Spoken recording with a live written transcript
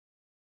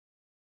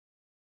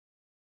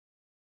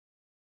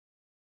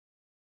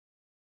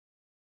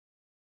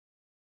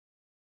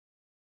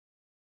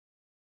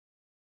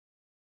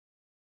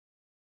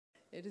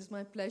It is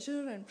my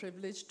pleasure and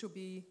privilege to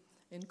be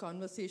in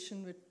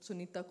conversation with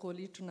Sunita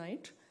Kohli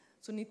tonight.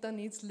 Sunita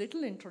needs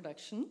little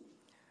introduction,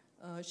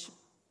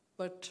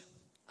 but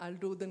I'll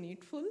do the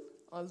needful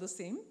all the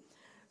same.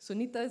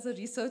 Sunita is a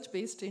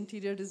research-based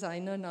interior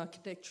designer and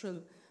architectural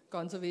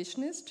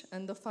conservationist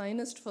and the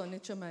finest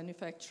furniture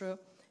manufacturer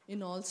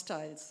in all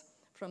styles,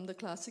 from the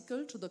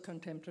classical to the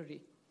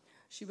contemporary.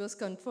 She was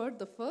conferred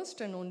the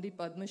first and only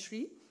Padma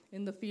Shri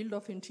in the field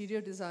of interior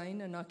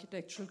design and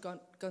architectural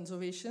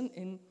conservation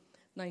in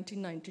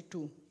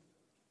 1992.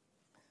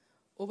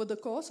 Over the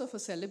course of a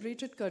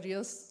celebrated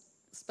career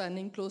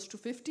spanning close to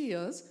 50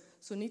 years,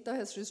 Sunita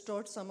has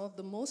restored some of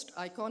the most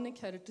iconic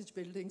heritage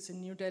buildings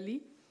in New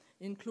Delhi,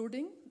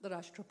 including the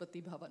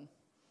Rashtrapati Bhavan.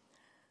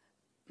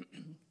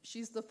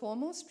 She's the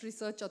foremost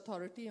research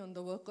authority on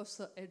the work of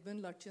Sir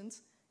Edwin Lutyens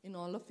in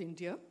all of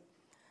India.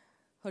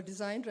 Her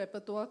design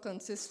repertoire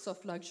consists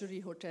of luxury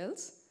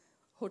hotels,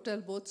 hotel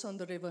boats on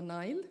the River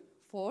Nile,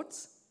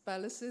 forts,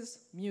 palaces,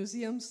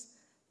 museums,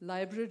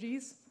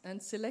 libraries,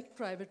 and select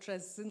private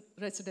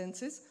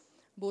residences,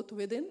 both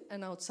within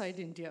and outside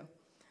India.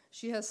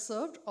 She has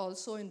served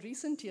also in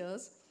recent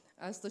years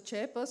as the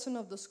chairperson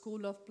of the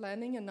School of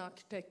Planning and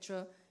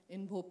Architecture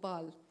in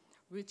Bhopal,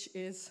 which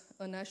is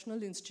a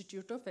National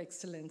Institute of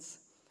Excellence.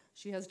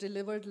 She has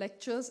delivered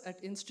lectures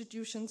at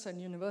institutions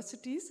and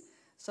universities,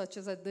 such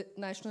as at the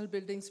National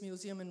Buildings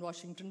Museum in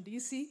Washington,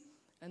 D.C.,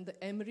 and the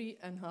Emory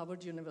and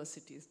Harvard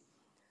universities.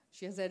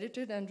 She has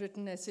edited and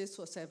written essays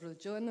for several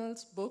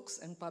journals, books,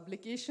 and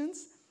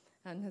publications,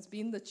 and has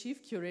been the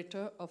chief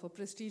curator of a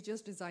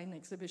prestigious design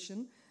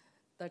exhibition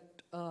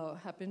that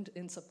happened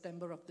in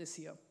September of this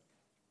year.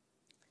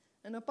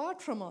 And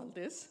apart from all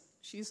this,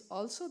 she's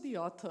also the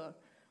author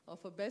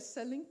of a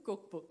best-selling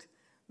cookbook,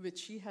 which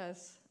she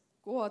has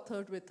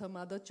co-authored with her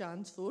mother,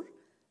 Sur,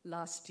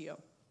 last year.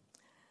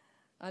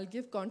 I'll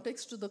give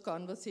context to the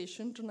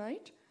conversation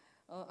tonight.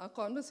 Our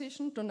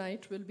conversation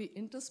tonight will be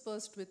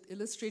interspersed with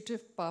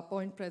illustrative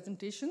PowerPoint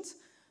presentations,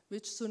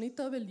 which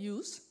Sunita will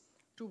use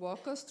to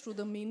walk us through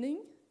the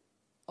meaning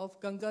of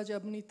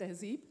Ganga-Jamuni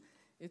Tehzeeb,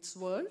 its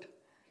world,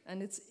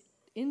 and its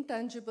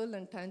intangible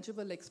and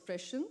tangible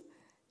expression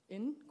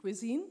in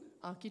cuisine,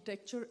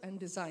 architecture, and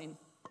design.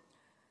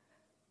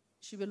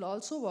 She will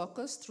also walk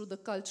us through the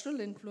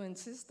cultural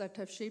influences that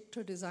have shaped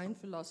her design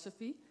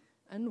philosophy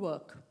and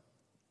work.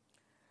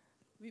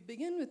 We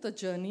begin with a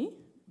journey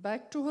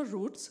back to her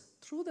roots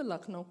through the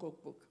Lucknow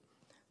cookbook,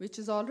 which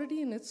is already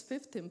in its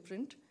 5th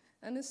imprint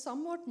and is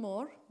somewhat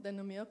more than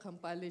a mere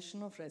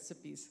compilation of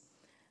recipes.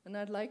 And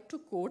I'd like to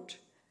quote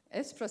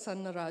S.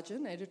 Prasanna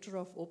Rajan, editor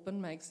of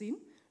Open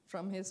magazine,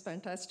 from his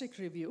fantastic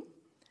review.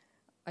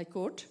 I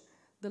quote,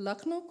 "The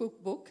Lucknow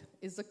cookbook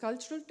is a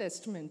cultural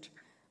testament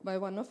by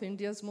one of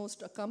India's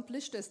most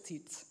accomplished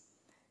aesthetes.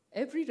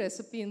 Every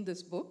recipe in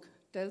this book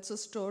tells a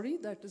story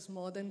that is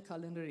more than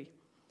culinary.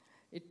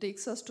 It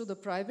takes us to the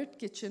private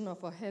kitchen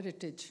of our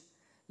heritage,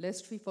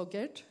 lest we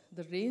forget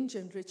the range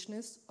and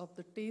richness of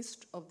the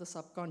taste of the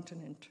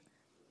subcontinent.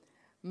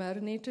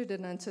 Marinated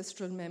in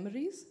ancestral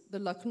memories, the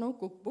Lucknow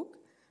cookbook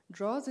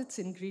draws its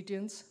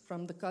ingredients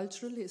from the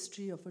cultural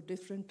history of a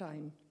different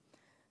time.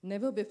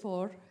 Never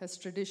before has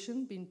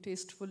tradition been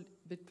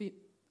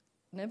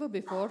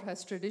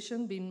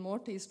more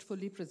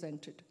tastefully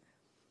presented."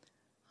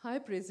 High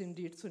praise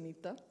indeed,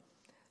 Sunita.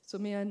 So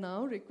may I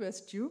now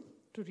request you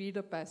to read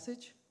a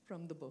passage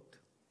from the book.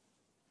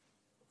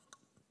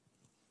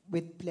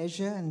 With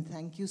pleasure, and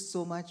thank you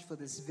so much for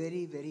this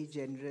very, very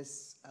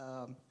generous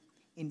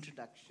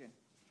introduction.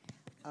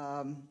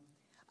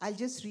 I'll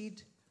just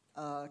read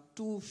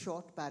 2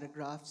 short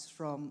paragraphs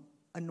from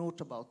a note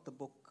about the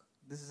book.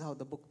 This is how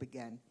the book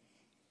began.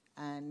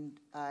 And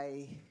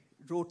I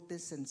wrote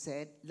this and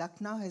said,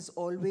 "Lucknow has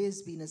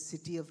always been a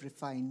city of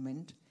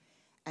refinement,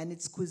 and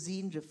its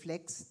cuisine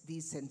reflects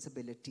these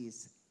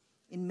sensibilities.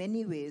 In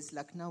many ways,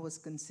 Lucknow was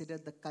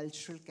considered the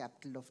cultural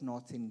capital of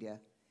North India.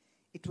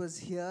 It was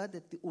here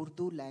that the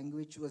Urdu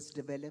language was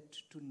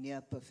developed to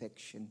near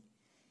perfection.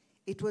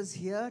 It was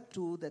here,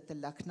 too, that the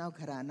Lucknow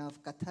Gharana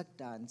of Kathak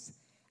dance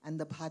and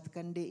the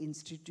Bhatkande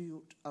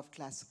Institute of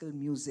Classical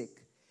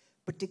Music,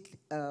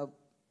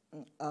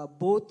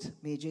 both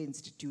major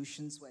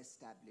institutions, were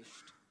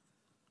established.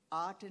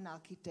 Art and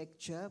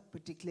architecture,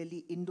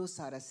 particularly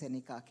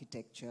Indo-Saracenic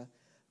architecture,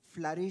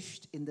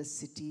 flourished in the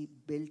city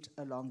built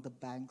along the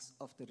banks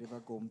of the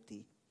river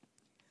Gomti.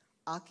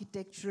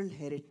 Architectural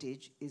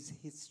heritage is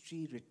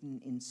history written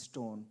in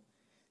stone.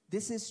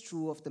 This is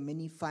true of the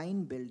many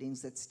fine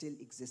buildings that still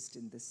exist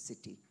in this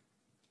city.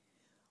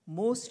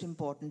 Most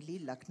importantly,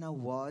 Lucknow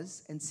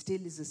was and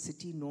still is a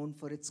city known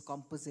for its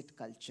composite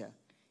culture,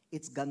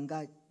 its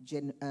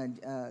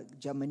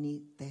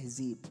Ganga-Jamuni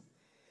Tehzeeb.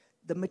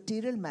 The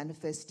material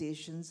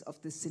manifestations of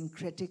the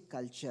syncretic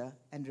culture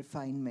and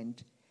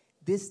refinement,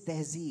 this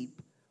Tehzeeb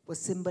was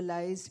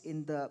symbolized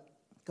in the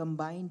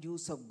combined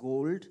use of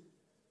gold,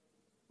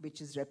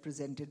 which is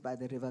represented by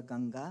the river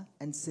Ganga,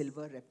 and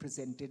silver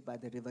represented by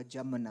the river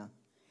Jamuna,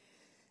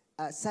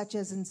 such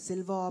as in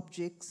silver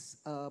objects,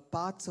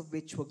 parts of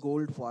which were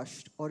gold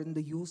washed, or in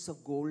the use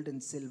of gold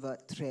and silver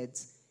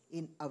threads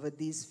in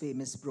Awadhi's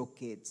famous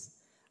brocades,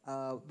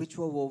 which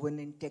were woven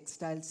in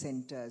textile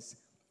centers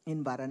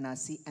in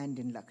Varanasi and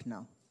in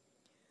Lucknow.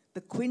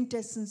 The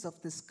quintessence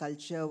of this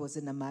culture was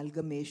an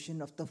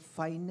amalgamation of the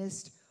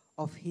finest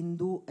of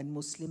Hindu and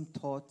Muslim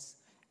thoughts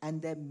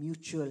and their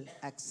mutual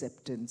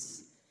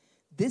acceptance.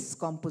 This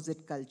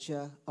composite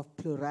culture of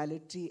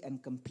plurality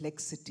and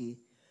complexity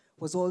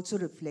was also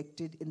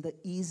reflected in the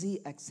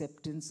easy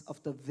acceptance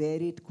of the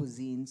varied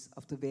cuisines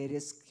of the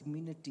various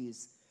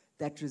communities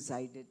that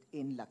resided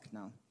in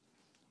Lucknow.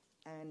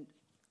 And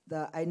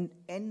I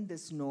end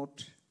this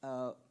note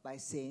by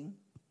saying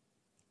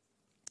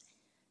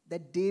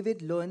that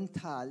David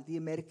Lowenthal, the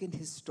American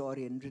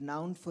historian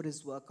renowned for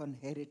his work on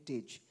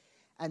heritage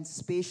and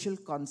spatial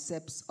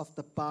concepts of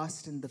the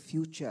past and the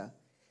future,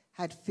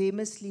 had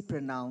famously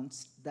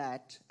pronounced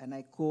that, and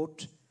I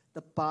quote,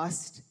 "The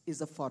past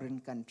is a foreign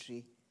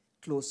country,"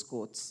 close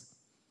quotes.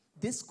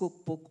 This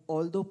cookbook,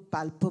 although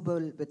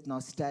palpable with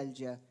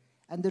nostalgia,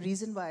 and the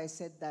reason why I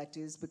said that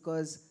is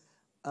because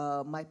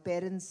my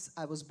parents,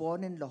 I was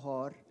born in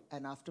Lahore,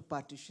 and after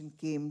partition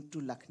came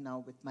to Lucknow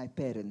with my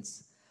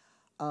parents.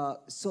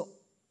 So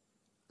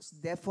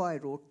therefore I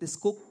wrote, this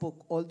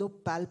cookbook, although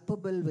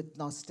palpable with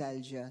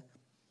nostalgia,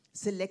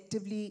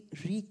 selectively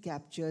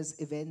recaptures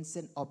events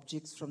and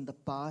objects from the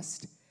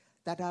past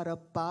that are a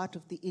part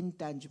of the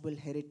intangible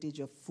heritage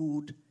of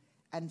food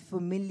and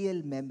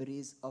familial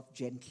memories of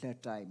gentler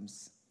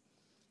times.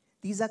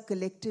 These are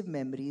collective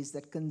memories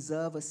that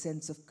conserve a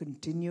sense of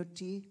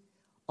continuity,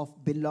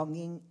 of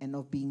belonging, and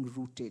of being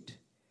rooted.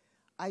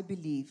 I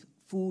believe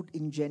food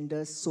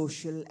engenders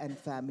social and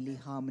family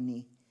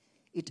harmony.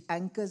 It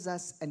anchors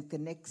us and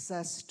connects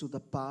us to the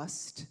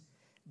past,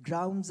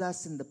 grounds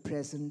us in the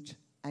present,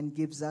 and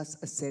gives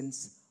us a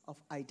sense of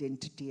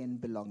identity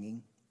and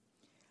belonging.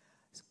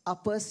 Our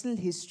personal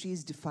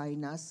histories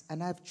define us,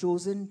 and I've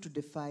chosen to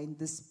define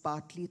this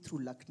partly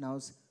through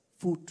Lucknow's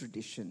food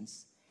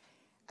traditions.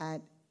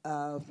 And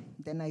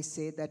then I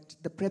say that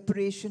the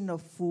preparation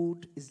of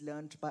food is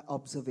learned by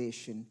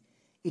observation.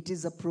 It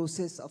is a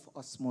process of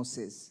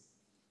osmosis.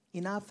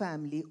 In our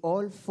family,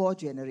 all 4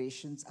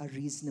 generations are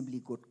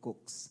reasonably good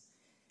cooks.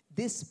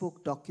 This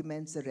book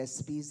documents the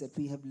recipes that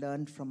we have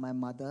learned from my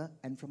mother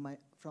and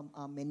from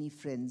our many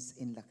friends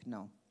in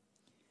Lucknow.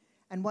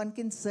 And one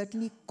can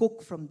certainly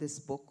cook from this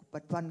book,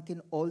 but one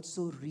can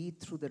also read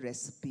through the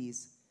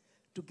recipes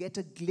to get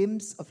a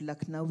glimpse of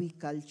Lucknowi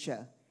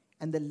culture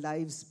and the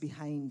lives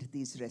behind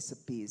these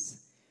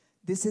recipes.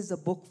 This is a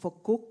book for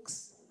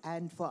cooks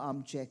and for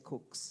armchair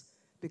cooks,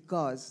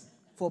 because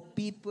for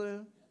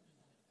people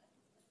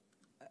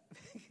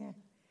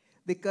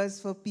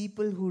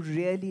who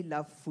really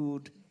love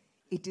food,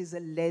 it is a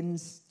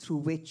lens through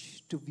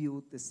which to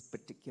view this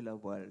particular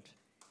world.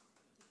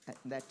 And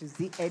that is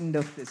the end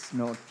of this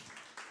note.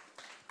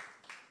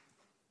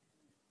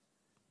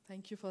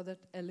 Thank you for that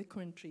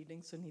eloquent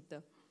reading,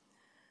 Sunita.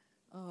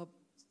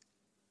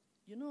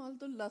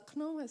 Although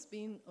Lucknow has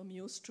been a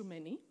muse to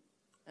many,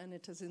 and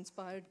it has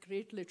inspired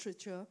great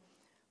literature,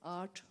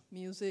 art,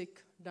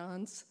 music,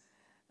 dance,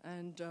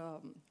 and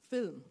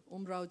film,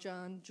 Umrao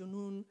Jaan,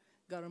 Junoon,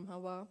 Garam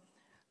Hawa,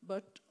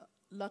 but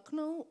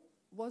Lucknow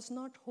was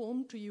not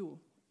home to you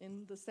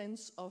in the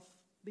sense of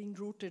being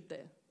rooted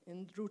there,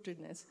 in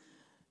rootedness.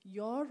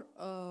 Your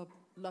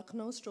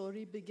Lucknow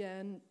story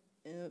began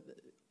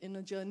in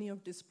a journey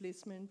of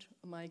displacement,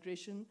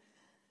 migration,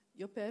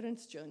 your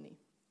parents' journey,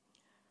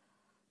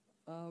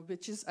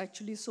 which is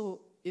actually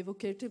so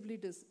evocatively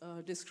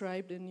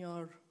described in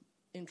your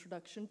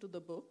introduction to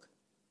the book,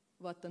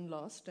 Watan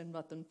Lost and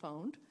Watan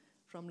Found,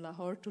 From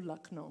Lahore to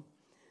Lucknow.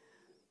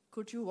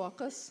 Could you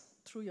walk us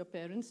through your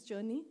parents'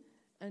 journey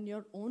and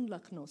your own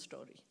Lucknow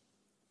story?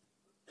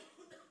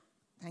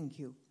 Thank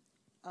you.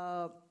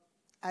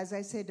 As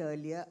I said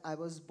earlier, I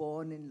was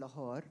born in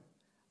Lahore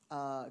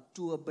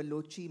to a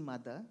Balochi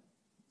mother.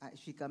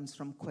 She comes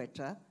from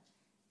Quetta,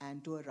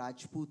 and to a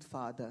Rajput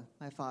father.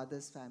 My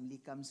father's family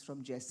comes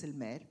from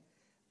Jaisalmer,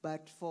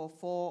 but for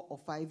 4 or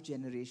 5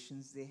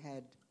 generations,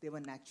 they were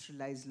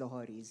naturalized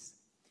Lahoris.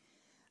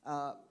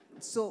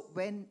 So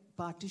when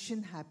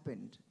partition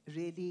happened,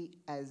 really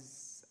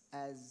as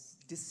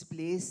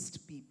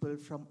displaced people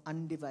from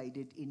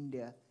undivided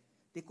India,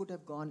 they could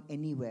have gone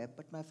anywhere,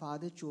 but my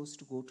father chose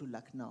to go to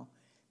Lucknow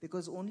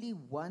because only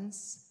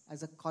once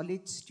as a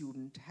college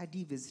student had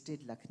he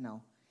visited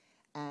Lucknow.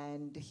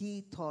 And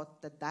he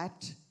thought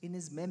that in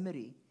his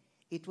memory,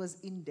 it was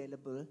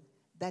indelible,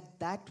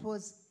 that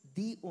was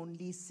the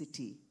only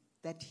city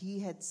that he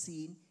had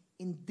seen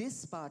in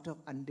this part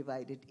of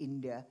undivided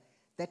India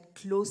that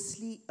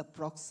closely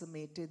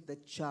approximated the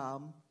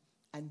charm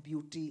and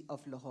beauty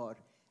of Lahore,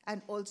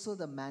 and also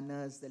the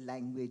manners, the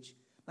language.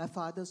 My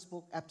father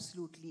spoke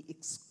absolutely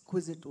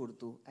exquisite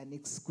Urdu and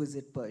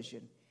exquisite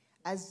Persian,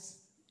 as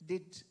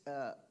did,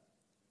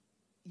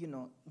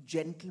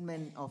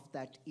 gentlemen of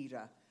that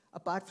era,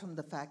 apart from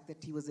the fact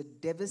that he was a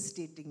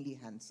devastatingly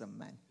handsome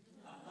man.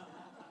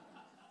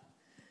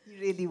 He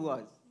really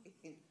was.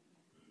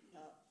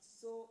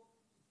 So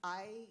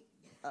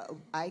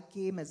I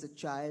came as a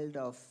child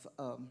of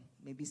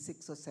maybe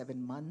 6 or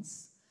 7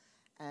 months.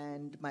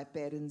 and my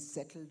parents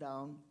settled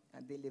down,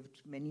 and they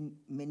lived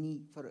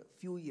for a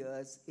few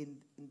years in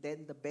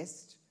then the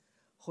best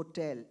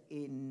hotel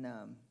in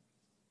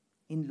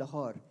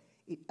Lahore,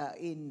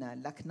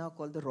 in Lucknow,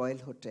 called the Royal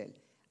Hotel.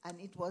 And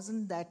it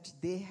wasn't that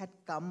they had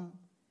come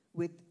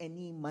with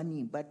any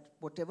money, but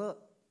whatever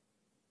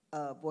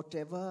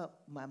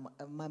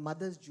my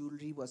mother's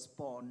jewelry was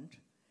pawned,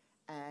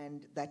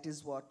 and that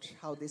is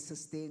how they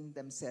sustained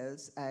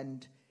themselves.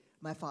 And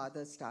my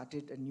father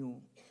started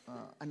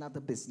another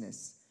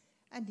business,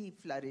 and he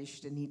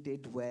flourished and he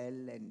did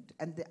well.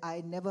 And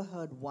I never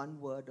heard one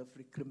word of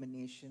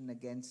recrimination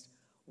against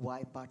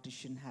why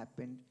partition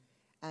happened.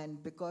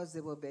 And because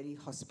they were very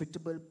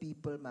hospitable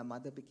people, my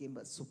mother became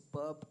a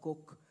superb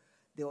cook.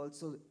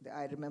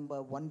 I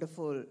remember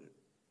wonderful,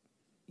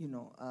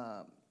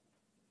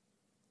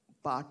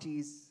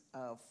 parties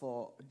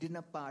for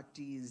dinner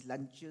parties,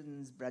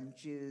 luncheons,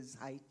 brunches,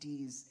 high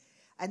teas.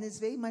 And it's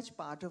very much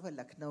part of a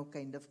Lucknow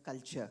kind of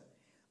culture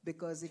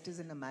because it is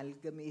an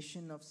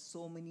amalgamation of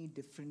so many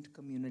different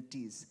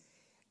communities.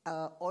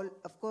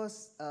 Of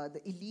course,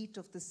 the elite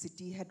of the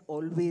city had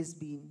always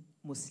been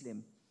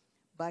Muslim,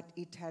 but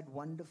it had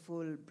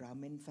wonderful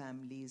Brahmin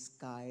families,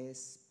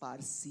 Kais,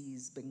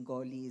 Parsis,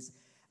 Bengalis,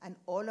 and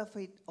all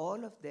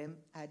of them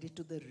added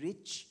to the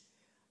rich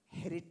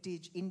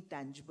heritage,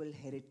 intangible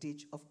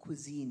heritage of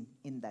cuisine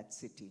in that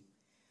city.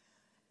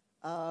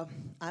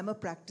 I'm a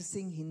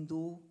practicing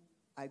Hindu.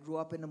 I grew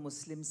up in a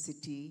Muslim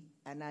city,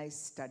 and I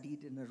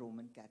studied in a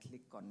Roman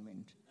Catholic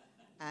convent.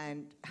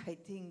 And I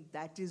think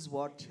that is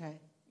what,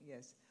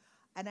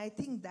 and I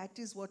think that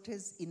is what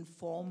has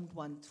informed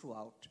one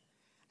throughout.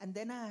 And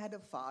then I had a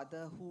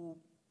father who,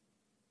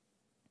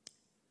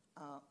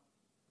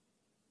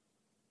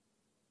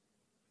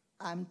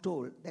 I'm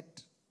told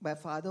that my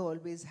father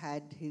always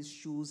had his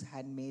shoes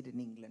handmade in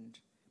England,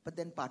 but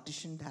then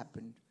partition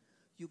happened.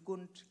 You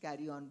couldn't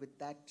carry on with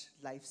that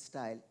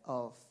lifestyle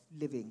of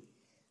living.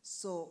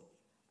 So,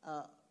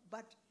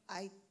 but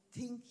I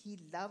think he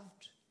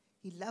loved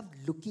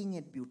looking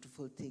at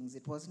beautiful things.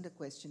 It wasn't a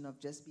question of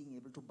just being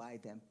able to buy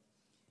them.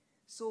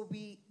 So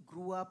we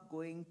grew up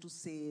going to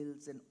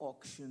sales and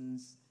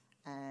auctions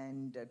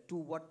and to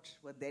what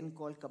were then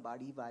called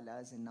kabadi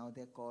walas, and now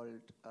they're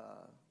called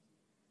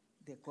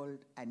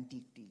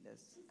antique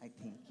dealers, I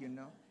think,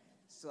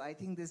 So I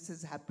think this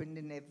has happened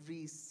in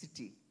every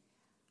city.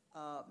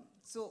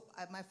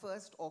 My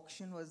first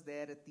auction was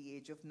there at the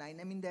age of 9.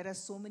 I mean, there are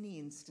so many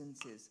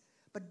instances.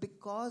 But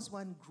because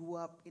one grew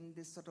up in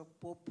this sort of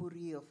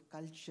potpourri of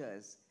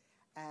cultures,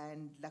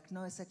 and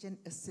Lucknow is such an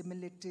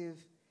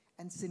assimilative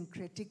and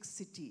syncretic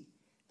city,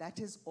 that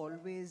has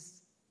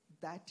always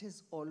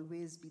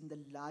been the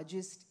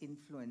largest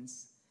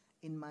influence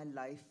in my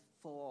life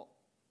for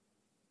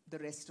the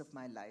rest of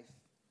my life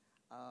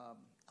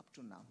up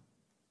to now.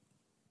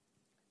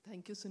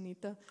 Thank you,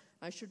 Sunita.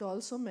 I should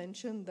also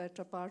mention that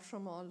apart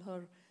from all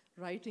her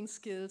writing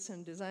skills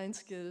and design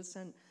skills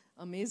and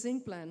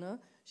amazing planner,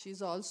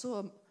 she's also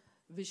a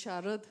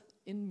visharad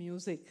in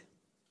music.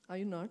 Are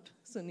you not,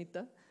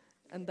 Sunita?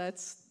 And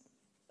that's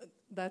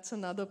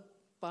another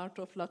part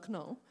of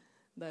Lucknow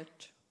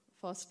that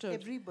fostered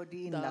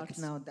everybody in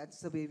Lucknow,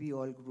 that's the way we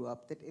all grew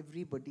up, that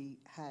everybody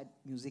had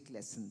music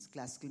lessons,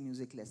 classical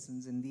music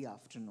lessons in the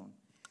afternoon.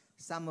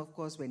 Some, of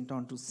course, went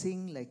on to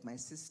sing, like my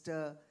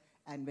sister.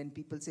 And when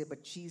people say,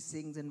 but she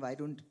sings, and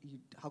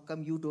how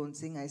come you don't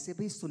sing? I say,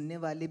 bhai, sunne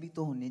wale bhi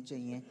to hone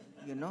chahiye,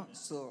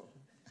 so.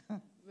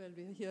 Well,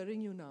 we're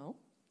hearing you now.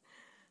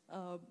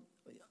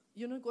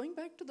 Going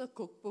back to the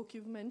cookbook,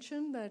 you've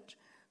mentioned that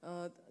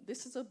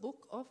this is a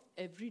book of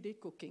everyday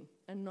cooking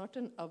and not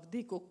an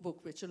Avdi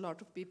cookbook, which a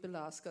lot of people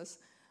ask us,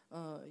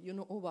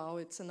 oh wow,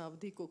 it's an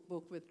Avdi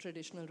cookbook with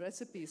traditional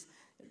recipes.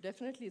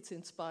 Definitely it's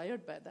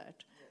inspired by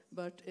that,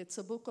 but it's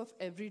a book of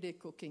everyday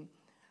cooking.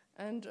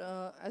 And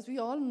as we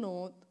all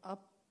know, our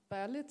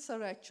palates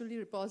are actually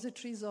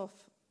repositories of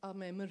our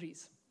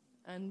memories.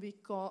 And we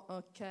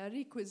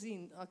carry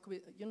cuisine.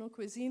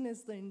 Cuisine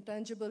is the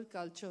intangible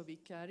culture we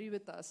carry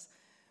with us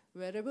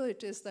wherever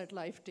it is that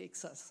life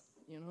takes us,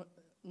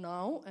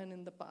 now and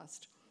in the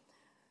past.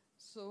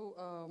 So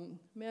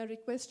may I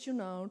request you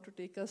now to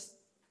take us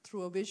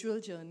through a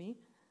visual journey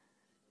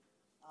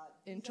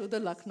into the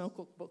Lucknow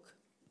cookbook.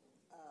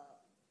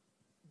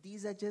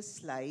 These are just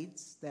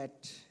slides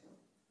that,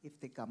 if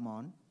they come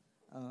on,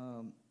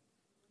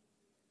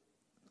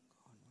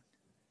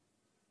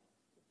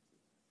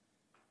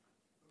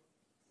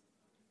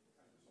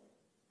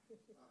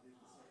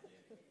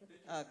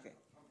 okay.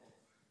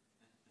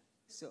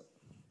 So,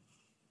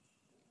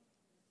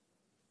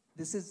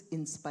 this is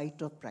in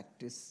spite of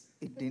practice.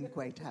 It didn't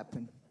quite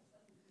happen.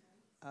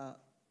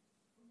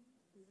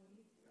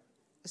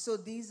 So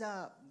these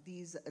are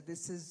biryanis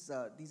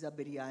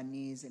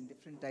and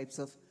different types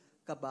of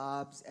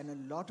kebabs and a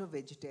lot of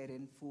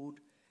vegetarian food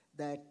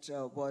that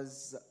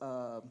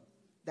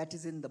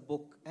is in the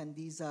book, and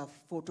these are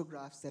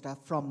photographs that are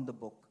from the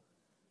book.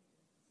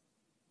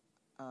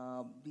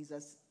 These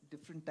are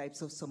different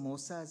types of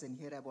samosas, and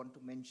here I want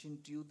to mention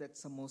to you that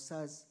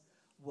samosas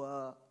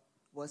were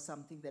was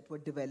something that were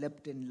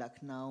developed in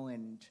Lucknow,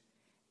 and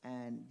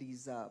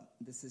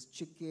this is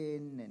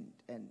chicken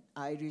and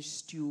Irish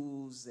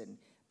stews, and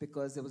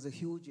because there was a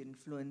huge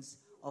influence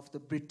of the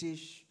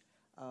British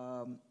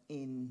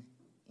in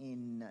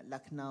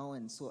Lucknow,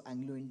 and so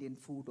Anglo-Indian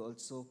food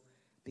also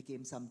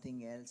became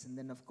something else. And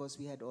then, of course,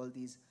 we had all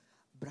these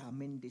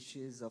Brahmin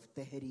dishes of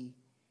tehri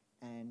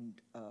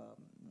and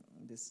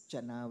this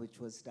chana, which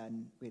was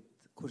done with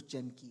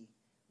khurjan ki,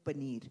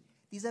 paneer.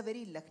 These are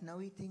very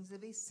Lucknowi things. They're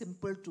very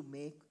simple to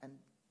make, and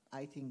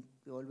I think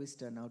they always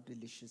turn out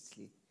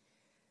deliciously.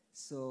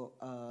 So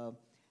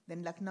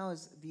then Lucknow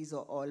these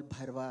are all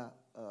bharwa,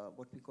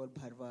 what we call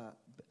bharwa,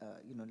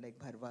 like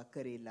bharwa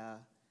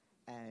karela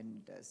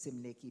and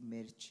simle ki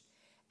mirch.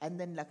 And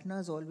then Lucknow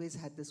has always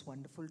had this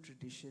wonderful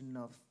tradition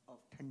of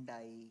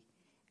thandai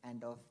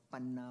and of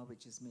panna,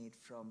 which is made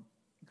from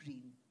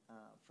green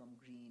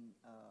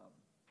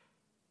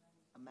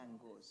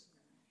mangoes.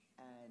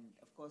 And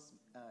of course,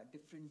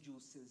 different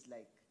juices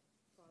like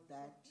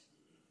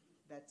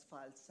that's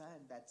falsa,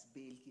 and that's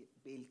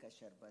bel ka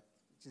sharbat,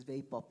 which is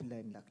very popular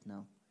in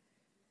Lucknow.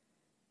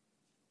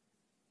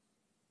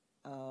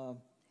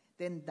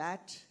 Then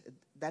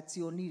that's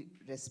the only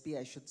recipe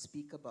I should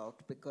speak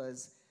about,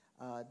 because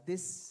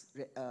this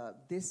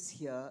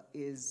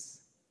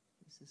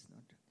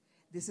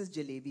is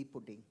jalebi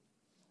pudding,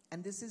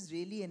 and this is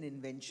really an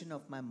invention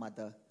of my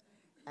mother,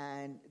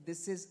 and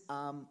this is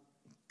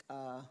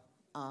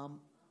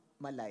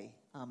malai.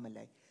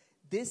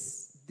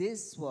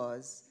 This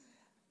was,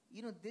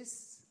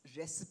 this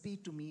recipe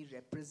to me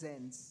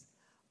represents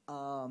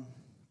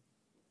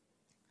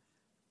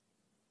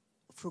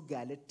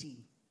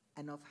frugality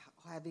and of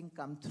having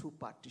come through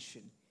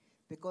partition.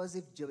 Because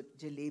if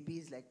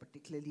jalebis, like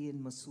particularly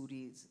in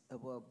Mussoorie,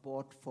 were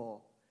bought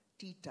for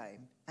tea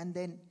time, and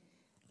then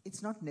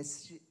it's not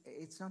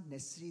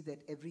necessary that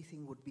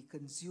everything would be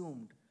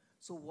consumed.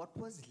 So what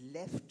was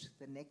left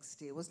the next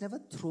day was never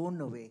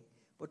thrown away,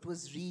 but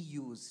was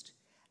reused.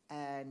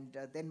 And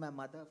then my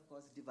mother, of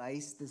course,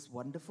 devised this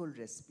wonderful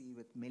recipe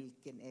with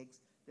milk and eggs.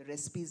 The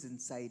recipe is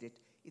inside it.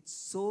 It's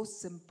so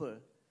simple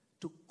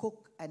to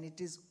cook, and it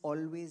is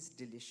always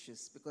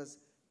delicious, because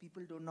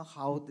people don't know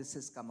how this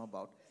has come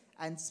about.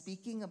 And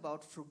speaking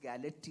about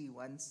frugality,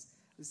 once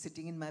I was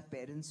sitting in my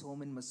parents'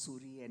 home in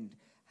Mussoorie and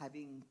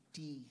having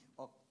tea,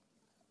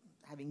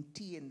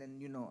 and then,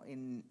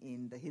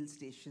 in the hill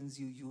stations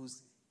you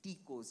use tea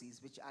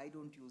cozies, which I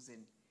don't use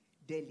in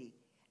Delhi.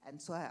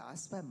 And so I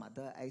asked my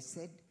mother, I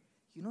said,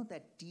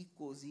 that tea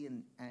cozy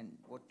and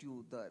what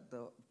to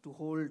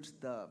hold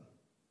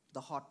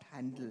the hot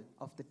handle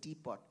of the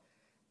teapot.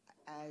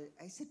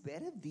 I said, where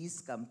have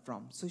these come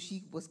from? So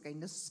she was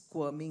kind of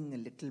squirming a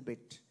little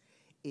bit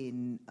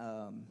in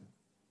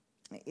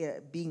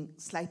being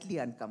slightly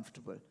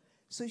uncomfortable.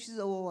 So she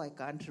said, oh, I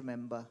can't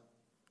remember.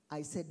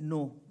 I said,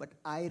 no, but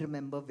I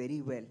remember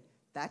very well.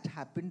 That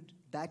happened,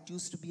 that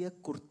used to be a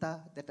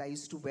kurta that I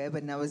used to wear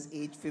when I was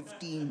age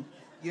 15,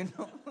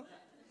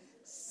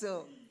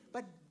 So,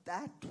 but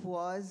that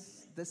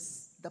was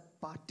the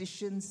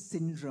partition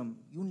syndrome.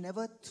 You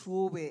never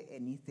threw away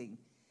anything.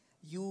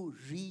 You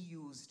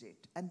reused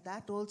it. And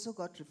that also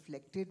got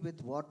reflected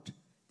with what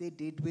they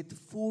did with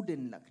food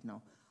in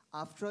Lucknow.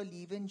 After all,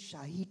 even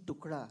Shahi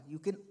Tukra, you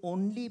can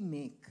only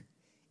make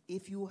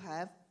if you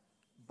have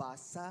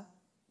basa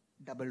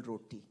double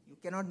roti. You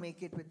cannot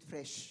make it with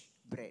fresh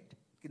bread.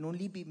 It can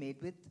only be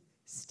made with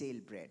stale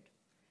bread.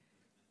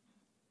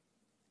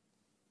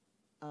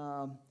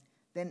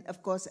 Then,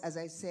 of course, as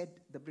I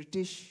said, the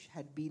British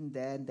had been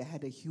there and they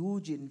had a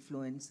huge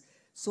influence.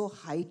 So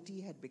high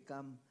tea had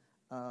become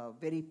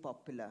very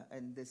popular,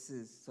 and this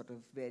is sort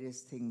of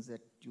various things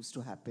that used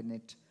to happen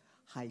at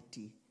high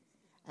tea.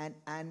 And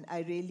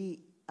I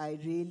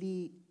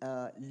really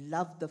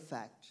love the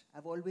fact,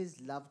 I've always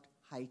loved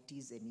high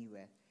teas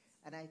anywhere.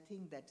 And I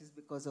think that is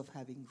because of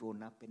having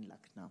grown up in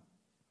Lucknow.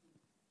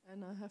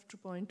 And I have to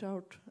point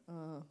out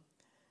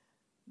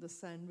the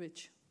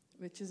sandwich,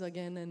 which is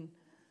again an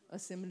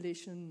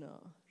assimilation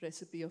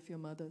recipe of your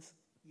mother's.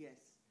 Yes.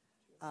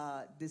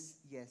 This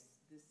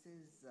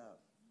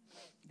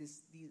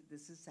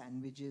is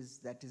sandwiches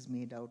that is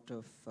made out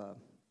of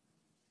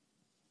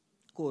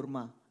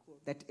korma.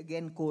 That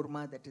again,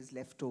 korma that is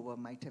left over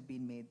might have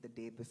been made the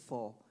day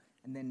before.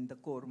 And then the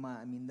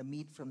korma, the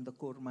meat from the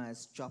korma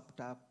is chopped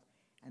up,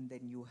 and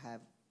then you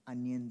have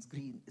onions,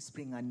 green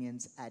spring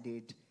onions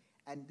added.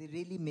 And they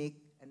really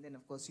make, and then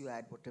of course you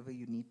add whatever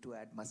you need to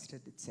add,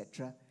 mustard,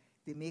 etc.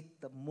 They make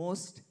the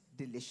most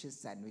delicious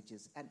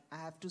sandwiches. And I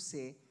have to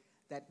say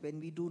that when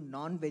we do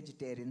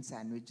non-vegetarian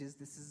sandwiches,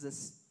 this is a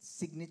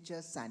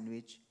signature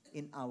sandwich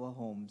in our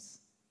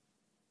homes.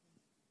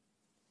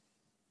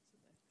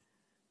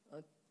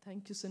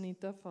 Thank you,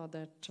 Sunita, for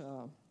that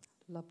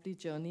lovely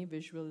journey,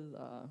 visual,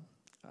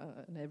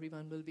 and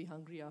everyone will be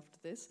hungry after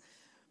this.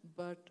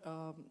 But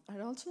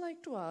I'd also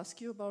like to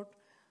ask you about,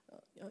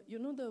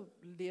 the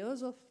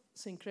layers of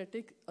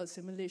syncretic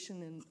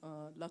assimilation in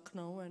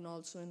Lucknow and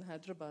also in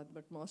Hyderabad,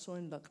 but more so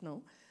in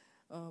Lucknow.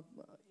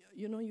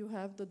 You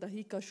have the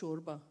dahi ka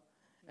shorba,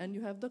 And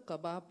you have the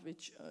kebab,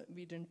 which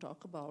we didn't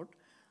talk about,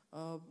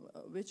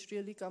 which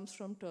really comes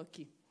from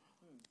Turkey.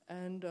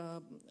 And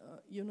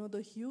you know,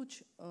 the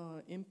huge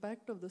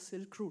impact of the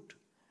Silk Route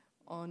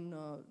on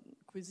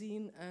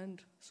cuisine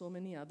and so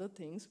many other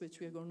things, which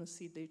we are going to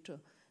see later.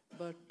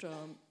 But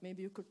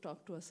maybe you could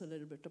talk to us a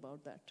little bit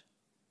about that.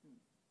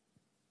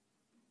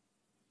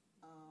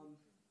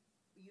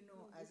 You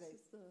know, this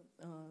is the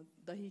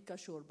dahi ka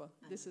shorba.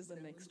 This is the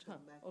next.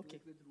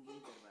 Okay. With Rumi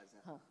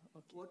Darwaza.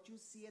 Okay. What you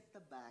see at the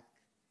back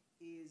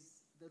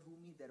is the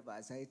Rumi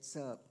Darwaza.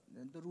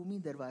 The Rumi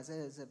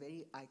Darwaza is a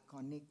very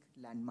iconic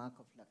landmark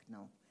of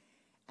Lucknow.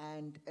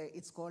 And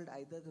it's called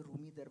either the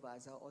Rumi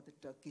Darwaza or the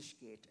Turkish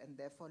Gate. And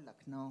therefore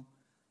Lucknow,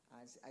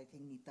 as I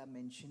think Nita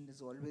mentioned,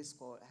 was always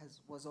called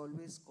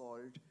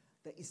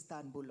the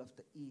Istanbul of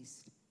the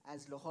East,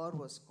 as Lahore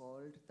was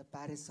called the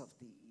Paris of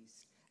the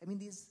East. I mean,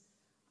 these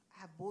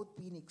have both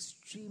been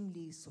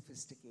extremely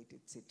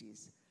sophisticated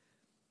cities.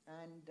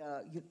 And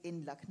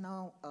in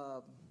Lucknow,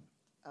 a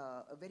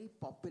very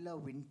popular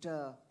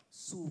winter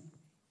soup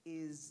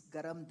is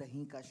garam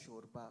dahi ka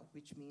shorba,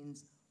 which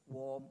means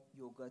warm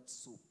yogurt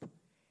soup.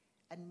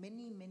 And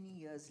many, many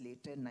years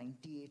later,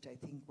 98, I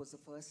think, was the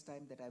first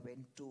time that I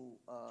went to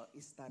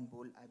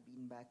Istanbul. I've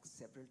been back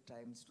several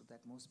times to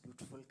that most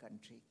beautiful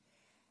country.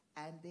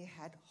 And they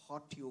had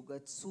hot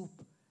yogurt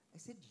soup. I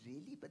said,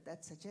 really? But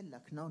that's such a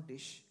Lucknow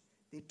dish.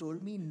 They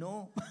told me,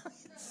 no,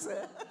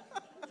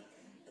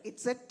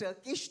 it's a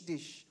Turkish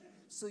dish.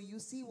 So you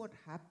see what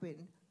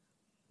happened.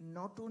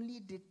 Not only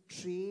did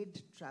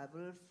trade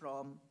travel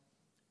from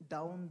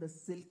down the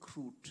Silk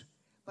Route,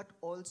 but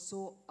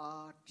also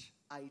art,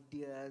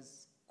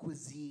 ideas,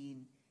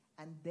 cuisine,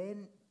 and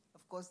then,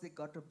 of course, they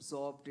got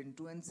absorbed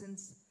into, and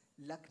since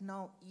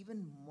Lucknow,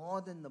 even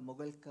more than the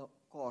Mughal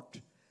court,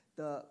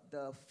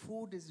 the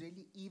food is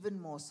really even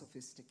more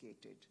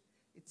sophisticated.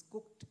 It's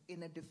cooked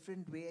in a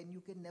different way, and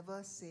you can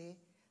never say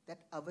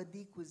that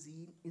Awadhi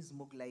cuisine is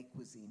Mughlai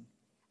cuisine.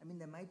 I mean,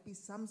 there might be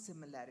some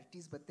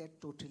similarities, but they're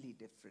totally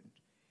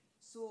different.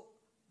 So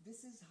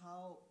this is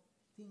how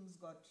things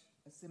got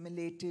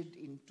assimilated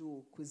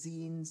into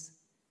cuisines.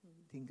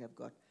 I think I've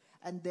got.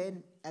 And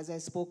then, as I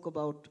spoke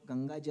about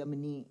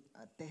Ganga-Jamuni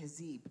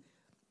Tehzeeb,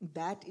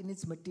 that in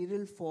its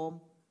material form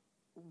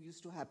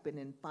used to happen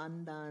in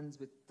pandans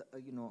with,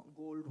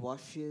 gold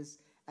washes,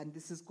 and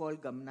this is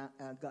called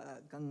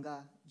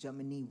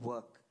Ganga-Jamuni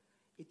work.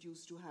 It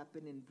used to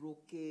happen in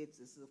brocades.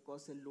 This is, of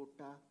course, a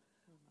lota,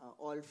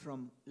 all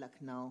from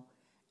Lucknow.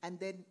 And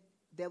then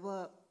there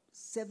were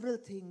several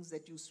things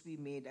that used to be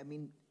made. I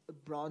mean,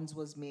 bronze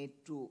was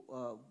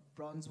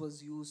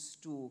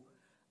used to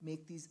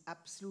make these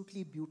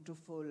absolutely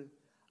beautiful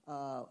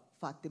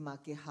Fatima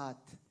ke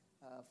Haath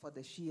for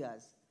the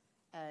Shias.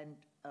 And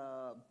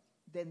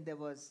then there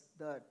was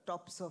the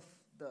tops of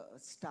the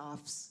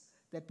staffs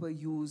that were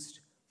used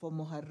for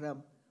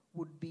Muharram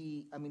would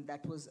be, I mean,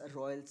 that was a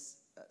royal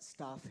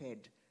staff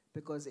head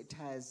because it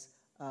has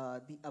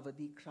the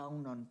Awadhi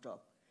crown on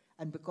top.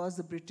 And because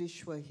the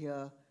British were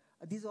here,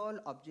 these are all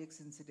objects,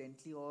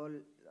 incidentally, all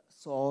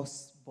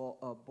sauce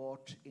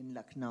bought in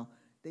Lucknow.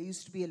 There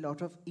used to be a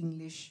lot of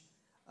English,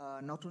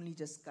 not only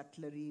just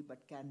cutlery,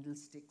 but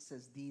candlesticks,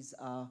 as these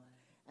are.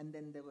 And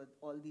then there were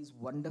all these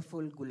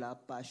wonderful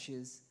gulab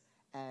pashes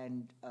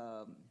and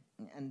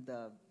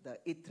the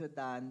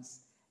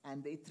itradans.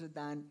 And the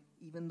itradan,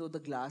 even though the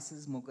glass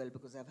is Mughal,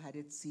 because I've had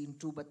it seen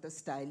too, but the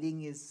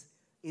styling is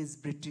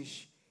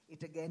British.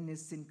 It again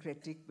is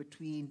syncretic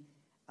between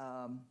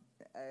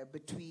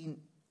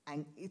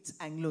it's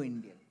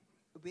Anglo-Indian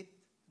with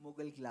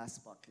Mughal glass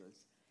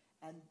bottles.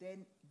 And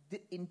then,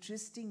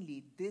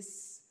 interestingly,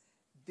 this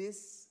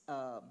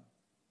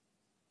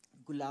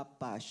gulab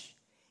pash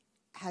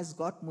has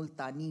got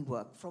Multani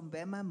work from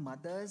where my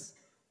mother's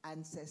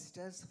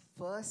ancestors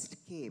first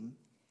came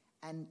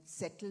and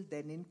settled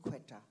then in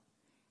Quetta.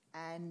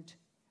 And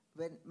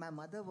when my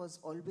mother was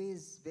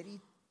always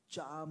very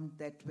charmed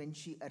that when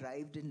she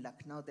arrived in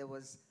Lucknow, there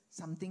was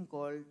something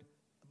called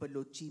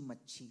Balochi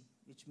Machi,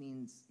 which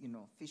means,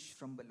 fish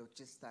from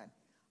Balochistan.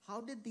 How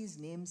did these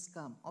names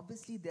come?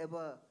 Obviously, there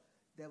were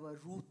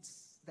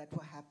roots that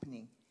were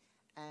happening.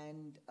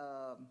 And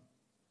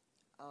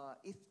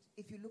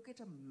if you look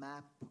at a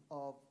map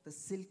of the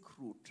Silk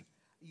Route,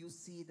 you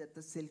see that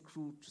the Silk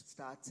Route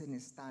starts in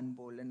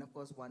Istanbul. And of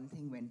course, one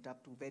thing went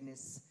up to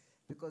Venice,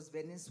 because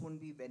Venice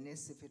wouldn't be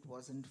Venice if it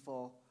wasn't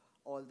for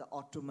all the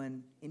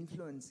Ottoman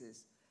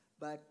influences.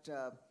 But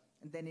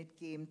then it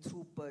came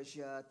through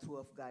Persia,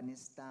 through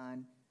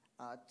Afghanistan,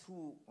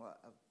 through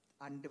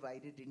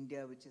undivided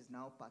India, which is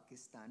now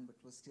Pakistan,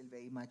 but was still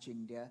very much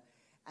India.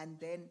 And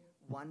then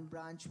one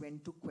branch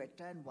went to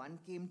Quetta and one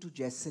came to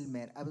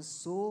Jaisalmer. I was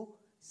so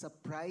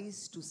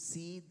surprised to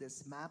see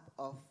this map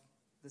of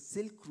the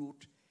Silk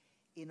Route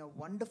in a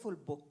wonderful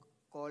book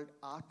called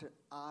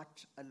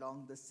Art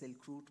Along the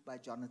Silk Route by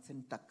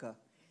Jonathan Tucker.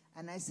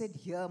 And I said,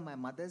 here, my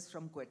mother's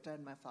from Quetta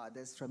and my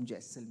father's from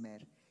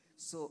Jaisalmer.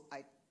 So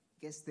I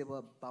guess they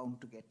were bound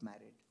to get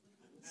married.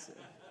 So,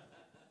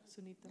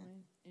 Sunita,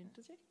 may I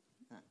interject?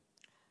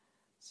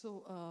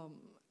 So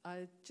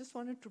I just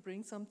wanted to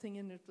bring something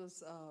in. It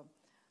was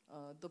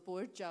the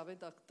poet Javed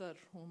Akhtar,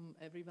 whom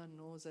everyone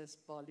knows as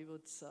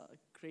Bollywood's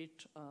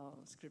great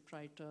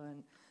scriptwriter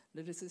and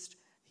lyricist.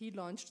 He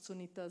launched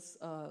Sunita's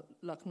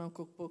Lucknow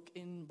cookbook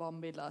in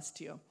Bombay last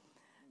year.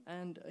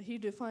 And he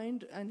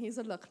defined, and he's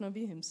a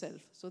Lucknowi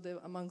himself, so there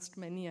were amongst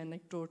many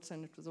anecdotes,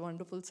 and it was a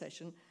wonderful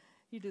session.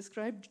 He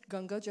described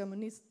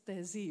Ganga-Jamuni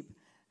Tehzeeb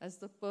as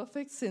the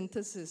perfect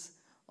synthesis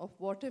of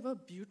whatever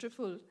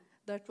beautiful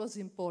that was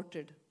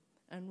imported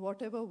and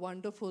whatever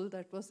wonderful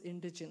that was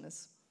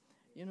indigenous.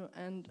 You know,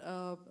 and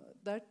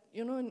that,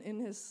 you know, in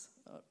his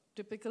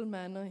typical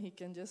manner, he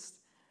can just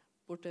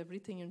put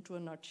everything into a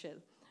nutshell.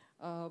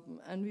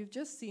 And we've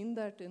just seen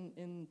that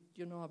in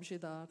you know,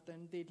 objet d'art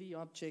and daily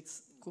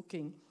objects,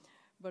 cooking.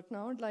 But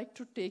now I'd like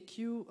to take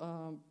you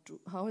to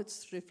how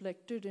it's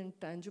reflected in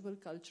tangible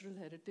cultural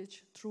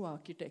heritage through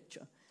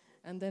architecture.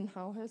 And then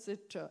how has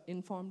it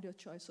informed your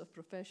choice of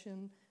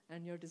profession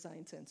and your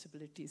design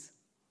sensibilities?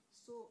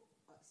 So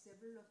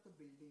several of the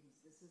buildings,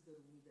 this is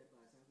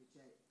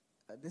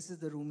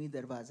the Rumi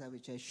Darwaza,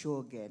 which I show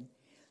again.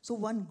 So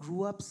one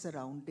grew up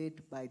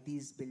surrounded by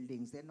these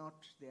buildings. They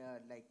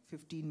are like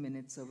 15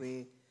 minutes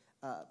away.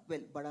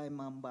 Well, Bada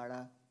Imam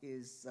Bada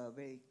is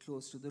very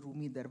close to the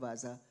Rumi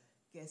Darwaza.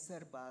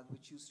 Kaisar Bagh,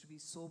 which used to be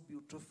so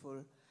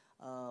beautiful.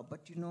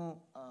 But you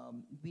know,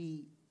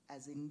 we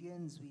as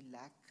Indians, we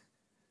lack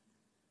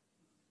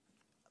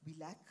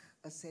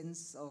a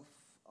sense of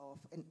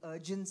an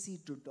urgency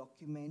to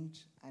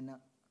document and an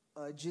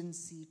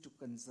urgency to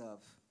conserve.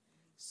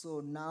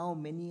 So now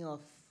many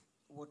of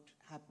what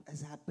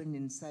has happened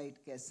inside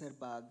Kaisar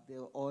Bagh, they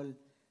all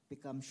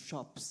become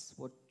shops,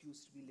 what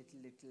used to be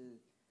little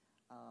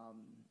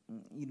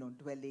you know,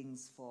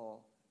 dwellings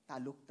for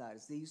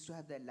talukdars. They used to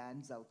have their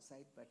lands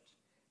outside, but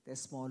they're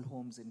small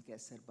homes in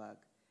Kaisar Bagh.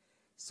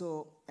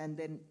 So, and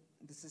then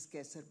this is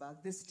Kaisar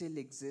Bagh. This still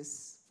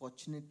exists,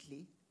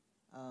 fortunately.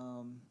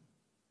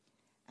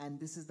 And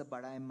this is the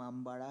Bada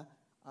Imam Bada.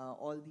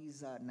 All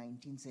these are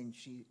 19th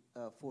century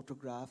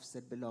photographs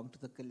that belong to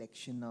the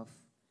collection of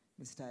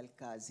Mr.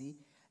 Al-Qazi.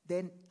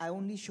 Then I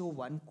only show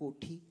one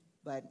koti,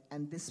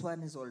 and this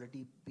one has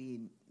already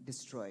been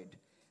destroyed.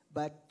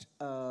 But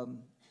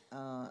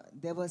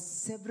there were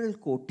several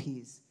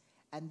kotis,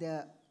 and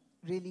they're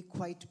really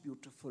quite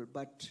beautiful.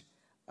 But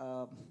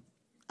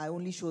I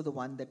only show the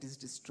one that is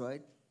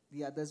destroyed.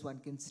 The others one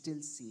can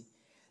still see.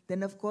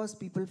 Then, of course,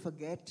 people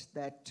forget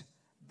that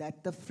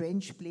the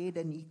French played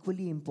an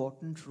equally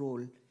important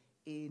role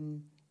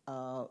in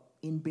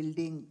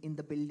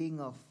the building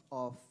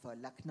of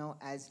Lucknow,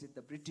 as did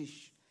the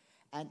British.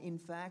 And in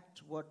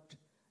fact, what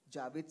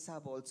Javed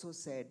Saab also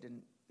said,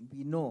 and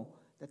we know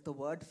that the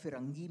word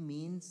Firangi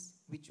means,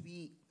 which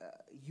we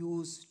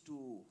use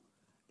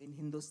in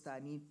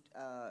Hindustani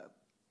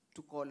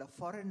to call a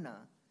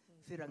foreigner,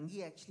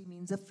 Firangi actually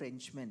means a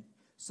Frenchman.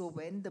 So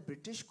when the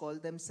British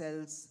called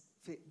themselves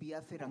we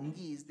are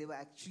Firangis, they were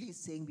actually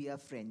saying we are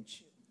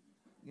French,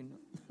 you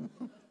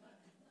know.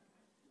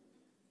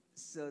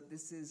 So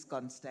this is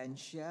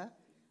Constantia,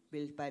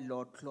 built by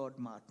Lord Claude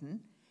Martin.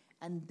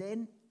 And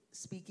then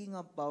speaking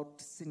about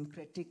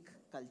syncretic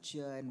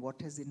culture and what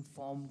has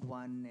informed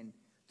one and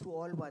through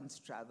all one's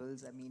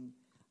travels, I mean,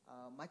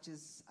 much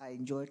as I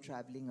enjoy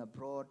traveling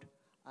abroad,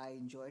 I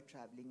enjoy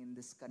traveling in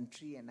this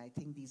country, and I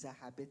think these are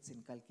habits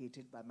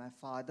inculcated by my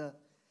father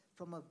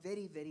from a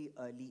very, very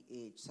early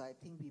age. So I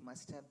think we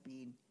must have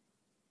been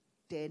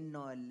 10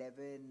 or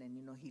 11, and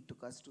you know, he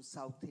took us to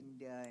South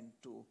India and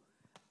to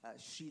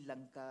Sri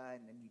Lanka,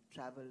 and then we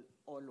travel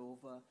all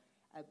over.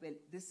 Well,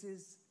 this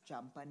is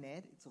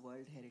Champaner. It's a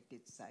World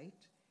Heritage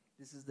Site.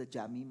 This is the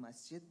Jami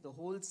Masjid. The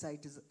whole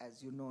site is,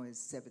 as you know, is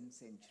 7th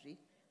century,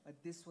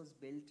 but this was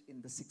built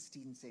in the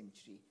 16th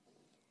century.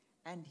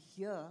 And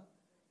here,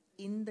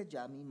 in the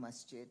Jami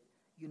Masjid,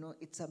 you know,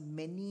 it's a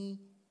many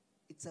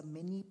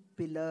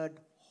pillared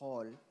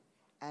hall,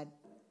 and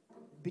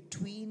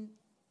between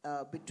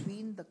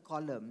the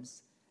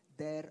columns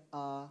there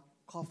are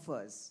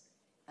coffers,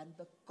 and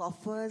the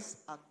coffers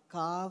are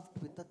carved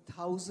with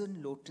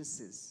 1,000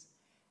 lotuses,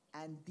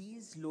 and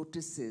these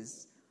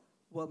lotuses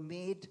were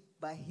made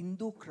by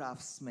Hindu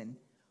craftsmen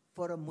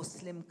for a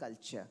Muslim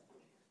culture.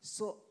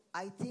 So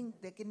I think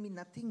there can be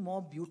nothing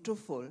more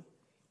beautiful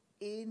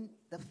in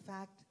the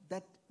fact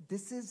that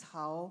this is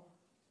how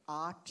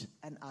art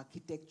and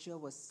architecture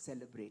was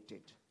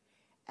celebrated.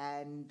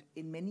 And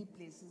in many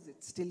places,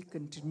 it still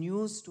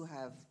continues to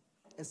have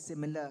a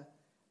similar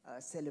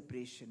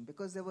celebration,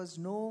 because there was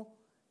no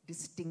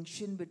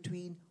distinction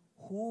between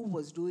who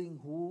was doing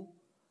who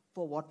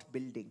for what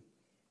building.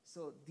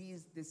 So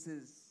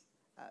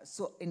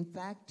so in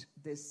fact,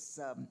 this,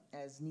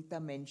 as Nita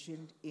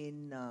mentioned,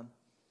 in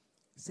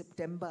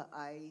September,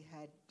 I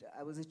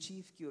was a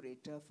chief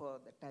curator for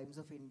the Times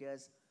of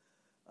India's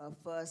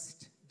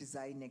first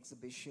design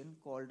exhibition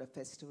called a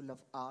Festival of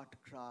Art,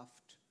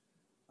 Craft,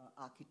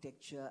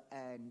 Architecture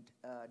and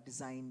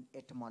Design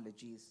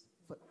Etymologies,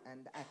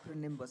 and the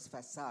acronym was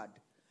FASAD.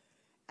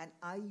 And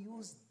I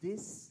used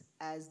this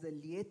as the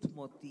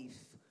leitmotif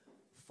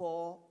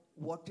for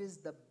what is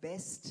the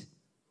best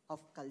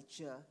of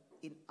culture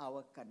in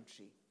our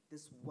country.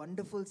 This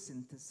wonderful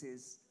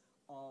synthesis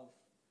of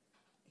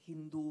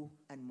Hindu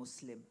and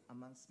Muslim,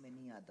 amongst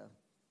many other.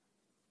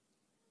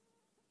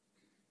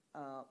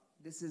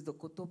 This is the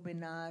Qutub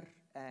Minar,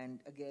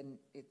 and again,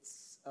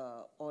 it's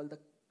all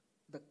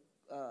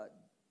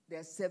there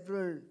are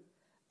several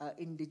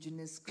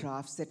indigenous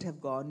crafts that have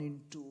gone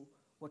into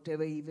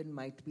whatever even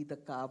might be the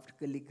carved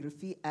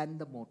calligraphy and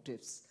the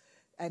motifs.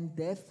 And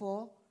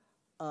therefore,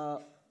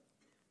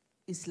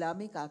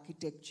 Islamic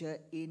architecture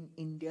in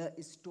India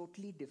is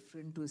totally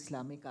different to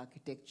Islamic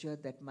architecture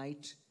that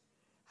might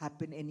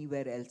happen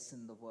anywhere else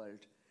in the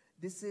world.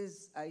 This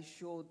is, I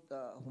showed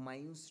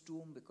Humayun's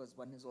tomb because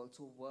one has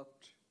also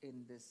worked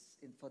in this,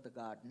 for the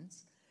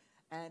gardens.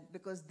 And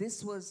because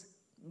this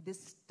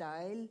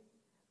style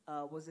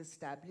was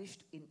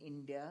established in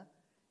India,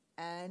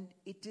 and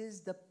it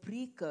is the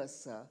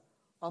precursor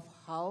of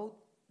how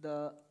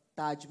the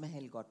Taj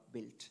Mahal got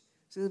built.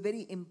 So it's a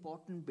very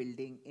important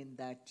building in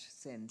that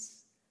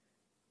sense.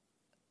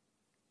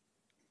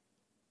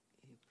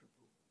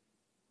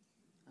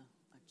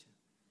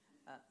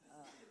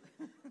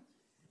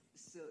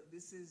 So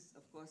this is,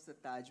 of course, the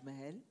Taj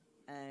Mahal,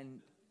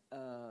 and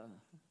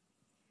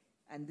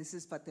this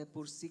is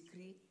Fatehpur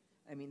Sikri.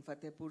 I mean,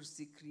 Fatehpur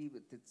Sikri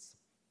with its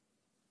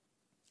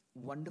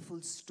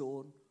wonderful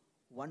stone,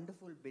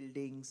 wonderful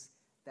buildings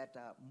that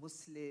are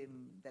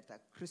Muslim, that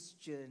are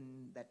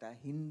Christian, that are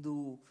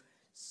Hindu.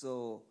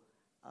 So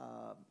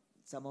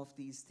some of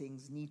these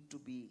things need to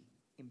be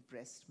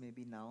impressed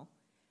maybe now.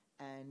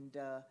 And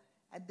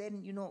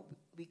then, you know,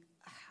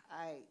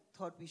 I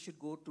thought we should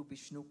go to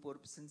Bishnupur,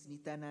 since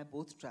Nita and I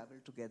both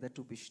traveled together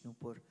to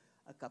Bishnupur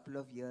a couple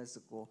of years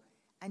ago.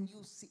 And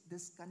you see,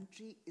 this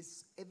country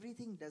is,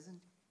 everything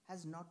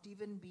has not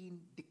even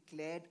been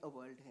declared a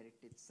World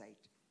Heritage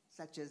Site,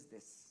 such as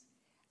this.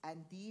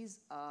 And these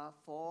are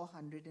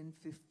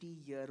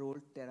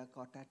 450-year-old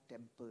terracotta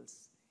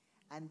temples.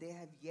 And they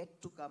have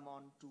yet to come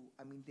on to,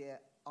 I mean,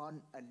 they're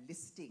on a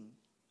listing,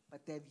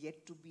 but they have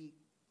yet to be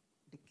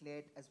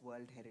declared as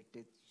World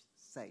Heritage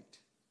Site.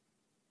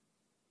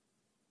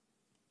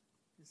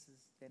 This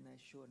is, then I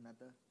show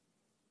another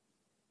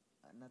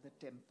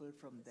temple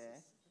from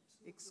there.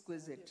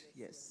 Exquisite,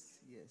 yes,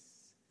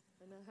 yes.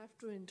 And I have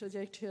to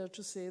interject here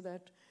to say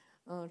that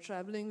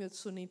traveling with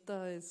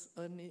Sunita is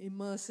an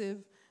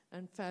immersive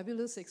and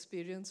fabulous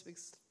experience,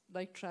 because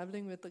like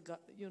traveling with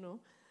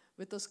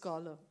with a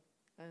scholar.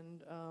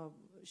 And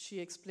she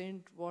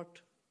explained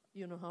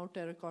how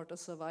terracotta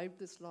survived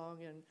this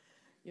long, and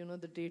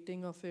the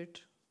dating of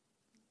it.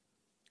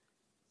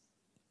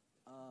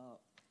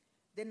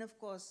 Then, of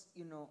course,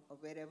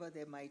 wherever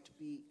there might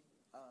be,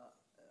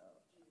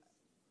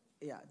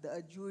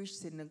 the Jewish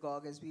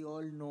synagogue, as we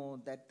all know,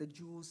 that the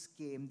Jews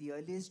came, the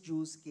earliest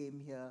Jews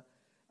came here,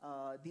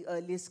 the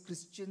earliest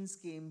Christians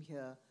came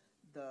here.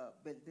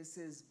 This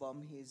is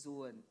Bom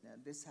Hezu, and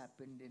this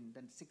happened in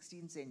the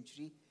 16th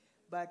century.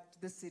 But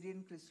the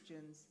Syrian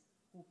Christians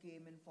who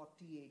came in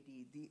 40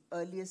 AD, the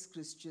earliest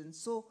Christians.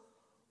 So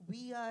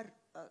we are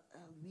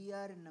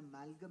an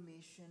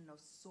amalgamation of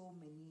so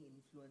many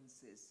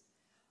influences.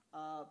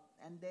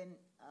 And then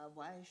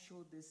why I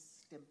show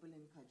this temple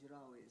in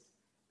Khajuraho is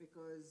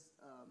because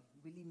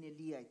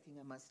willy-nilly, I think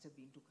I must have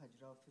been to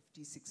Khajuraho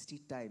 50, 60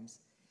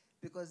 times.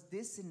 Because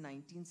this in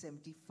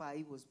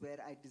 1975 was where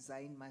I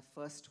designed my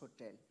first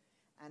hotel.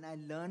 And I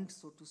learned,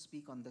 so to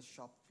speak, on the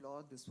shop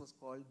floor. This was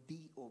called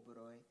The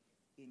Oberoi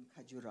in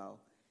Khajuraho.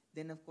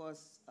 Then, of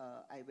course,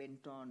 I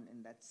went on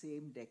in that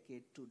same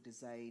decade to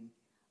design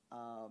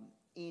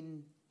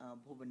in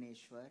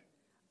Bhubaneswar,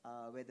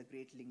 where the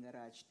great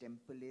Lingaraj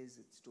temple is.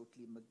 It's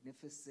totally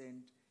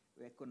magnificent.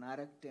 Where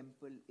Konarak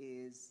temple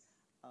is,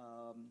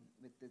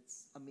 with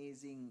its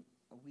amazing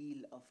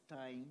wheel of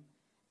time.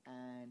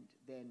 And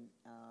then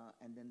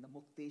the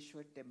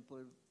Mukteshwar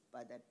temple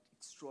by that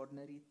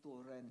extraordinary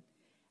Toran.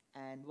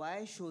 And why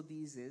I show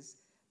these is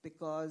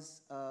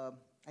because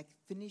I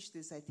finished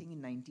this, I think,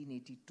 in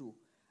 1982.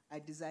 I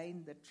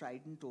designed the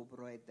Trident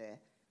Oberoi there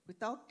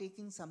without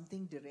taking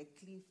something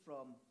directly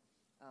from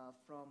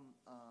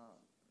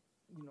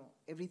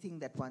everything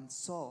that one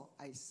saw.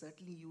 I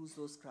certainly used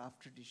those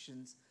craft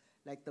traditions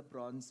like the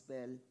bronze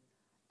bell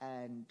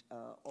and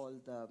all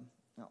the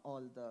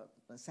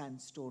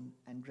sandstone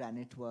and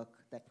granite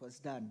work that was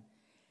done.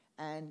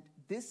 And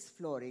this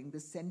flooring,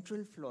 the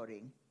central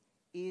flooring,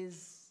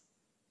 is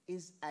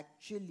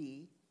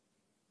actually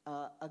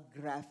a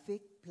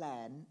graphic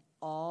plan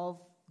of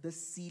the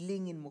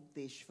ceiling in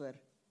Mukteshwar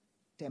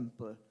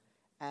temple.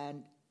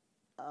 And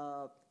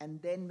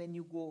then when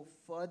you go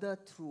further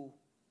through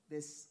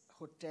this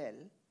hotel,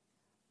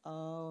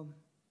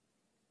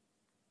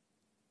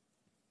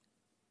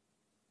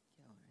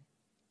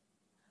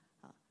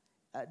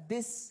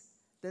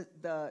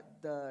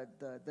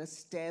 the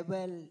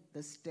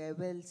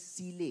stairwell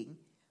ceiling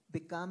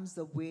becomes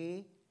the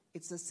way,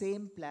 it's the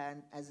same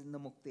plan as in the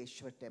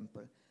Mukteshwar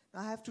temple.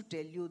 Now I have to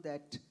tell you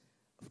that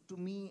to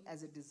me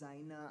as a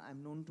designer,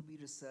 I'm known to be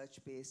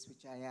research-based,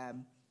 which I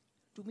am.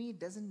 to me, it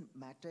doesn't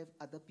matter if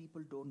other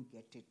people don't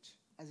get it,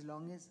 as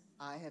long as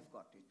I have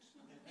got it,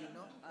 you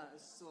know.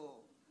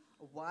 So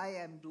why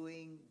I'm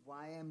doing,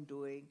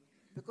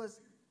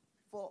 because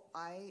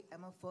I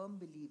am a firm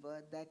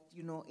believer that,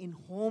 you know, in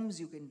homes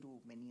you can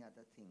do many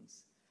other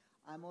things.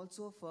 I'm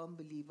also a firm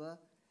believer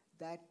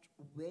that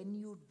when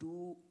you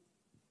do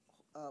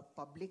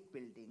public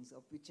buildings,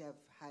 of which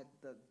I've had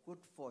the good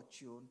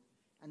fortune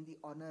and the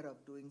honor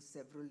of doing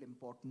several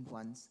important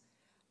ones,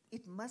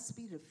 it must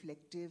be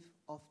reflective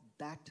of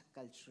that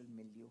cultural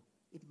milieu.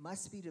 It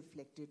must be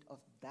reflected of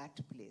that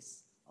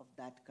place, of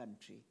that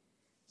country.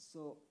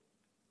 So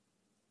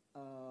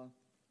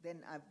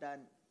then I've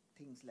done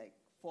things like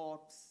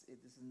forts.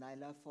 This is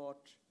Naila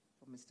Fort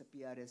for Mr.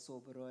 P.R.S.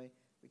 Oberoi,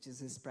 which is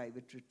his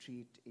private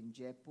retreat in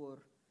Jaipur.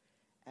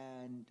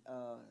 And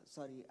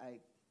sorry,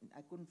 I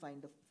couldn't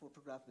find a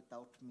photograph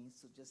without me,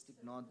 so just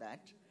ignore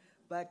that.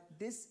 But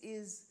this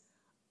is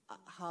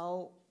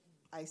how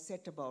I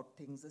set about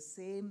things. The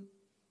same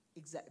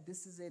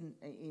this is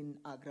in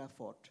Agra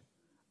Fort,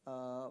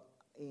 Agra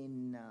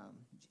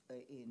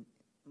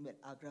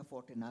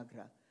Fort in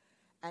Agra.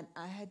 And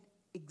I had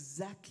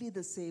exactly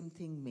the same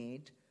thing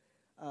made,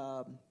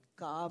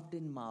 carved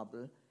in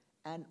marble,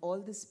 and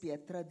all this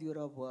pietra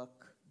dura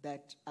work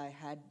that I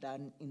had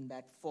done in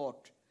that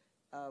fort.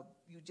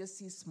 You just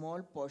see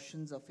small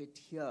portions of it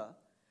here,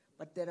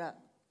 but there are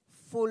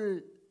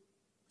full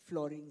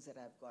floorings that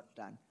I've got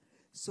done.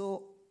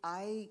 So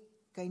I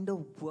kind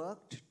of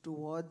worked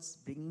towards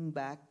bringing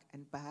back,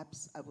 and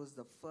perhaps I was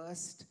the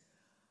first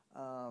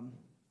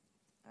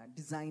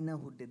designer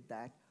who did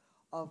that,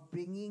 of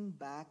bringing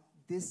back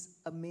this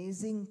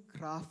amazing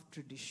craft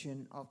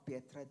tradition of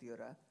pietra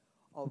dura,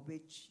 of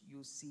which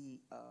you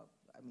see,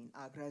 I mean,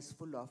 Agra is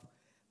full of,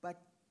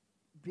 but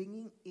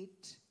bringing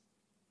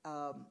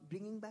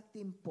back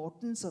the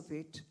importance of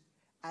it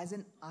as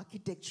an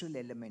architectural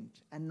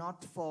element, and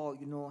not for,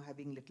 you know,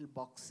 having little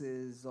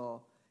boxes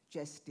or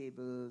chess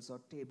tables or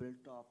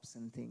tabletops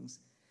and things.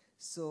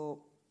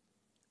 So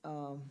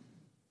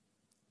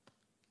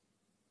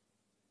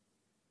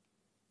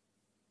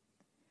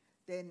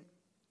then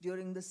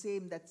during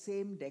that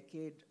same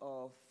decade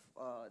of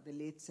the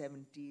late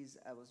 70s,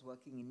 I was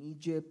working in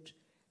Egypt.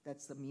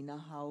 That's the Mina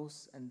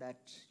House, and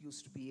that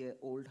used to be an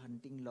old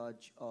hunting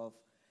lodge of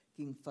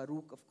King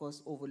Farouk, of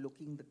course,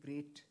 overlooking the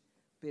great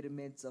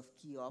pyramids of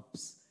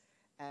Cheops.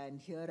 And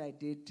here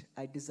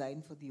I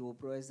designed for the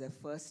Oberois their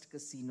first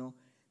casino.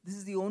 This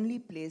is the only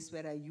place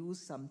where I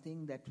used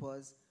something that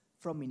was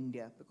from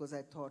India, because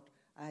I thought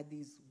I had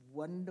these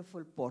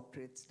wonderful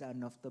portraits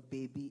done of the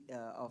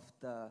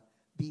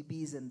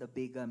Bibis and the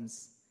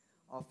Begums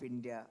of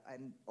India,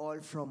 and all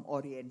from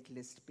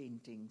Orientalist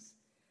paintings.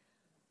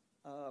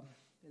 Well,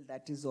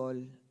 that is all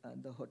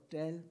the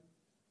hotel,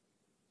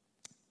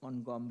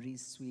 Montgomery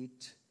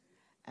Suite,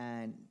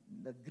 and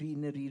the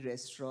Greenery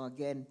Restaurant.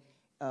 Again,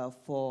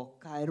 for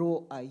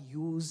Cairo,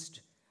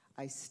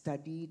 I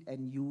studied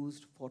and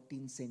used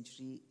 14th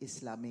century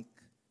Islamic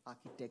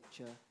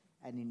architecture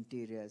and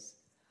interiors.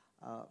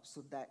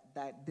 So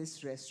that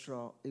this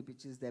restaurant,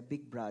 which is their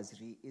big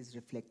brasserie, is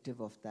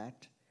reflective of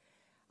that.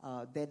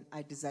 Then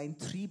I designed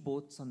 3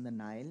 boats on the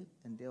Nile,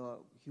 and they were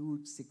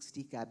huge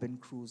 60-cabin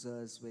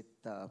cruisers with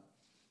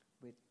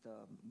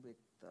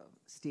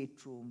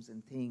staterooms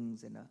and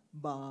things, and a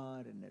bar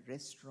and a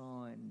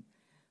restaurant and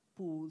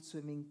pools,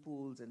 swimming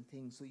pools and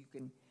things. So you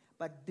can.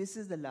 But this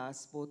is the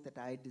last boat that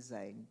I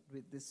designed.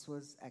 This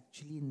was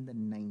actually in the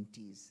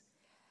 90s.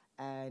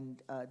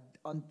 And I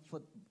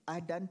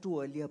had done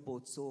 2 earlier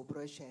boats, so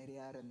Oberoi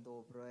Shahryar and the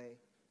Oberoi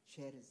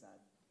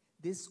Shahrazad.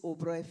 This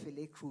Oberoi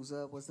Filet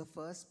Cruiser was the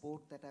first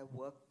boat that I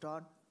worked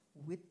on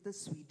with the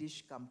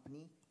Swedish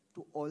company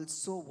to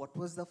also what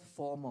was the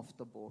form of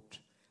the boat,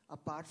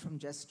 apart from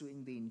just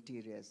doing the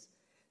interiors.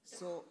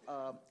 So,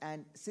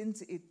 and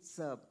since it's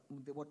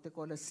what they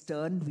call a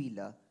stern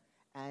wheeler,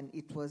 and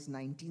it was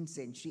 19th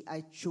century,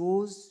 I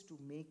chose to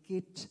make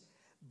it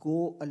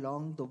go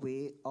along the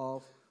way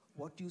of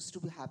what used to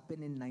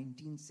happen in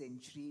 19th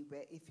century,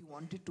 where if you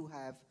wanted to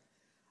have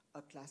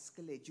a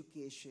classical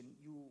education,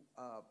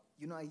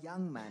 you know, a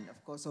young man,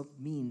 of course, of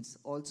means,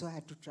 also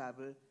had to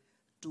travel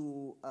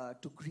to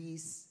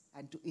Greece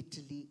and to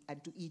Italy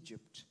and to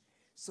Egypt.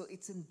 So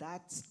it's in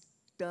that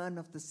turn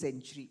of the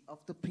century,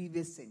 of the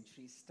previous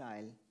century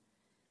style.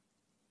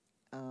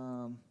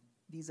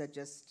 These are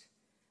just,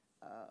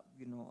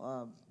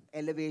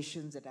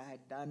 elevations that I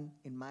had done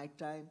in my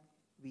time.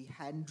 We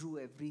hand drew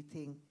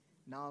everything.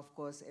 Now, of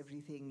course,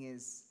 everything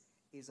is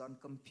on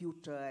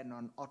computer and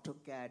on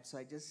AutoCAD. So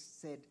I just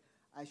said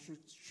I should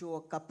show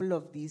a couple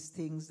of these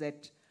things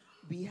that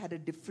we had a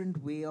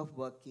different way of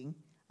working.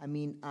 I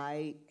mean,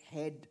 I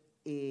had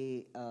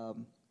a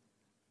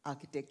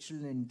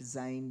architectural and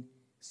design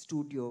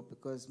studio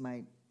because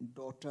my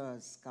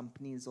daughter's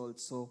company is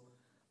also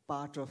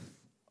part of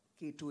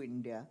K2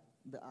 India,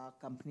 our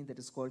company that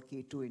is called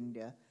K2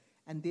 India,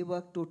 and they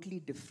work totally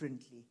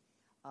differently.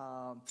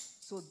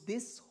 So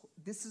this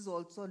is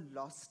also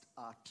lost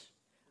art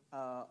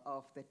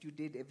of that you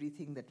did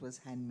everything that was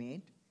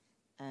handmade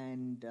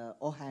and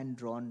or hand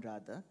drawn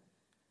rather,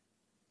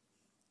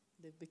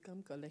 They've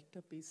become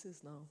collector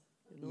pieces now.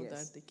 You know Yes.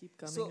 that they keep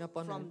coming up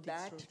on from antiques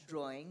that roadshow.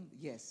 drawing,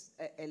 yes,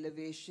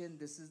 elevation,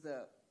 this is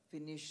the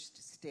finished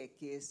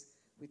staircase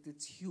with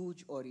its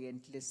huge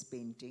Orientalist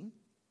painting.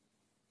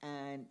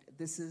 And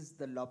this is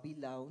the lobby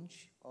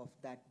lounge of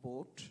that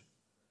boat.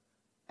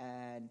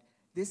 And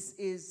this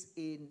is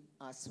in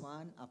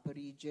Aswan, Upper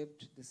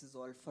Egypt. This is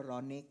all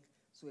pharaonic,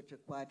 so it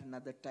required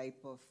another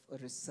type of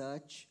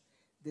research.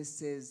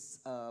 This is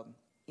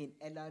in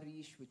El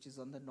Arish, which is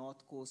on the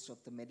north coast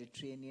of the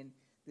Mediterranean.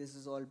 This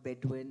is all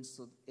Bedouin,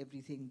 so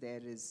everything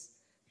there is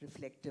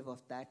reflective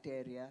of that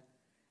area.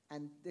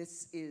 And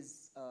this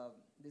is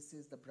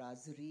the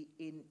brasserie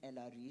in El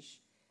Arish.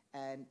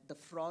 And the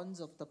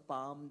fronds of the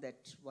palm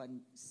that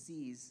one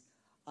sees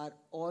are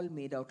all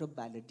made out of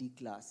baladi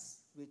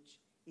glass, which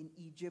in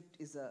Egypt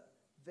is a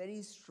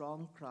very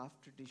strong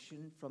craft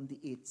tradition from the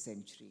 8th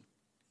century.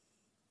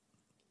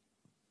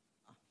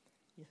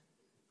 Yeah.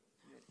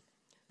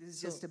 This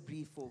is just a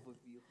brief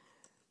overview.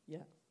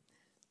 Yeah.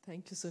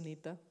 Thank you,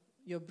 Sunita.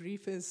 Your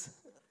brief is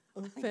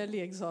fairly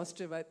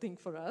exhaustive, I think,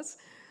 for us.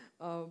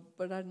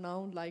 But I'd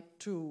now like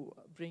to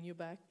bring you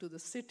back to the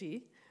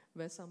city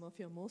where some of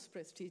your most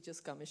prestigious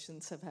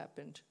commissions have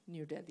happened,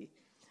 New Delhi.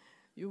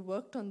 You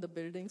worked on the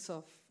buildings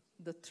of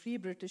the 3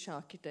 British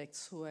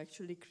architects who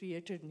actually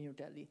created New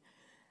Delhi.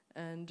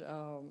 And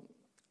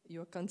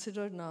you're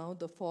considered now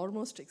the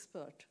foremost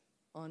expert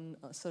on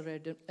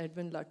Sir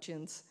Edwin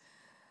Lutyens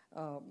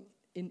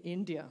in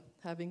India,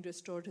 having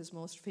restored his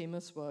most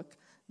famous work,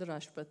 the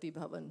Rashtrapati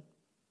Bhavan.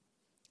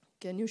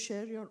 Can you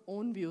share your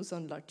own views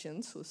on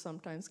Lutyens, who's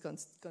sometimes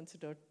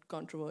considered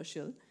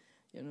controversial,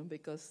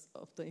 because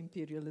of the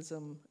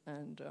imperialism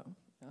and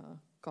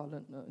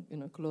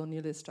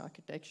colonialist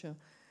architecture,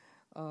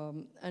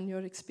 and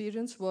your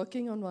experience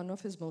working on one of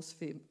his most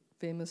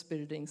famous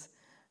buildings?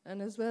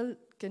 And as well,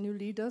 can you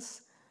lead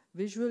us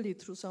visually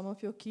through some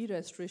of your key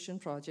restoration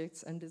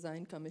projects and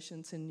design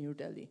commissions in New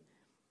Delhi?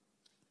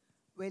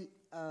 Well,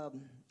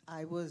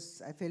 I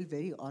felt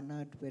very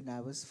honored when I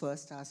was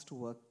first asked to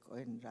work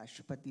in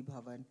Rashtrapati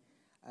Bhavan,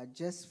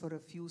 just for a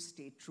few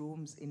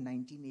staterooms in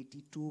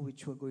 1982,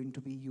 which were going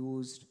to be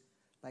used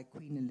by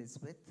Queen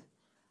Elizabeth,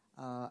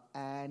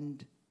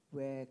 and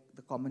where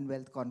the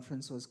Commonwealth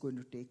Conference was going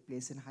to take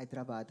place in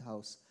Hyderabad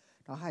House.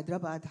 Now,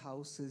 Hyderabad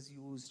House is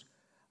used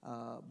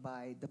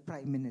by the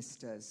Prime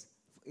Ministers.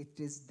 It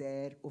is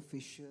their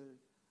official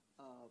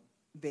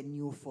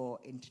venue for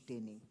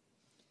entertaining.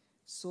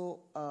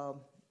 So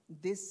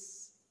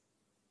this,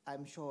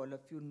 I'm sure all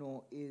of you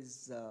know,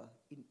 is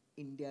in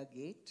India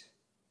Gate.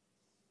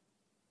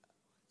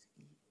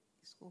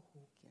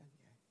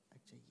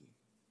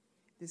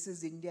 This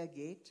is India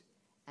Gate,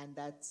 and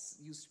that's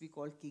used to be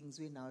called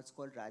Kingsway, now it's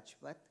called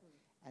Rajpath.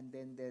 And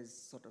then there's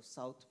sort of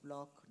South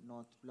Block,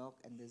 North Block,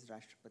 and there's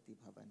Rashtrapati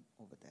Bhavan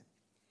over there.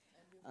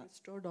 And you've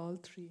restored all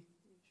 3.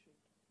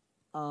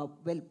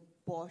 Well,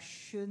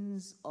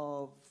 portions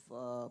of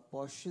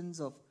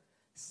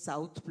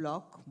South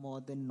Block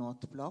more than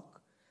North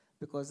Block,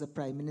 because the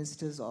Prime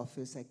Minister's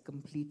office I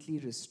completely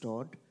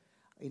restored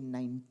in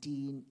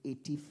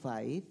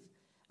 1985,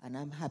 and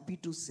I'm happy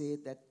to say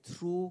that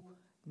through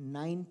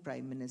 9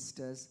 Prime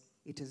Ministers,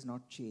 it has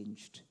not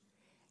changed.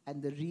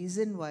 And the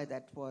reason why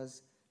that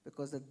was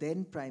because the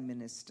then Prime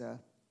Minister,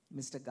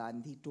 Mr.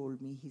 Gandhi,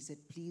 told me, he said,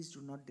 please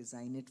do not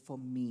design it for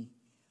me,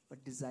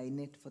 but design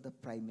it for the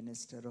Prime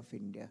Minister of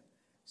India.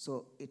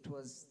 So it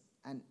was,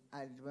 and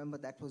I remember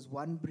that was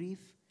one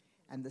brief.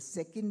 And the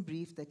second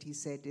brief that he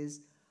said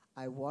is,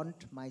 I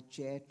want my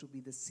chair to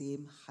be the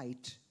same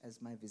height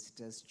as my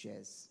visitors'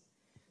 chairs.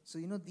 So,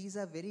 these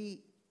are very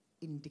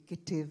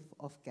indicative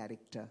of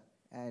character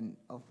and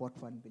of what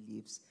one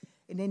believes.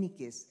 In any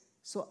case,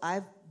 so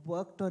I've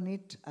worked on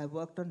it. I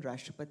worked on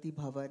Rashtrapati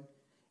Bhavan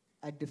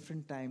at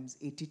different times,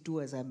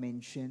 82 as I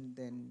mentioned,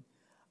 then,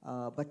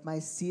 but my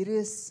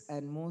serious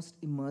and most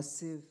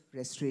immersive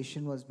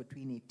restoration was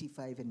between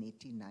 85 and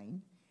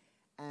 89.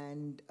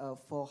 And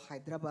for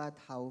Hyderabad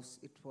House,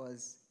 it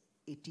was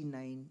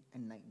 89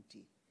 and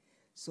 90.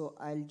 So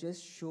I'll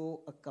just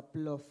show a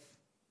couple of,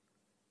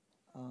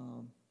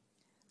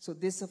 so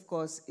this of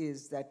course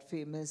is that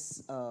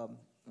famous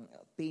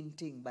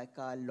painting by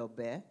Karl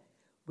Laubert,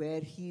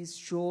 where he's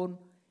shown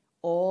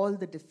all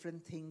the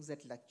different things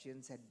that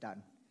Lutyens had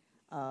done.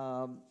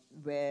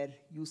 Where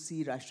you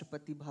see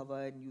Rashtrapati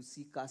Bhavan, you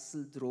see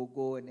Castle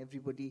Drogo and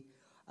everybody,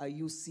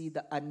 you see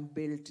the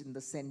unbuilt in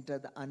the center,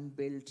 the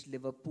unbuilt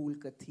Liverpool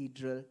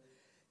Cathedral.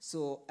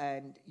 So,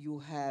 and you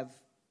have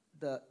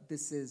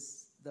this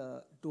is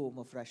the dome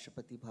of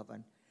Rashtrapati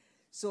Bhavan.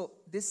 So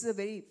this is a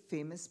very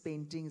famous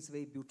painting, it's a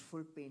very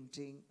beautiful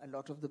painting. A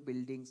lot of the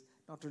buildings,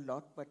 not a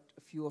lot, but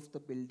a few of the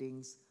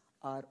buildings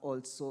are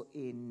also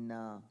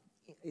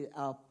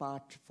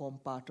form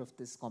part of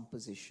this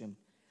composition.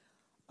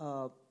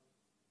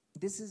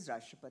 This is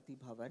Rashtrapati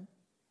Bhavan,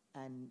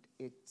 and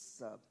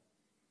its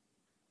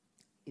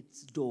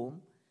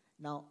dome.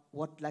 Now,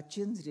 what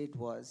Lutyens did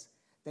was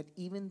that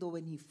even though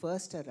when he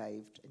first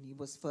arrived and he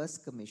was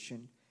first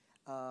commissioned,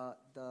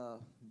 the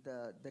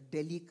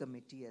Delhi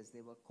committee, as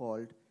they were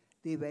called,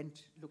 they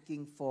went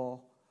looking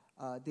for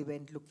They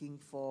went looking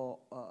for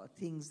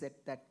things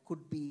that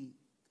could be,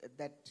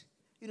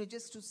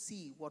 just to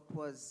see what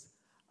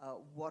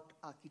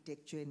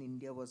architecture in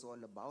India was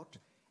all about.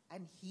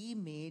 And he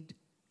made,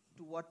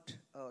 to what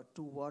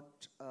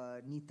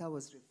Nita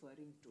was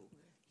referring to,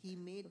 he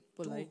made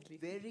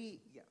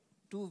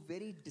two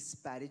very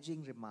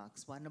disparaging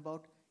remarks. One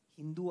about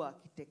Hindu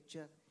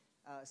architecture,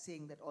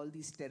 saying that all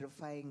these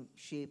terrifying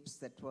shapes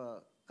that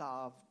were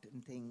carved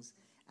and things,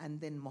 and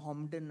then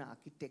Mohammedan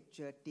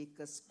architecture, take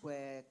a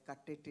square,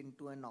 cut it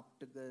into an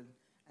octagon,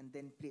 and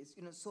then place,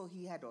 so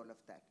he had all of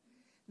that.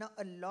 Now,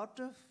 a lot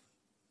of,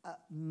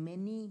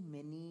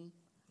 many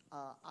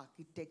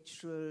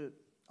architectural,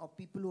 or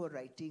people who are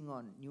writing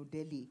on New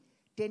Delhi,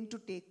 tend to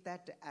take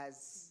that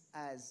as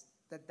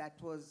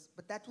that was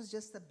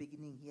just the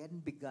beginning. He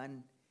hadn't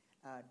begun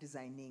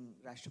designing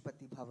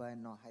Rashtrapati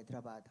Bhavan or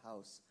Hyderabad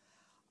House.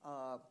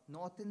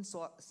 North and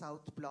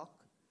South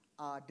Block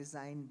are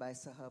designed by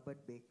Sir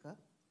Herbert Baker,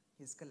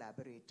 his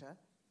collaborator,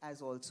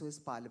 as also his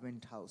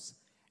Parliament House.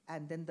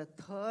 And then the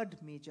third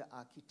major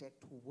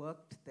architect who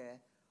worked there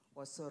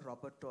was Sir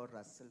Robert Orr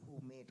Russell, who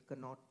made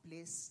Connaught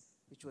Place,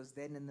 which was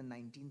then in the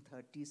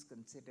 1930s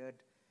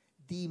considered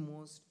the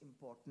most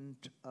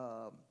important,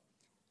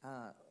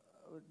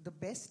 the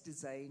best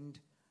designed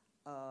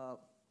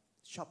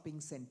shopping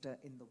center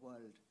in the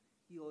world.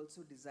 He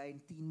also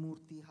designed Teen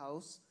Murti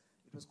House.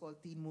 It was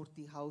called Teen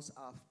Murti House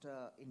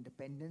after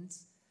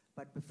independence,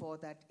 but before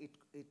that it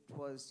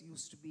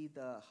used to be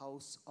the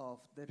house of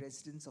the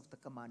residence of the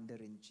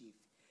Commander-in-Chief.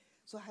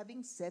 So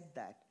having said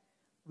that,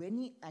 when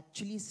he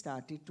actually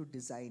started to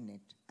design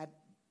it,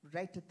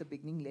 right at the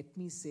beginning, let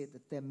me say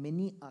that there are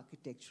many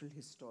architectural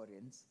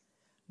historians,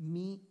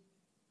 me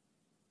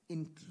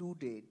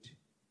included,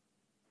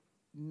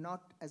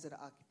 not as an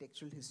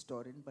architectural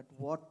historian, but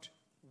what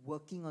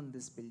working on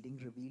this building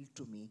revealed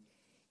to me,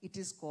 it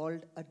is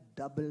called a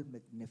double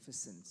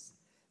magnificence.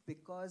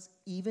 Because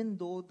even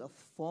though the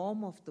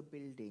form of the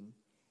building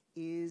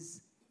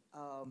is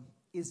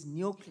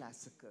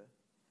neoclassical,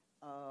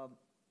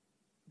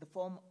 the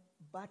form,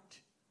 but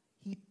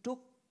he took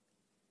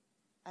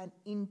and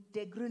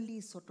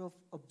integrally sort of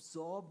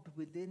absorbed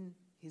within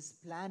his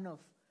plan of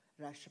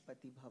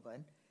Rashtrapati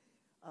Bhavan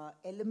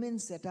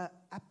elements that are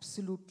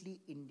absolutely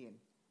Indian.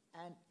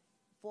 And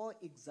for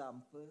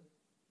example,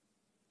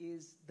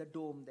 is the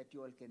dome that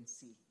you all can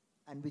see,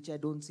 and which I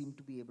don't seem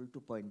to be able to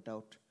point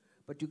out,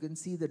 but you can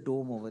see the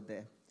dome over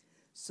there.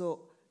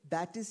 So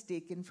that is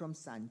taken from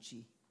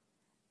Sanchi.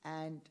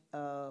 And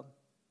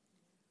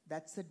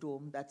that's the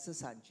dome, that's the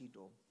Sanchi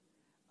dome.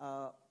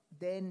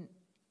 Then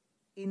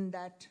in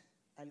that,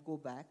 I'll go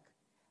back,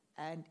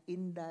 and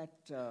in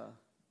that,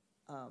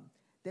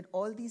 then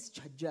all these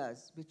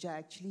chhajjas, which are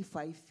actually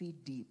 5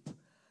 feet deep,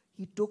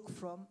 he took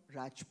from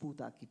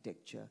Rajput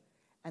architecture.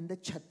 And the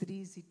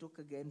chhatris he took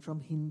again from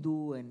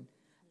Hindu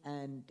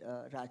and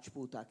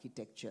Rajput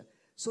architecture.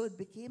 So it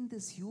became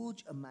this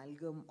huge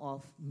amalgam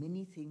of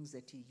many things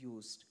that he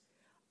used.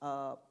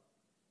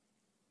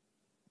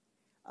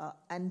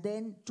 And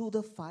then to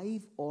the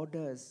 5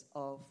 orders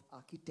of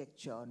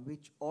architecture on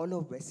which all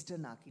of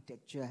Western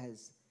architecture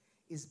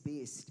is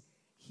based,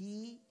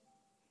 he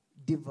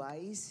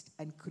devised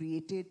and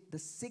created the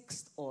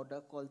 6th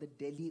order called the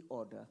Delhi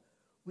order,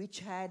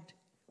 which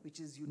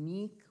is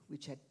unique,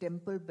 which had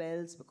temple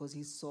bells, because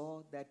he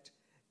saw that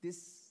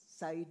this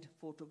side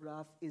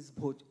photograph is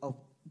of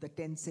the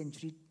 10th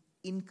century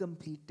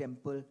incomplete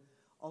temple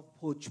of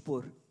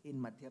Bhojpur in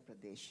Madhya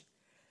Pradesh.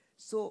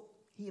 So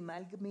he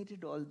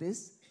amalgamated all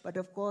this, but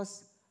of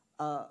course,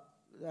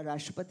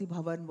 Rashtrapati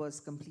Bhavan was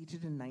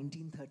completed in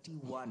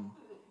 1931,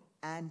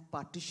 and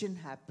partition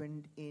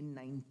happened in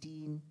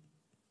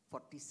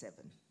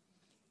 1947.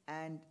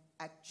 And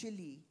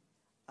actually,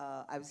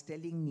 I was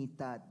telling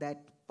Nita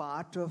that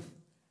part of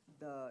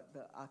the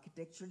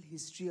architectural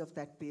history of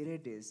that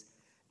period is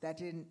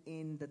that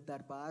in the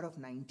Darbar of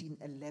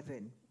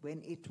 1911,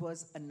 when it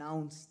was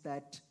announced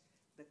that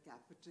the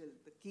capital,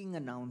 the king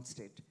announced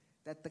it,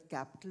 that the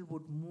capital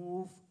would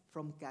move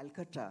from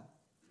Calcutta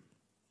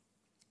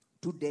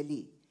to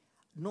Delhi,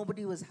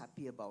 nobody was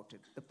happy about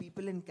it. The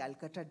people in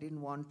Calcutta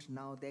didn't want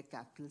now their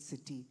capital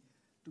city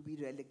to be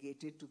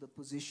relegated to the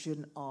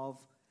position of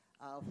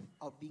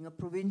being a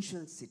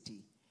provincial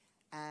city.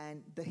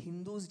 And the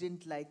Hindus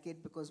didn't like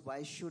it, because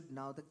why should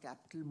now the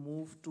capital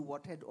move to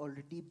what had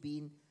already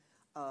been,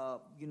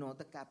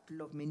 the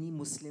capital of many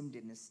Muslim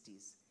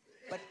dynasties?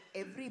 But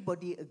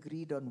everybody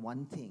agreed on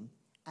one thing,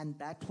 and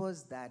that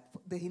was that,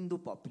 the Hindu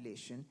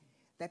population,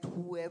 that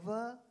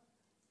whoever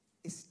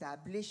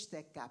established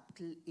their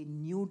capital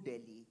in New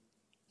Delhi,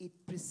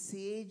 it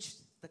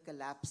presaged the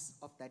collapse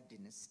of that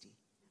dynasty.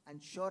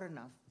 And sure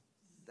enough,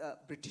 the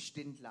British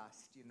didn't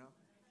last,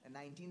 And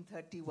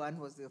 1931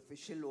 was the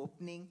official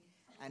opening.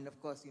 And of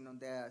course,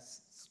 there are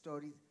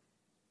stories.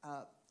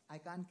 I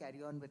can't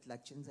carry on with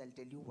lectures, I'll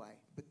tell you why.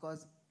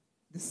 Because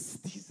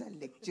these are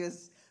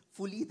lectures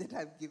fully that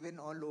I've given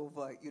all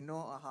over,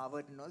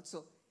 Harvard and all.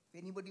 So if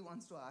anybody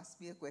wants to ask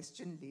me a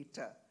question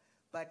later,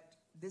 but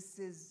this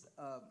is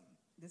a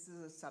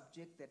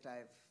subject that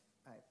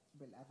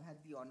well, I've had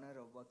the honor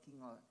of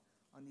working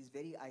on these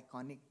very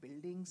iconic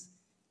buildings,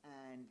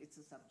 and it's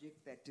a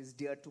subject that is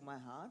dear to my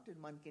heart,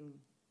 and one can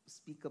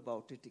speak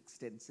about it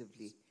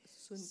extensively.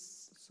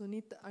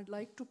 Sunita, I'd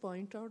like to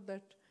point out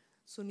that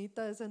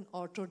Sunita is an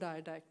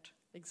autodidact,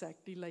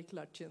 exactly like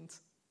Lutyens.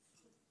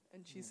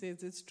 And she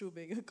says it's too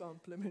big a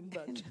compliment,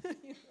 but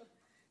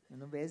you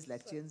know, where's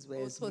Lutyens,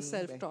 where's both were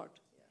self-taught.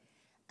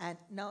 And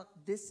now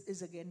this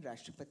is again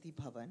Rashtrapati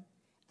Bhavan.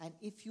 And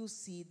if you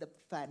see the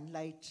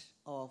fanlight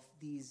of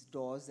these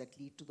doors that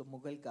lead to the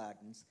Mughal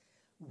gardens,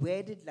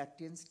 where did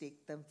Lutyens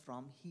take them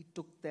from? He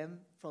took them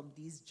from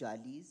these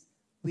jalis,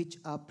 which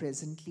are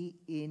presently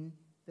in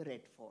the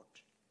Red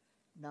Fort.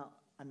 Now,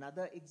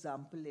 another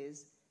example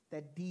is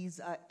that these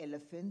are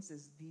elephants.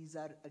 These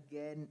are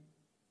again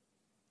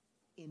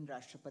in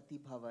Rashtrapati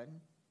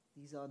Bhavan.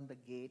 These are on the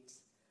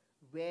gates.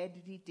 Where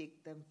did he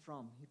take them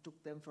from? He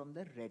took them from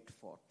the Red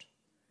Fort.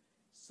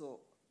 So,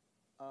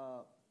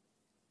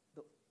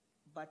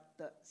 but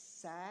the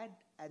sad,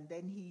 and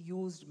then he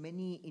used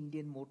many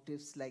Indian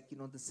motifs like, you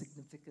know, the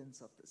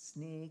significance of the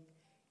snake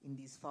in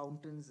these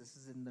fountains. This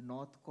is in the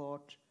North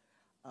Court.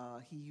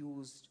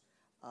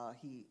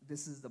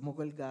 This is the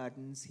Mughal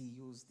gardens. He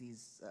used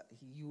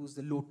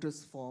the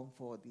lotus form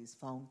for these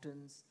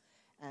fountains.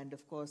 And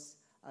of course,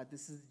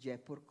 this is the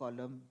Jaipur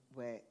column,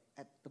 where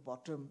at the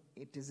bottom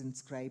it is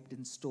inscribed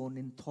in stone,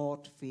 in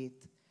thought,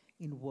 faith,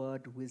 in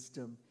word,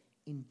 wisdom,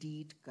 in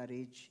deed,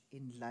 courage,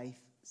 in life,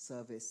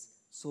 service.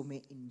 So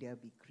may India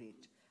be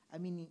great. I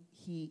mean,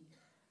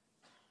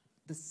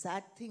 the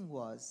sad thing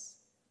was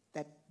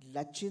that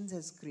Lutyens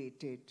has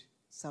created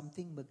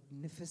something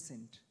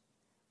magnificent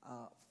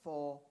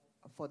for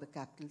the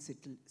capital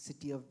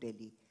city of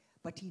Delhi,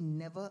 but he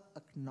never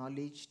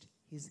acknowledged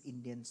his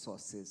Indian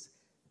sources.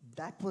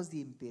 That was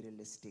the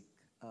imperialistic,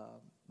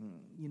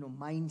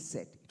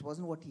 mindset. It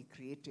wasn't what he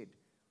created.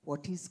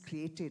 What he's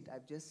created,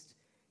 I've just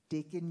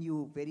taken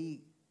you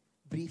very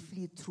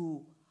briefly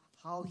through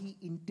how he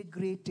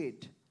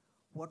integrated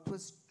what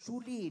was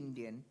truly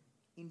Indian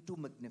into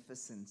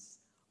magnificence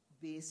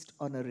based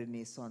on a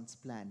Renaissance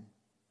plan.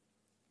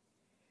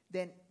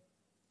 Then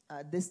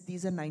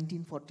these are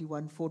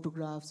 1941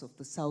 photographs of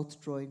the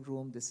South Drawing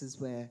Room. This is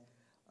where,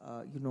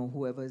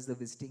 whoever is the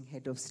visiting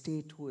head of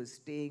state who is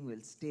staying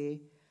will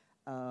stay,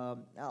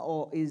 not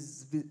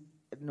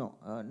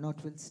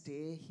will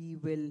stay.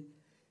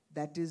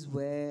 That is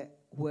where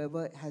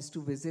whoever has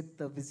to visit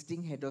the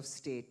visiting head of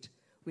state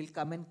will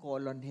come and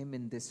call on him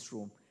in this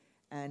room.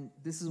 And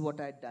this is what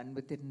I'd done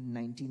with it in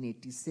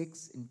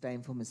 1986, in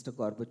time for Mr.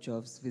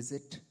 Gorbachev's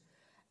visit.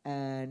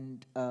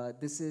 And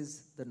this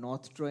is the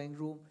North Drawing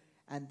Room,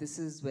 and this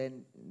is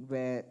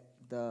where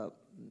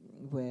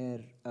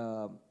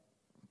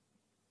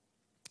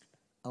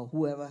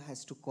whoever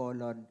has to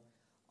call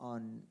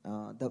on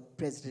the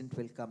president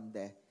will come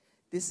there.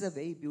 This is a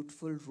very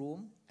beautiful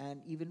room,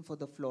 and even for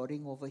the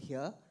flooring over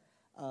here,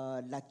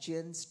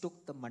 Lutyens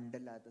took the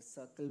mandala, the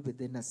circle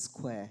within a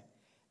square.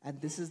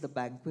 And this is the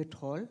banquet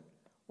hall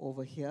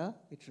over here.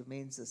 It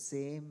remains the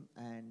same,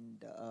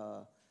 and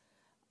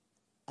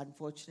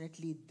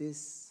unfortunately,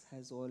 this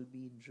has all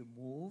been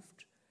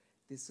removed.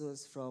 This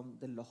was from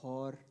the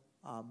Lahore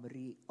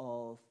Armory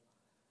of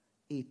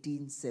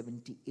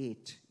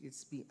 1878.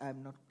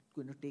 I'm not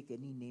going to take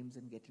any names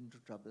and get into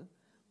trouble,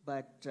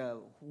 but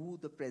who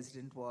the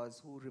president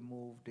was, who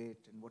removed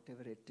it, and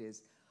whatever it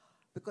is.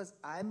 Because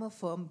I'm a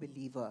firm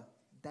believer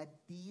that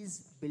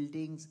these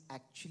buildings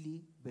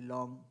actually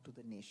belong to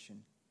the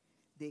nation.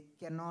 They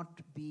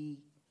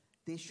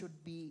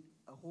should be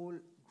a whole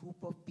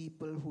group of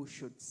people who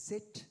should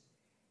sit,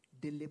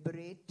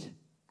 deliberate,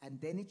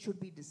 and then it should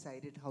be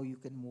decided how you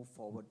can move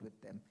forward with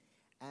them.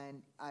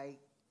 And I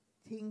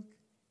think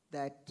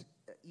that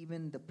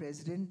even the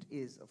president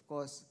is, of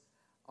course,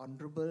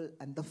 honorable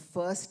and the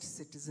first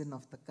citizen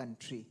of the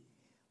country.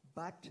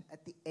 But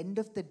at the end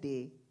of the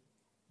day,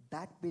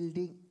 that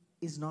building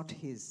is not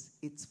his.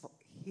 It's for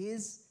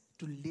his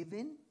to live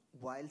in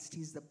whilst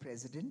he's the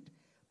president,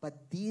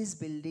 but these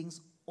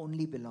buildings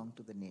only belong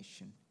to the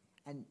nation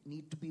and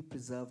need to be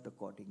preserved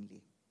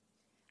accordingly.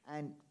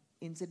 And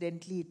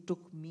incidentally, it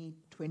took me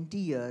 20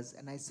 years,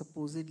 and I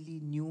supposedly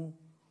knew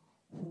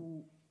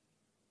who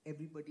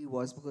everybody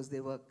was because they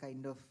were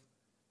kind of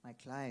my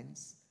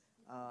clients,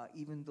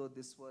 even though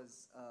this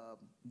was,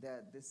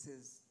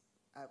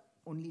 I've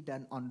only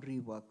done honorary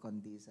work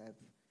on these.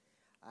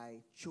 I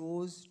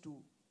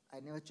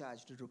never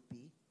charged a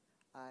rupee.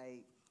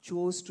 I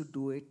chose to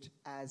do it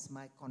as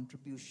my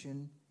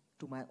contribution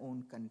to my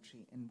own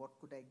country. And what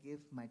could I give?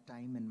 My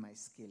time and my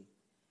skill.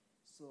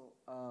 So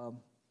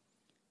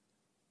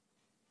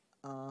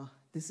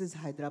this is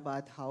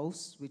Hyderabad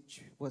House,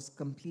 which was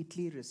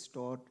completely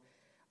restored.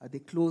 They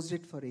closed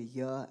it for a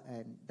year,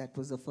 and that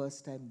was the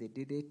first time they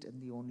did it,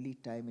 and the only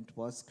time it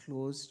was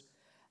closed.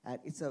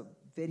 It's a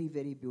very,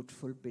 very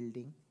beautiful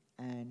building,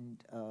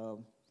 and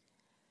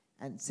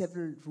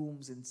several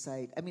rooms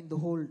inside. I mean, the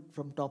whole,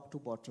 from top to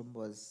bottom,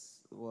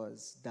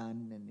 was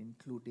done, and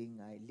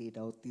including, I laid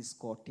out these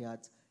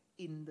courtyards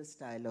in the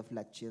style of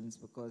Lutyens,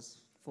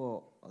 because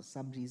for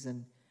some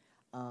reason,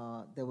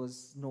 There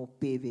was no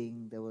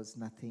paving, there was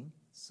nothing.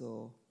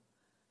 So,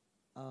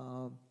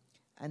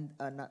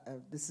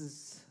 this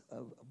is,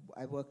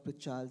 I worked with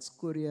Charles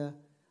Courier.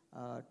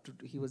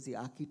 He was the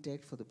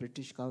architect for the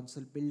British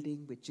Council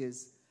building, which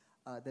is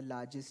the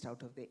largest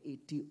out of the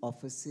 80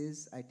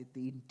 offices. I did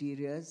the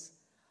interiors.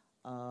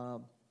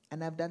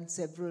 And I've done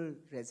several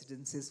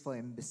residences for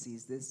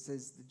embassies. This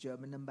is the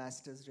German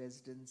ambassador's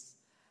residence,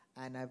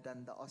 and I've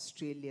done the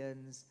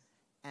Australians,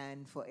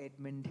 and for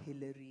Edmund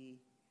Hillary.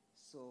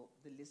 So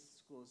the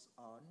list goes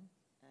on.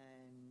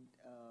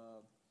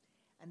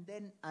 And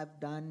then I've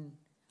done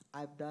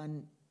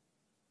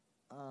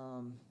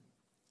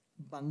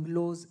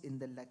bungalows in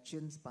the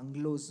Lutyens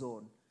bungalow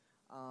zone.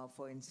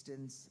 For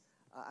instance,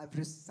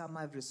 some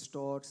I've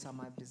restored,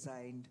 some I've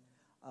designed.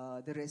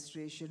 The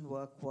restoration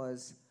work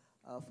was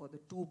for the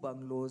 2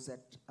 bungalows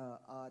at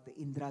the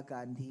Indira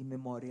Gandhi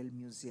Memorial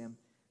Museum.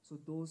 So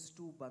those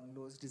 2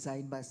 bungalows,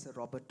 designed by Sir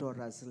Roberto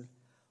Russell,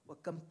 were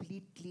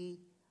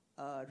completely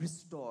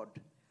restored.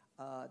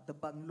 The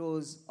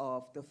bungalows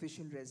of the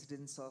official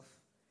residence of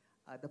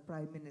the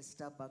Prime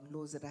Minister,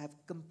 bungalows that I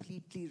have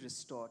completely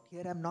restored.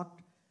 Here I'm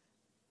not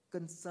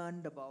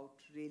concerned about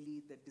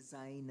really the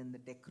design and the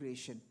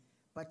decoration,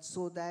 but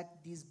so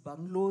that these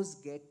bungalows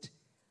get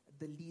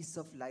the lease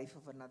of life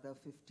of another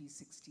 50,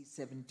 60,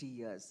 70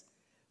 years.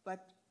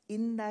 But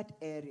in that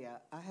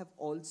area, I have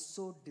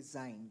also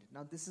designed.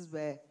 Now this is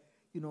where,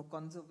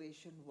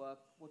 conservation work,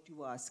 what you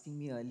were asking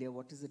me earlier,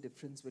 what is the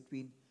difference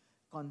between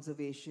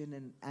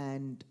conservation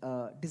and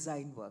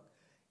design work?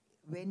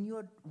 When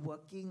you're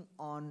working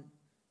on,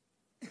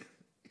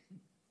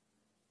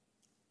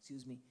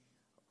 excuse me,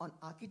 on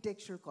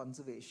architectural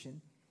conservation,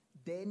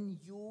 then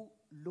you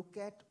look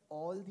at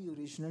all the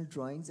original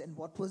drawings and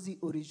what was the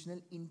original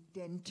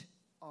intent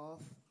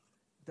of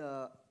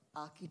the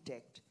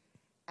architect.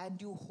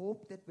 And you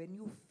hope that when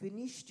you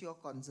finished your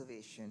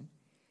conservation,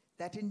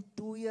 that in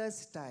 2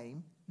 years'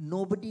 time,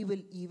 nobody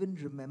will even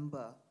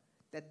remember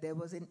that there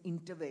was an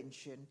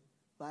intervention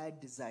by a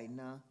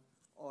designer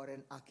or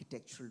an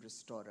architectural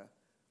restorer.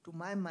 To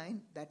my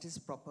mind, that is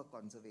proper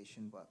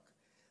conservation work.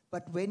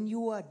 But when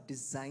you are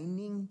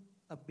designing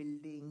a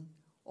building,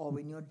 or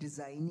when you're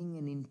designing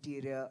an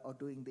interior or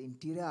doing the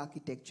interior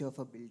architecture of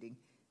a building,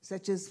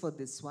 such as for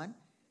this one,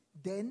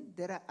 then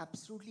there are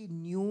absolutely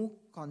new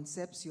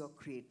concepts you're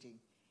creating.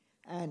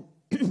 And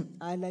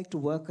I like to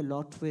work a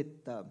lot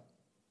within,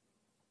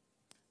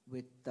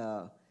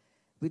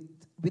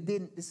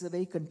 this is a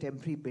very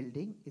contemporary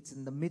building. It's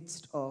in the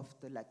midst of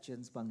the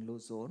Lutyens bungalow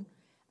zone.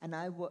 And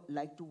I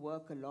like to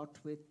work a lot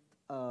with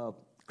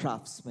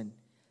craftsmen.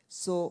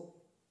 So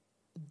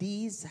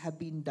these have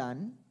been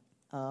done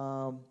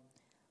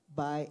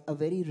by a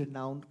very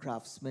renowned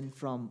craftsman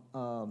from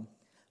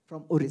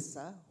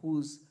Orissa,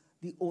 who's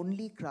the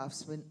only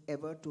craftsman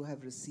ever to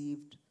have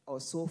received, or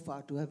so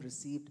far to have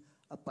received,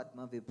 a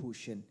Padma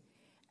Vibhushan.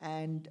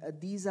 And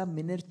these are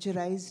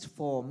miniaturized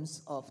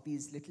forms of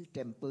these little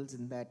temples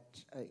in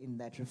that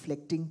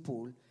reflecting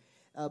pool,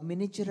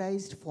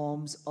 miniaturized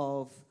forms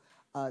of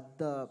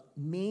the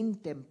main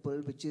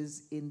temple, which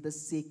is in the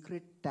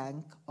sacred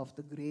tank of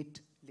the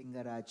great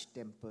Lingaraj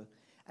temple.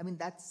 I mean,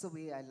 that's the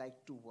way I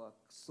like to work.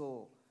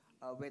 So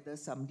whether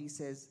somebody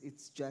says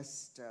it's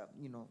just,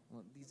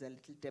 these are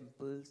little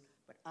temples,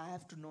 but I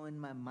have to know in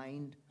my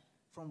mind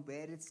from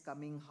where it's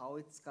coming, how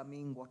it's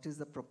coming, what is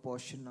the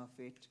proportion of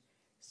it.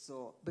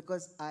 So,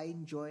 because I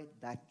enjoy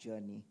that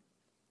journey.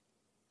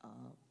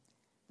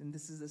 Then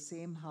this is the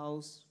same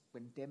house,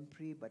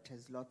 contemporary, but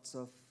has lots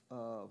of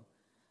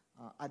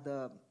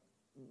other,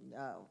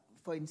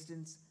 for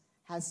instance,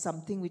 has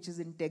something which is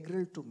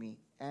integral to me.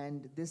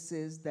 And this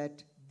is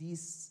that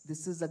this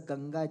is a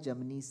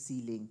Ganga-Jamuni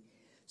ceiling.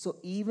 So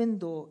even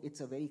though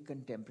it's a very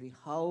contemporary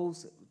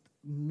house,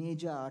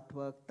 major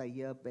artwork,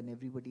 Tayyab and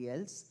everybody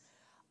else,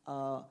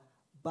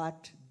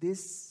 but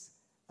this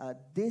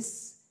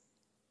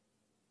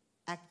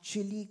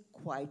actually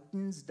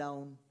quietens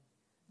down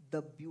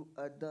the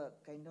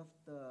kind of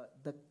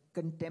the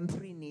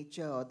contemporary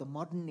nature or the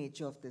modern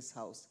nature of this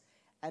house.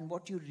 And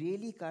what you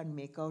really can't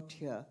make out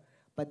here,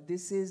 but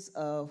this is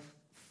a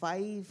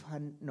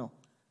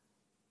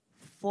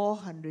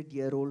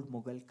 400-year-old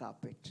Mughal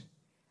carpet.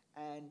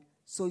 And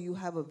so you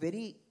have a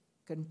very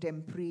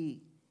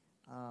contemporary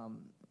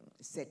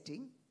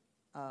setting,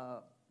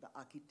 the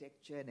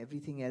architecture and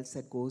everything else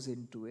that goes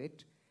into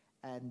it,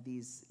 and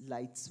these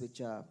lights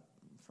which are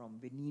from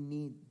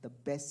Venini, the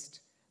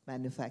best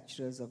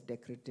manufacturers of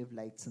decorative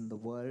lights in the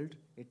world,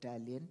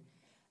 Italian.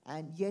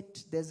 And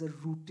yet there's a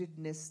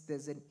rootedness,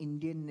 there's an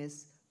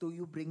Indianness, though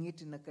you bring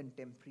it in a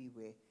contemporary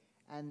way.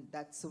 And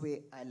that's the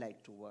way I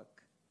like to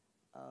work.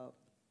 Anything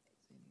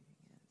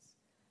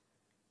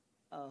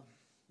else?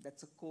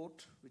 That's a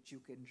quote which you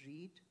can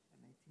read,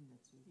 and I think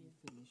that's where we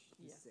finish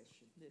this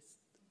session.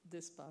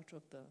 This part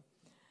of the,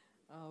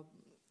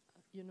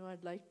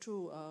 I'd like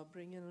to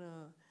bring in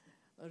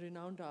a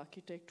renowned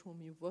architect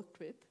whom you worked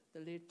with,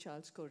 the late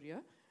Charles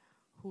Courier,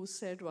 who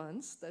said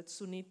once that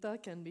Sunita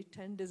can be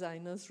 10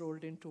 designers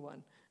rolled into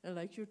one. I'd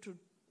like you to,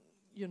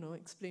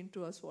 explain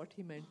to us what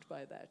he meant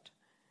by that.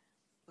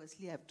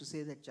 Firstly, I have to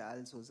say that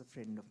Charles was a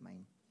friend of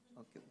mine.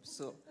 Okay,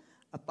 so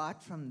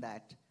apart from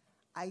that,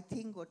 I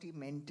think what he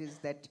meant is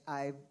that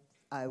I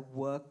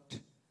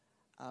worked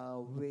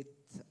with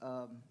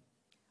a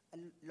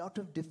lot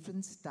of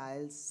different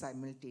styles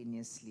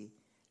simultaneously.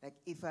 Like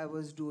if I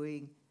was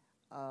doing,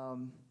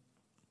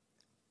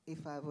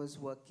 if I was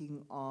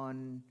working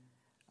on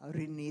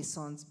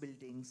Renaissance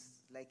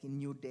buildings, like in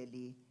New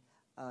Delhi,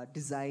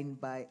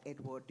 designed by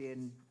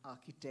Edwardian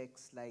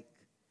architects like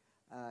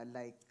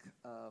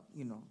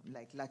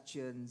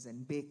Lutyens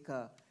and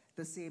Baker.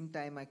 The same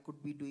time, I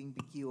could be doing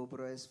Vicky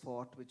Oberoy's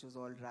fort, which was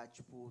all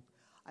Rajput.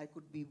 I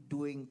could be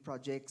doing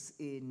projects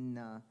in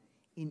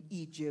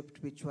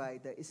Egypt, which were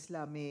either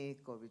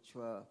Islamic or which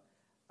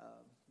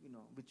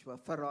were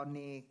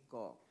pharaonic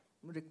or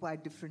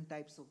required different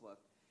types of work.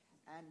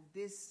 And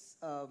this,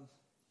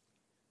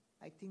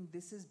 I think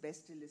this is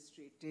best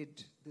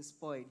illustrated, this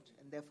point,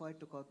 and therefore I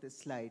took out this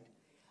slide.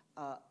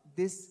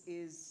 This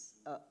is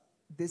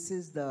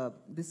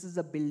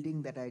a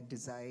building that I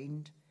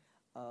designed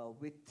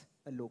with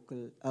a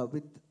local,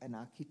 with an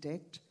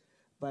architect,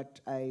 but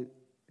I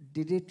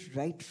did it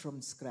right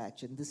from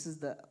scratch, and this is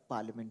the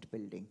Parliament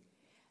building,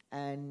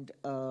 and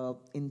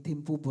in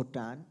Thimphu,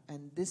 Bhutan,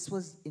 and this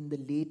was in the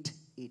late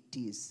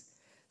 80s.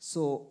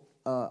 So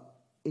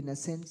in a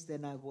sense,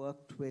 then I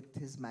worked with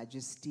His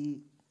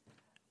Majesty,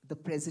 the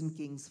present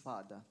King's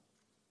father,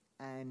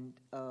 and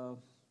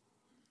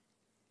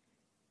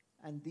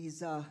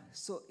these are,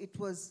 so it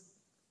was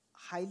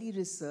highly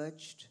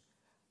researched,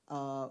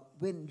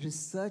 when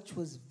research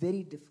was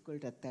very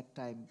difficult at that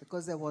time,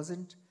 because there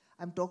wasn't,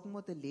 I'm talking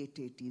about the late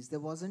 80s, there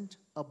wasn't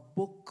a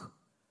book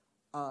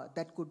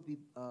that could be,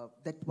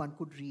 that one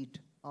could read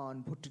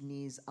on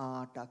Bhutanese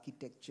art,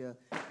 architecture.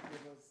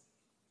 There was,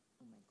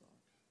 oh my God,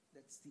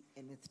 that's the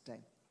nth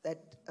time.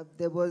 That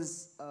there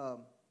was a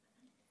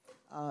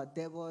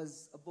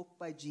book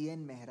by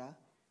G.N. Mehra,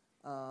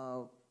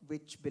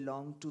 which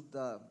belonged to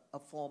a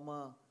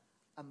former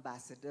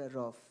ambassador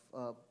of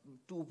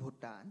to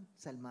Bhutan,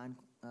 Salman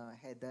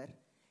Haider,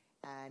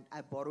 and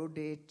I borrowed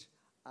it,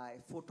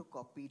 I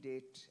photocopied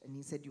it, and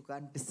he said, "You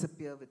can't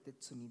disappear with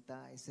it,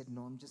 Sunita." I said,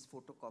 "No, I'm just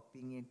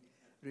photocopying it,"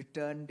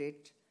 returned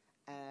it,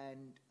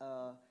 and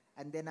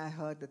then I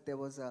heard that there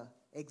was a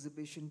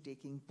exhibition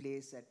taking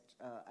place at,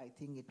 I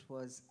think it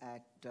was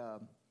at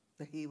the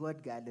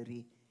Hayward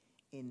Gallery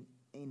in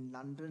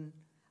London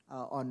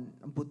on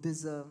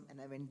Buddhism,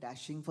 and I went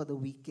dashing for the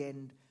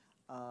weekend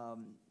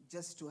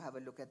just to have a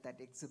look at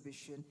that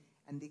exhibition,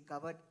 and they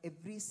covered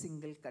every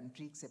single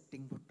country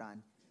excepting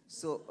Bhutan.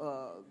 So,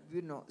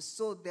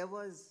 so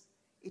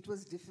it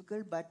was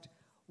difficult, but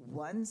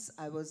once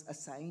I was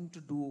assigned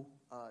to do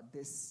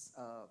this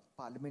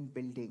Parliament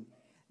building,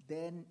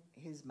 then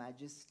His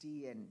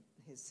Majesty and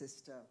his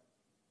sister,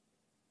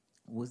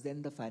 who was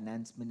then the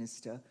finance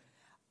minister,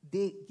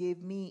 they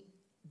gave me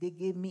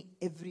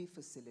every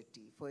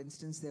facility. For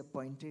instance, they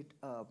appointed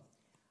a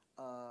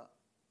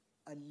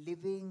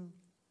living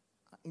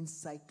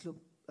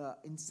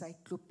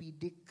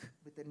encyclopedic,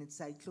 with an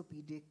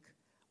encyclopedic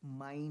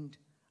mind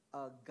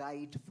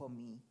guide for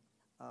me,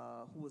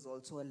 who was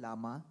also a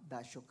Lama,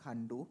 Dasho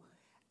Khandu,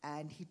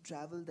 and he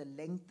traveled the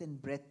length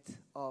and breadth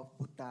of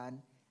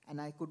Bhutan,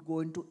 and I could go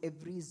into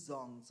every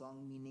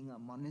zong meaning a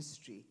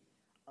monastery,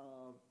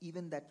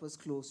 even that was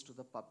close to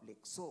the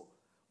public. So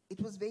it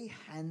was very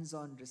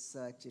hands-on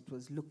research. It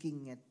was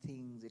looking at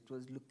things. It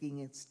was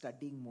looking at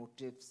studying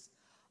motifs.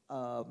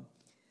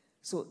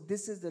 So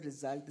this is the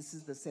result. This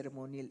is the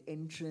ceremonial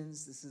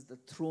entrance. This is the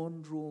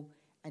throne room.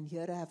 And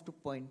here I have to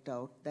point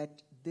out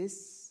that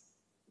this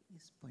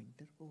is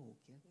pointer. Oh,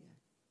 okay.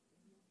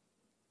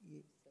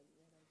 Yeah.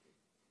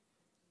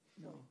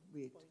 No,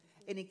 wait.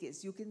 Any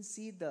case, you can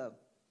see the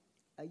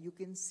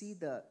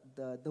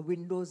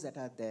windows that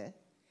are there,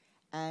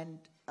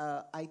 and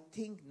I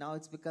think now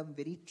it's become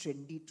very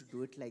trendy to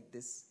do it like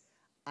this.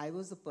 I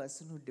was the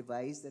person who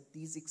devised that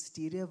these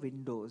exterior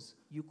windows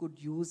you could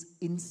use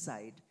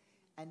inside,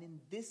 and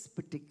in this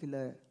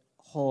particular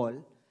hall,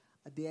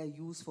 they are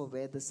used for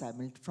where the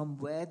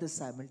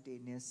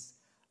simultaneous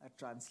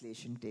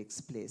translation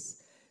takes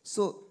place.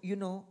 So,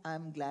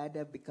 I'm glad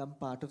I've become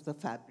part of the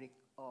fabric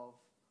of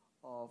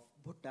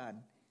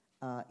Bhutan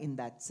in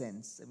that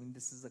sense. I mean,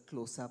 this is a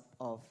close-up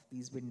of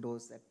these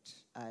windows that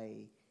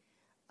I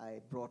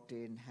brought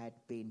in, had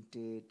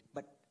painted,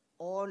 but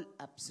all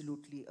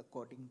absolutely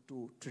according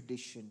to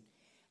tradition.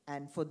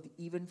 And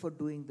even for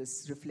doing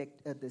this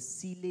the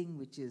ceiling,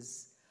 which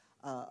is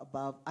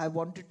above, I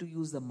wanted to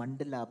use the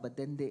mandala, but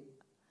then they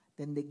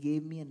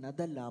gave me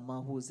another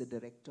Lama who is the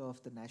director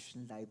of the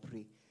National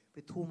Library,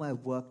 with whom I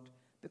worked,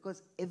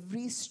 because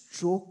every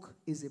stroke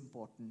is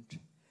important.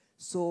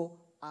 So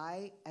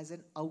I, as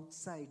an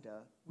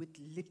outsider with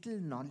little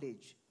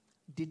knowledge,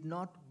 did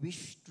not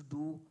wish to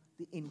do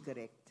the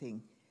incorrect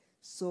thing.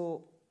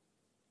 So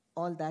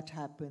all that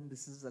happened.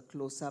 This is a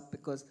close-up,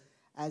 because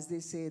as they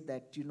say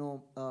that,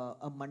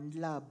 a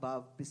mandala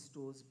above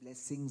bestows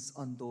blessings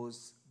on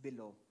those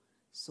below.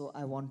 So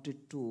I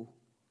wanted to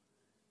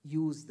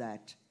use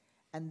that.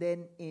 And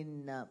then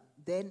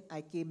then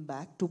I came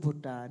back to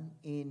Bhutan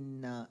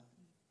in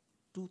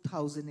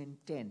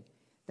 2010.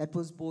 That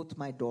was both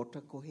my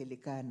daughter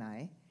Kohelika and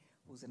I,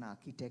 who's an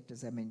architect,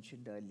 as I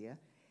mentioned earlier.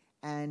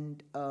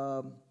 And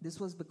this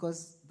was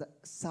because the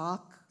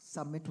SAARC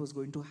summit was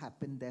going to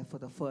happen there for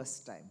the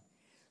first time.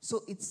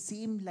 So it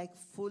seemed like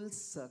full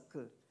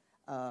circle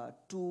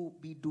to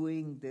be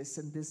doing this.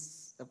 And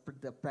this,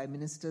 the Prime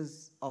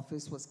Minister's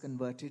office was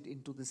converted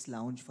into this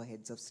lounge for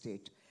heads of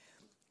state.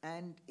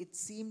 And it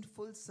seemed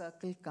full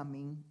circle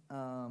coming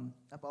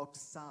about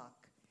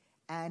SAARC.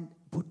 And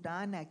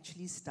Bhutan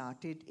actually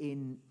started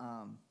in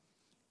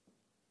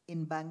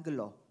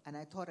Bangalore. And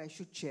I thought I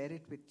should share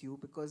it with you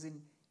because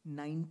in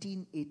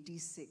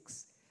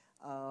 1986,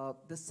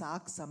 the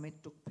SAARC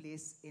summit took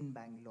place in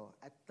Bangalore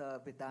at the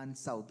Vidhan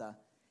Sauda.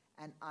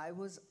 And I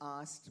was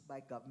asked by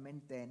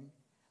government then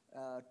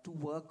to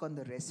work on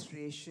the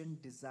restoration,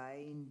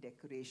 design,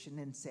 decoration,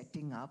 and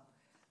setting up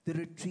the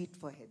retreat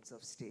for heads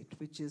of state,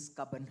 which is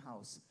Cubbon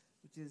House,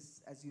 which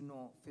is, as you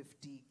know,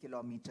 50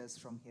 kilometers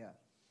from here.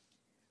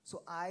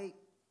 So I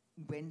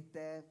went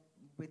there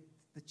with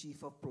the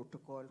chief of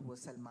protocol, who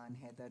was Salman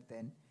Haider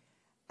then,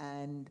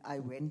 and I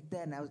went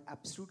there and I was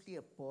absolutely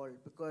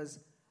appalled because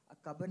a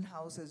Cubbon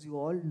House, as you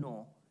all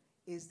know,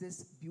 is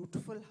this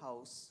beautiful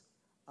house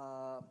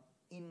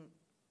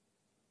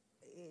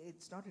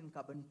it's not in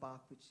Cubbon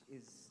Park, which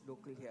is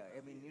local here. I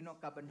mean, you know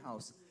Cubbon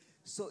House.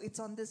 So it's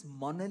on this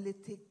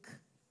monolithic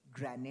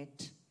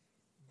granite,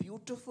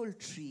 beautiful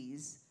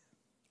trees,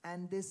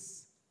 and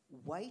this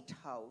white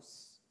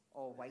house,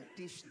 or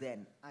whitish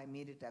then. I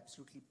made it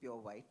absolutely pure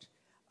white.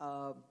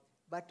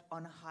 But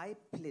on a high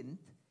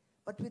plinth,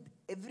 but with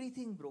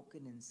everything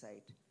broken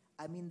inside.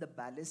 I mean, the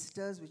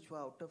balusters, which were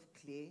out of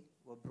clay,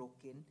 were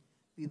broken.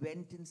 We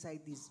went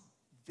inside these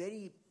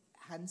very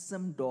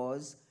handsome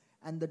doors,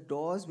 and the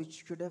doors,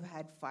 which should have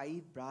had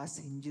 5 brass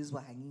hinges,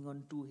 were hanging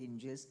on 2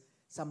 hinges.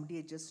 Somebody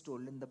had just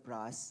stolen the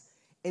brass.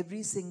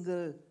 Every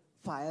single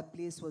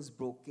fireplace was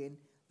broken.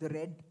 The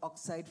red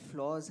oxide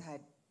floors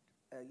had,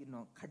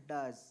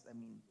 khaddas. I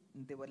mean,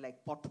 they were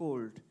like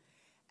potholed.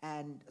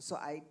 And so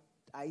I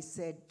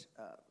said,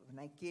 when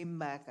I came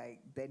back, I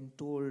then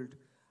told,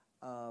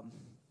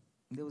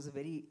 there was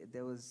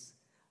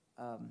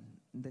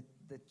the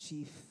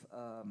chief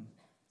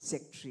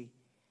secretary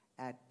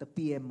at the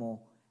PMO,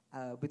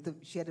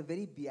 she had a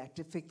very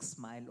beatific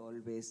smile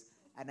always.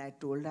 And I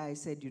told her, I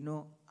said,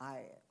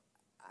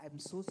 I'm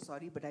so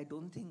sorry, but I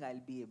don't think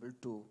I'll be able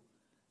to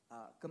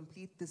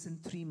complete this in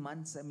 3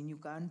 months. I mean, you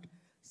can't,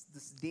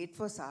 this date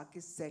for SAARC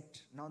is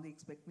set. Now they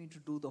expect me to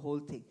do the whole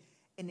thing.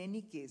 In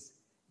any case,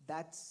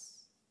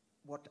 that's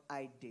what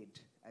I did.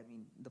 I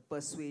mean, the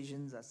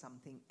persuasions are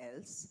something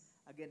else.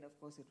 Again, of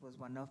course, it was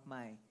one of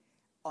my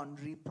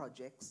honorary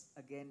projects.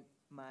 Again,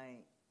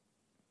 my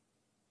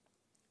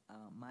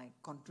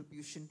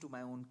contribution to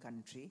my own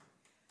country.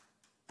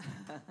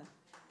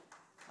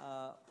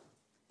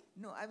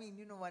 No, I mean,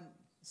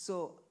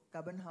 so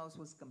Cubbon House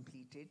was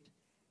completed.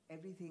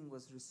 Everything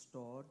was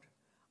restored.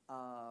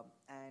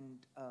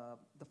 And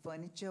the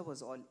furniture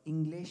was all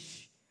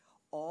English.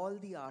 All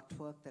the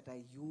artwork that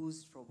I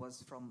used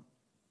was from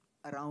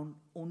around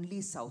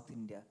only South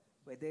India,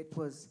 whether it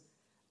was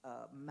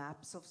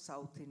maps of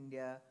South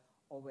India,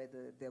 or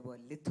whether there were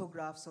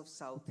lithographs of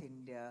South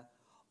India,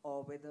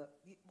 or whether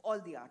all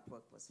the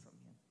artwork was from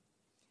him.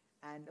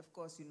 And of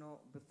course,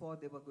 before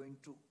they were going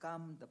to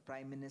come, the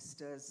prime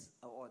ministers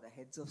or the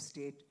heads of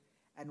state,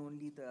 and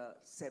only the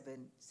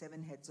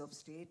seven heads of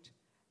state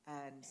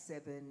and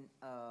 7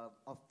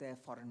 of their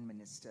foreign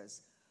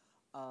ministers.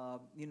 I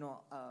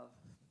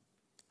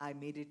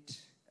made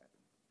it,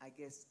 I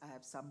guess I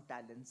have some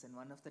talents, and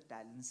one of the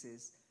talents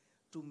is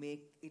to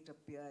make it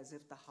appear as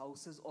if the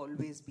house has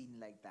always been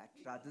like that,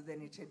 rather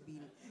than it had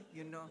been,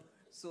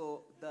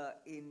 so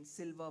in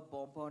silver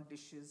bonbon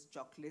dishes,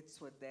 chocolates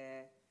were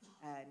there,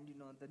 and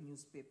the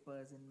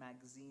newspapers and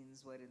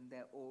magazines were in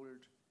their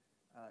old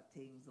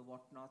things, the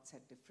whatnots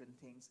had different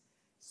things.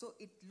 So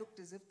it looked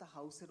as if the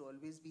house had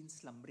always been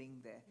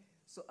slumbering there.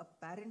 So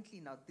apparently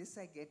now, this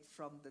I get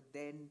from the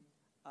then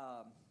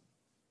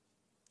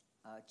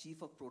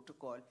chief of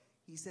protocol.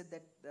 He said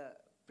that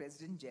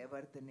President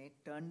Jayawardene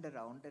turned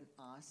around and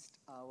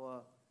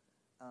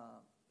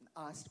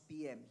asked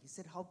PM, he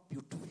said, how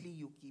beautifully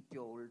you keep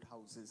your old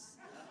houses.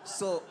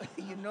 So,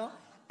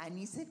 and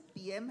he said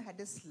PM had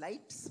a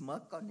slight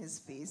smirk on his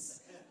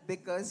face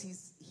because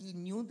he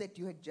knew that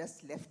you had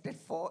just left at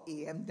 4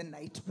 a.m. the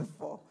night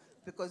before,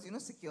 because,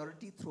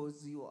 security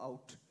throws you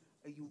out.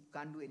 You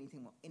can't do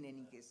anything more. In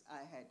any case,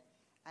 I had.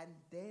 And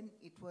then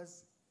it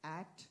was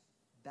at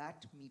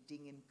that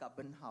meeting in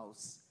Cubbon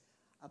House,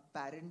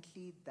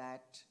 apparently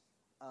that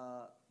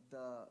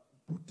the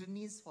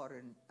Bhutanese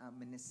foreign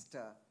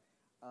minister,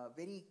 a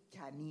very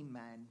canny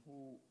man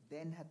who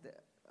then had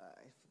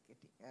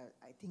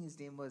I think his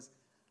name was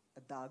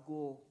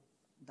Dago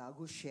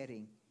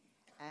Shering,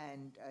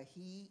 and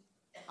he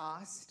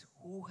asked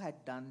who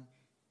had done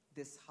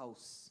this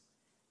house,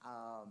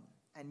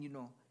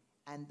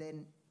 and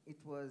then it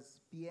was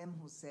PM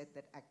who said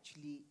that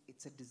actually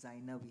it's a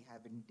designer we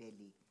have in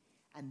Delhi.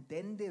 And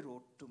then they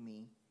wrote to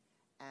me,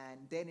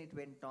 and then it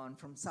went on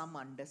from some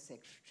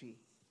undersecretary.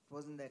 It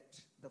wasn't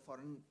that the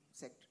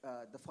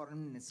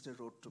foreign minister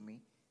wrote to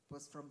me. It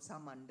was from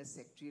some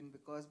undersecretary, and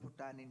because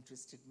Bhutan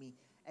interested me,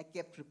 I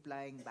kept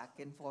replying back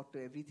and forth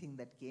to everything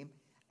that came,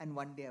 and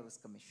one day I was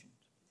commissioned.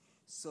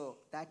 So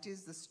that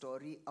is the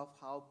story of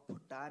how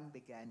Bhutan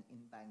began in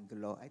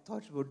Bangalore. I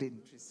thought it would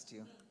interest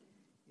you,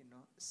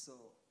 so.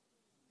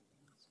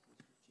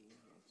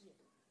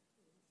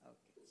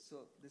 Okay,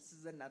 so this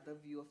is another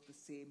view of the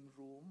same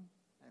room,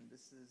 and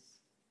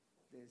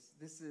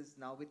this is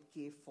now with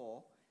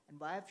K4. And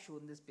why I've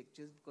shown these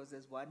pictures, because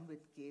there's one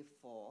with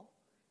K4.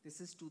 This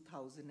is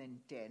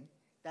 2010.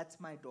 That's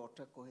my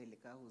daughter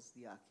Kohelika, who's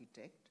the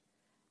architect,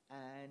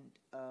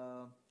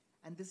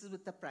 and this is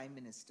with the Prime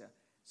Minister.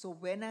 So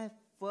when I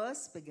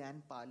first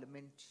began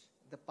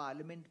the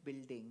Parliament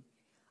building,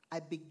 I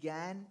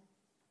began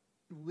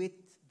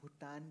with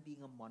Bhutan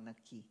being a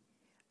monarchy.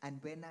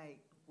 And when I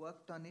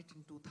worked on it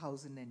in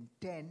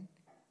 2010,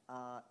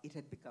 it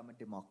had become a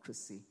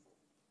democracy.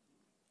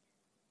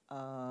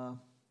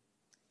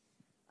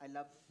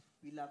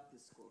 We love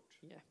this quote.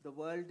 Yeah. The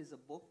world is a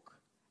book,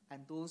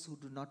 and those who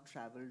do not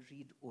travel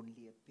read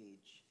only a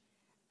page.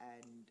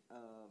 And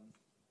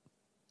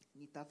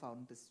Nita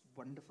found this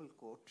wonderful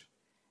quote,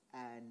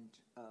 and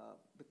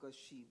because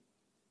she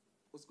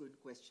was going to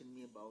question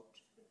me about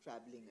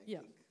traveling, I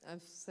think.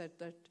 I've said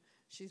that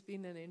she's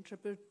been an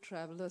intrepid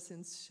traveler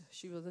since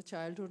she was a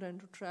childhood, and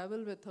to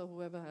travel with her,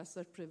 whoever has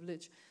that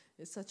privilege,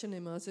 is such an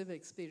immersive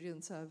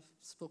experience. I've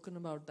spoken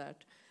about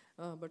that.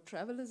 But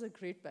travel is a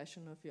great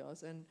passion of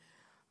yours, and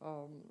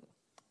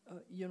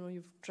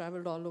you've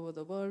traveled all over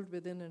the world,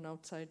 within and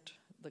outside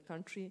the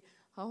country.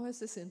 How has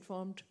this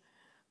informed,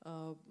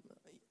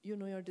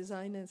 your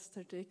design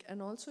aesthetic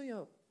and also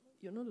your,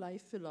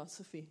 life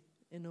philosophy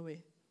in a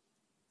way?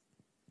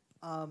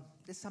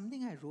 There's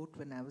something I wrote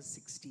when I was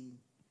 16,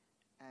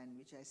 and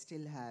which I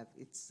still have.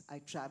 It's, I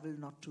travel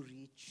not to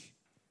reach.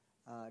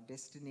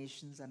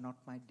 Destinations are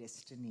not my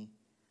destiny.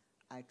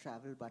 I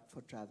travel but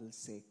for travel's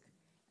sake.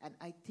 And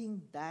I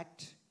think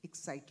that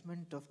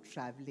excitement of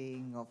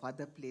traveling, of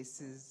other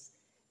places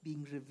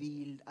being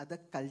revealed, other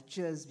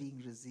cultures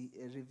being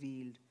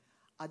revealed,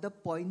 other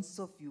points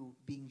of view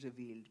being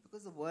revealed,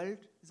 because the world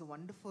is a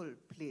wonderful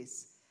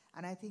place.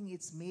 And I think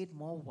it's made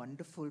more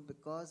wonderful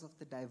because of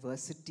the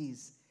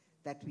diversities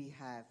that we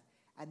have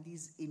and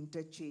these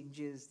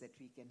interchanges that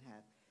we can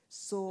have.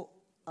 So,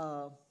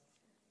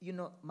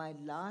 my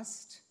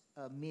last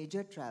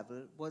major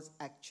travel was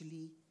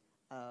actually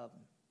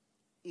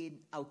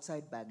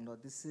outside Bangalore.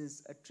 This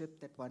is a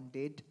trip that one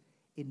did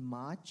in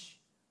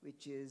March,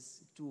 which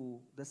is to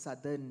the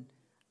southern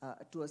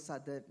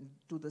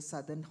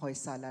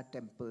Hoysala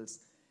temples.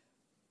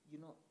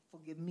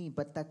 Forgive me,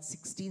 but that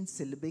 16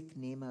 syllabic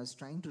name I was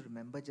trying to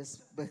remember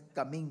just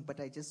coming, but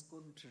I just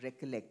couldn't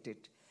recollect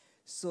it.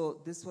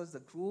 So this was the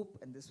group,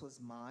 and this was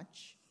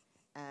March.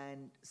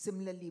 And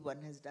similarly,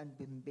 one has done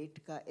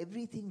Bhimbetka.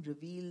 Everything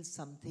reveals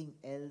something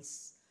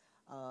else.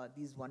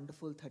 These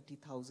wonderful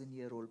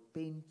 30,000-year-old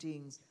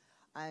paintings.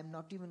 I am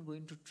not even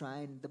going to try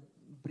and the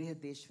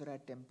Brihadeshwara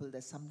temple.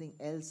 There's something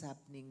else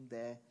happening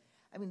there.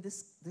 I mean,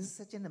 this is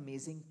such an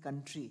amazing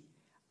country.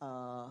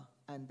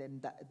 And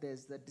then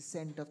there's the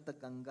descent of the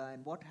Ganga,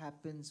 and what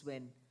happens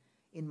when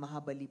in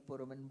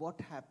Mahabalipuram, and what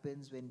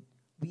happens when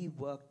we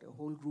worked, a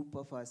whole group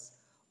of us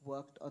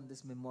worked on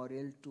this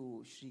memorial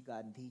to Sri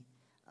Gandhi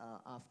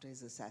after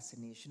his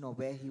assassination, or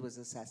where he was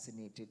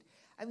assassinated.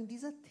 I mean,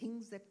 these are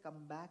things that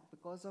come back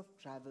because of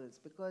travels,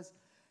 because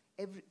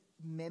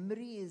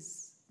memory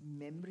is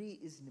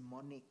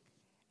mnemonic.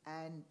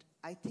 And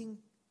I think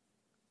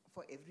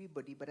for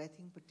everybody, but I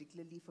think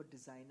particularly for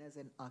designers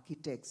and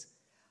architects,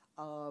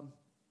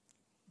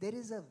 there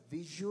is a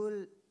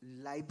visual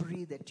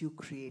library that you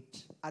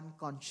create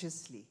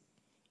unconsciously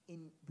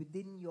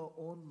within your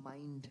own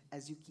mind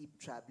as you keep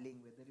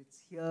traveling, whether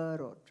it's here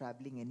or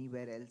traveling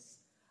anywhere else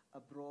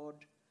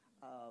abroad.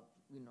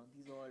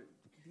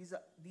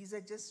 These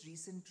are just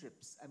recent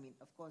trips. I mean,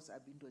 of course,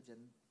 I've been to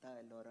Ajanta,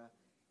 Ellora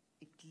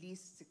at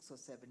least 6 or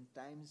 7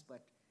 times,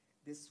 but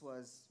this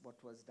was what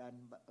was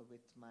done with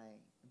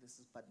this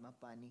is Padma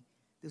Pani.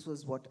 This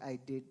was what I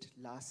did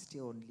last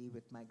year only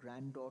with my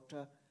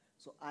granddaughter.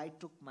 So I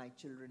took my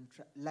children,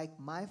 like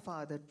my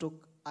father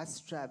took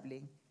us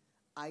traveling,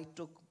 I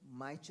took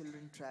my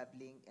children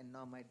traveling, and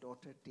now my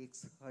daughter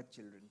takes her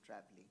children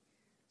traveling.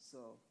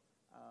 So,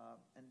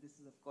 and this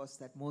is, of course,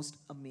 that most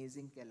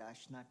amazing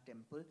Kailashnath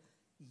temple,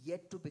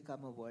 yet to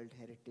become a World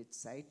Heritage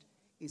Site.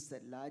 Is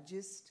the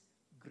largest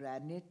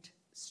granite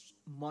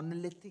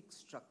monolithic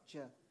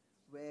structure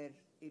where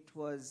it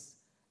was,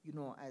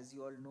 as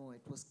you all know,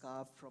 it was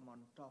carved from on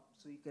top.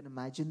 So you can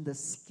imagine the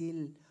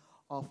skill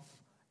of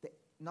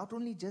not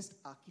only just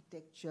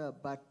architecture,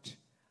 but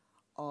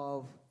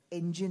of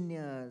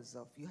engineers,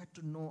 you had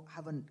to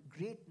have a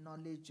great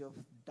knowledge of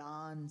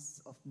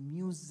dance, of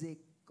music,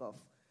 of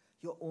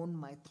your own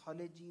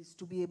mythologies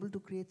to be able to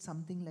create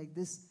something like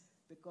this,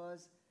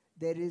 because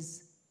there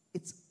is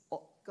it's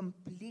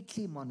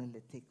completely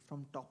monolithic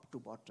from top to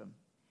bottom.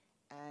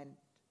 And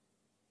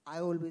I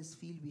always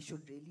feel we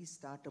should really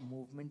start a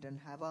movement and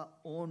have our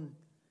own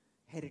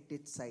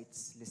heritage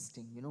sites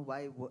listing. You know,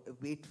 why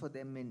wait for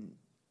them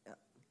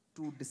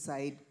to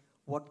decide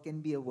what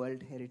can be a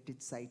World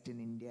Heritage Site in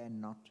India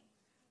and not.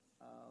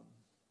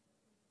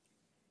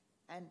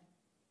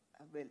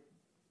 Well,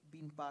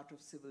 been part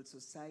of civil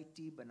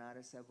society,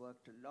 Banaras I've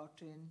worked a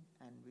lot in,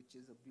 and which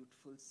is a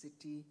beautiful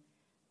city.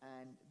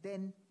 And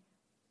then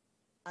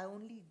I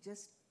only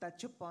just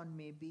touch upon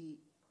maybe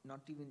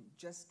not even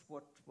just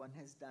what one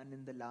has done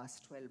in the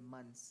last 12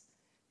 months.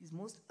 These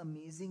most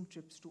amazing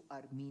trips to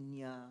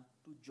Armenia,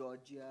 to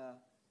Georgia,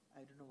 I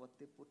don't know what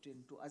they put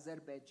in, to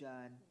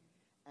Azerbaijan.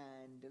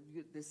 And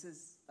this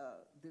is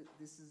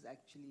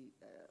actually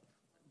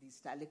these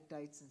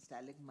stalactites and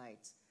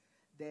stalagmites.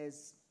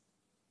 There's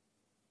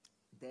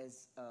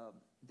a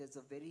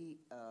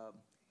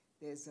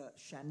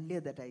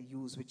chandelier that I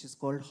use, which is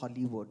called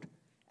Hollywood.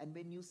 And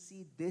when you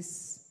see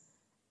this,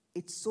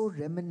 it's so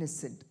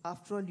reminiscent.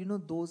 After all, you know,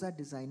 those are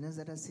designers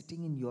that are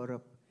sitting in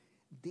Europe.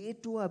 They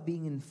too are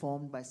being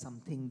informed by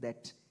something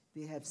that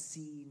they have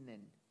seen.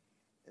 And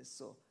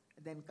so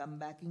then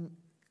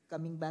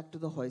coming back to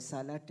the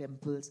Hoysala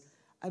temples,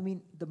 I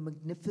mean, the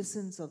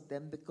magnificence of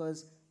them,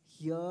 because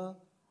here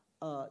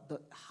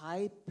the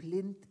high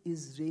plinth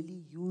is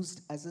really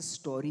used as a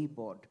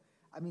storyboard.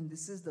 I mean,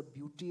 this is the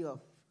beauty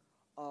of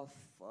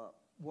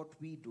what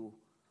we do.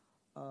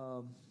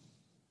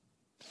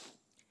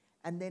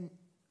 And then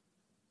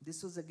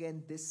this was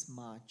again this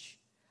March,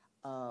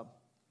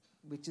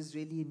 which is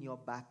really in your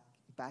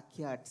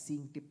backyard,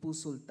 seeing Tipu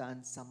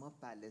Sultan's summer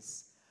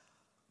palace,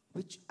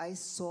 which I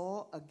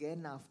saw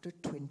again after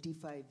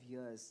 25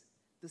 years.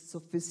 The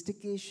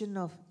sophistication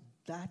of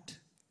that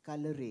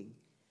coloring,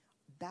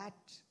 that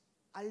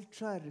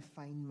ultra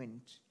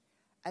refinement.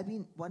 I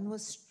mean, one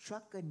was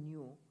struck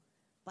anew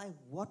by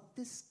what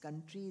this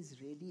country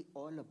is really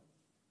all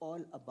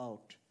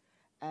about.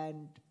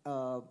 And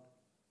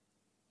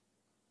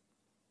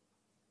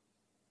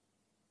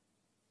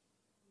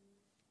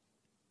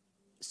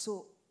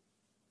so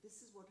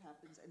this is what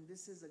happens, and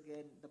this is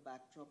again the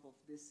backdrop of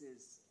this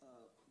is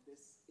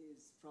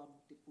from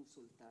Tipu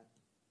Sultan,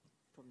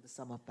 from the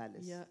Summer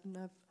Palace. Yeah, and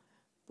I've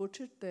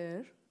put it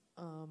there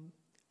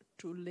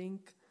to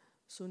link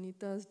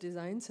Sunita's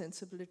design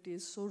sensibility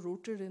is so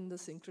rooted in the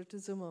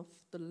syncretism of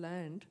the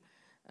land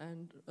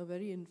and a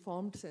very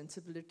informed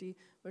sensibility,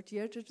 but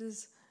yet it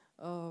is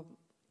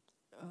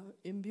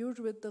imbued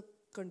with the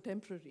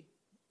contemporary.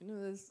 You know,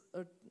 there's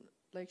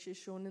like she's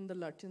shown in the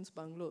Lutyens'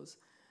 bungalows.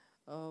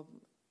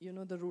 You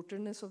know, the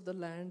rootedness of the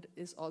land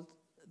is all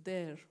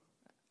there,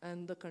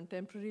 and the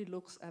contemporary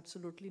looks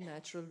absolutely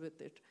natural with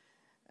it.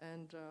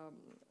 And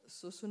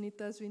so,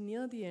 Sunita, as we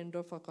near the end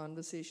of our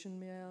conversation,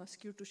 may I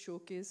ask you to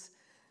showcase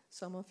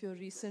some of your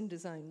recent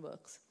design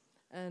works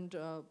and,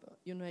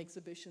 you know,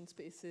 exhibition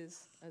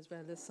spaces, as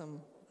well as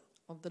some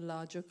of the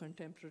larger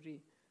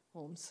contemporary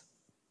homes.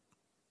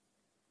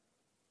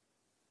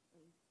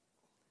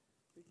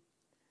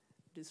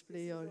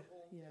 Display your,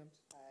 yeah.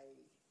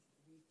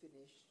 We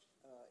finished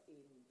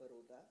in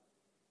Baroda,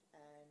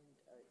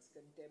 and it's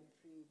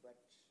contemporary, but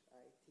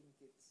I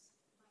think it's...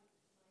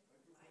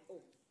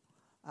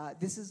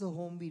 this is a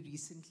home we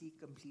recently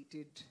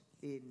completed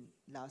in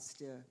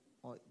last year,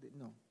 or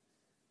no,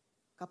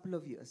 couple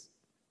of years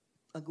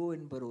ago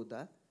in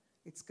Baroda.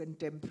 It's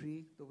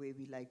contemporary, the way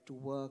we like to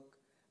work,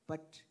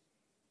 but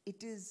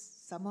it is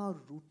somehow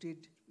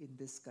rooted in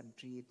this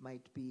country. It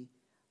might be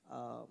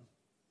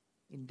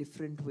in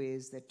different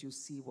ways that you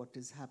see what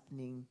is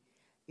happening.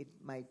 It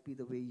might be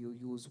the way you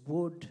use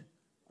wood,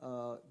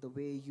 the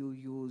way you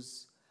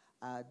use.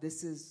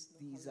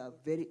 These are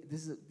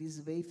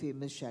very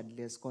famous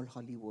chandeliers called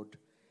Hollywood,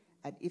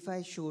 and if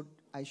I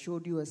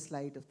showed you a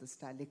slide of the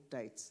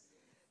stalactites,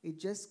 it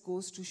just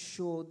goes to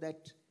show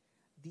that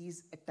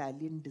these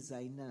Italian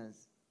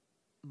designers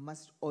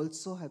must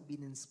also have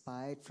been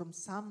inspired from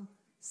some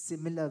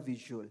similar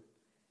visual.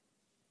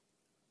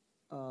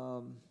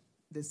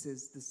 This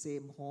is the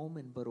same home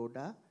in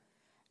Baroda,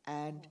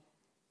 and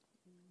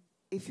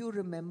if you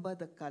remember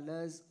the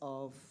colors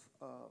of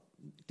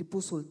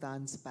Tipu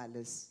Sultan's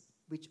palace,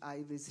 which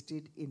I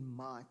visited in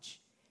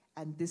March,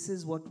 and this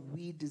is what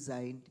we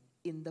designed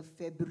in the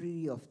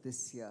February of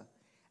this year.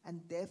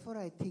 And therefore,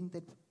 I think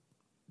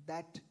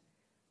that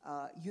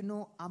you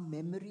know, our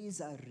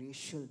memories are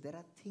racial. There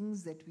are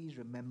things that we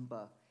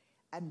remember.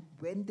 And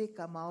when they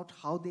come out,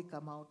 how they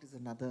come out is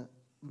another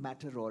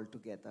matter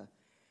altogether.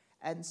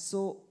 And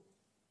so,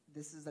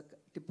 this is the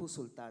Tipu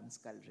Sultan's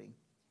coloring.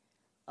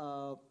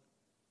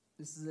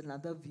 This is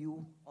another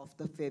view of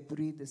the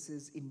February. This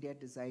is India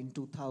Design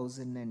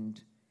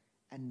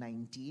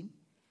 2019.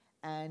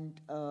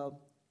 And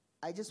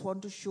I just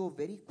want to show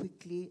very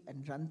quickly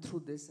and run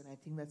through this, and I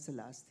think that's the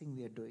last thing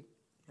we are doing,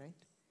 right?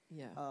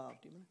 Yeah,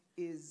 pretty much.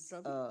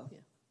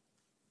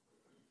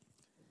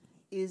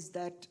 Is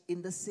that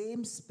in the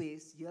same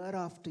space, year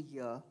after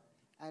year,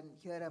 and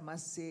here I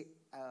must say,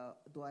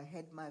 though I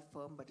head my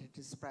firm, but it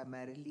is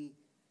primarily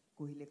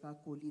Sunita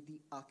Kohli, the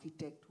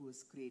architect who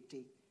is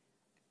creating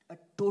a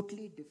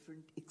totally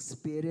different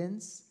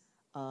experience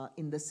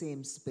in the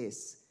same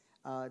space.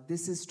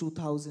 This is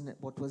 2000,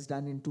 what was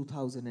done in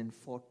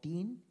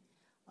 2014.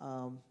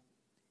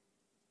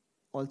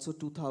 Also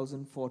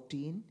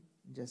 2014,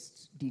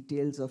 just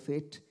details of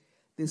it.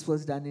 This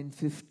was done in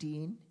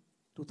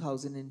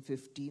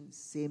 2015,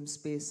 same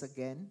space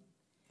again.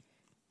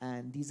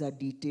 And these are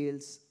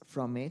details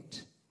from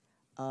it.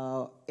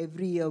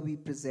 Every year we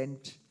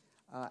present,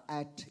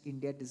 at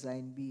India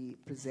Design, we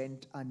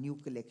present a new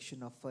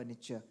collection of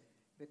furniture.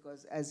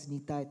 Because as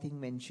Nita, I think,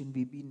 mentioned,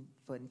 we've been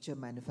furniture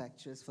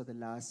manufacturers for the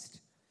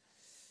last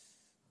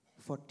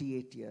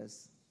 48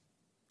 years.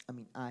 I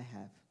mean, I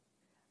have.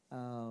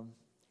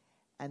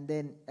 And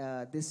then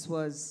this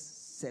was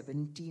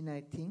 17,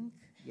 I think.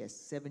 Yes,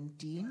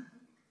 17.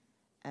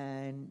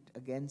 And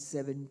again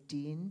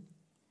 17.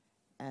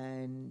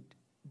 And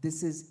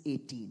this is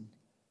 18.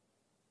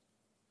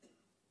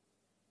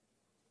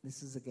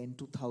 This is again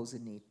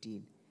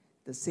 2018.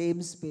 The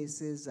same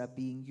spaces are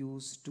being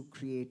used to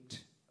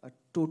create a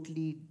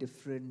totally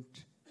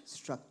different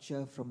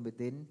structure from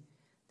within.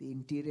 The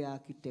interior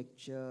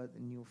architecture, the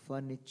new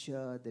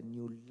furniture, the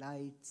new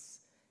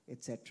lights,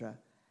 etc.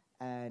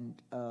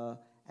 And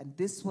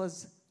this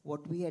was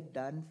what we had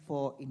done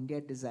for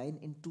India Design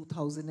in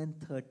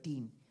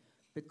 2013,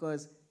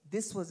 because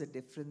this was a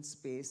different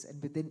space, and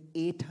within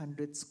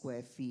 800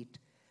 square feet,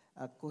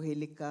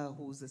 Kohelika,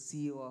 who's the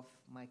CEO of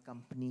my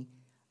company,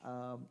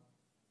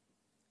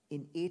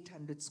 in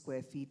 800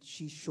 square feet,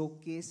 she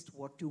showcased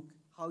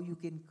how you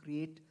can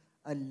create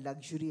a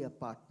luxury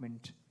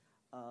apartment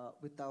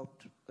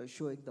without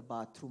showing the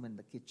bathroom and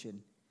the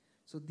kitchen.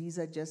 So these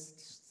are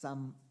just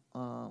some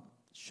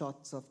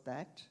shots of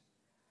that.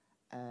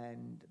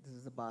 And this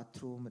is the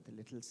bathroom with a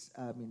little,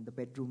 the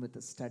bedroom with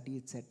a study,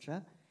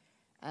 etc.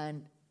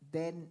 And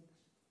then...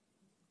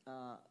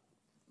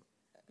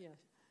 yeah,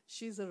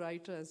 she's a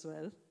writer as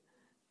well.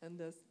 And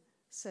there's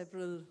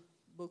several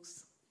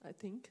books, I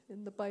think,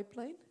 in the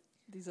pipeline.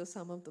 These are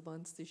some of the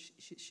ones that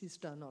she's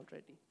done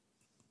already.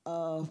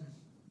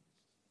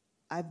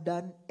 I've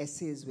done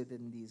essays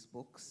within these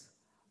books.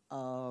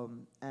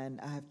 And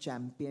I have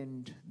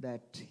championed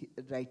that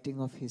writing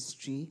of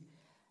history.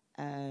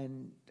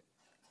 And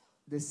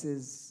this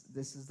is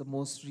the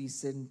most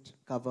recent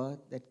cover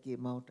that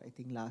came out, I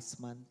think, last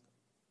month.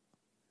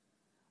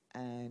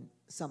 And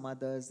some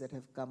others that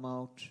have come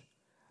out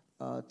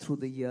through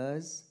the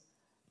years.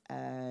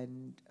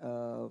 And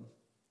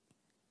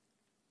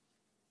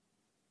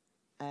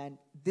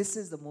this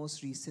is the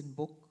most recent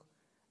book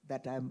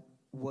that I'm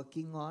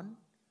working on,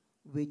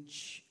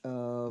 which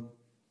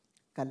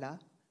Kala,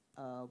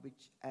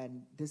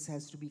 and this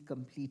has to be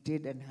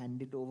completed and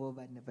handed over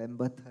by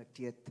November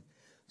 30th.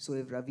 So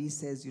if Ravi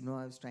says,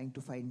 I was trying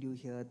to find you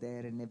here,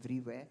 there, and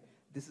everywhere,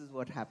 this is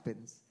what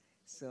happens.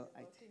 So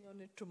I'm working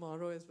on it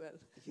tomorrow as well.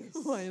 Yes.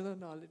 While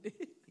on holiday.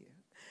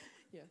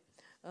 Yeah.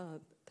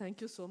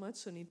 Thank you so much,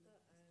 Sunita. And I'd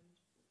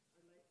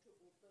like to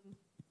open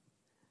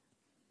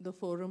the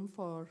forum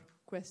for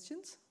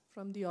questions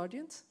from the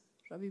audience.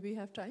 Ravi, we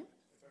have time?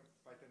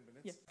 5-10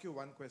 minutes. Yeah. Ask you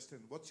one question.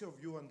 What's your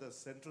view on the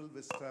Central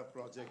Vista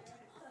project?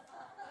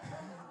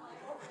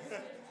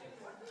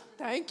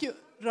 Thank you,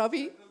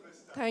 Ravi.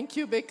 Thank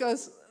you,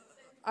 because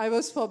I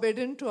was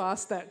forbidden to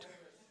ask that.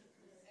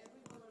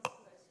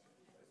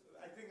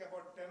 I think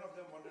about 10 of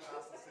them wanted to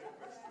ask the same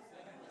question.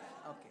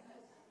 Okay.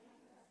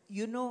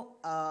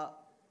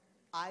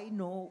 I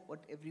know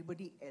what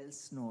everybody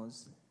else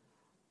knows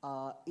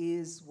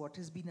is what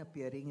has been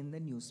appearing in the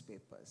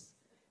newspapers.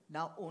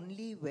 Now,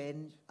 only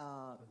when,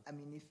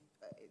 if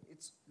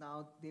it's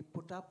now, they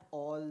put up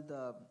all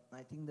the,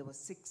 I think there were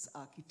 6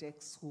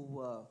 architects who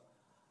were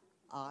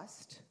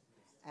asked,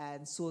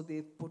 and so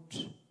they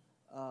put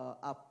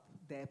up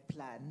their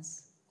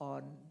plans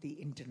on the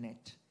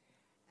internet.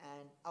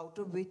 And out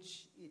of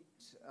which it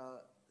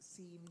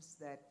seems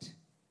that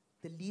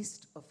the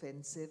least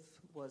offensive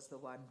was the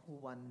one who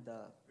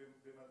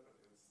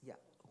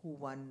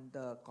won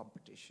the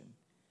competition.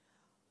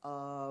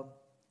 I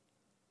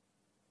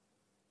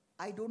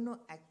don't know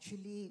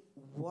actually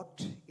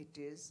what it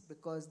is,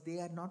 because they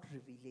are not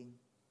revealing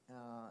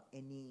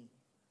any.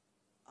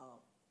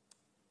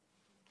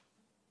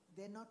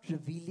 They're not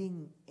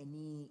revealing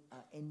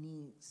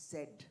any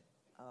said.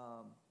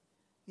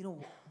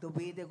 The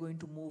way they're going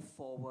to move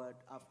forward.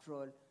 After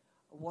all,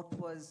 what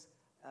was?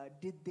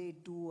 Did they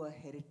do a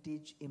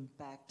heritage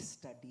impact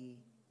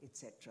study,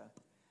 etc.?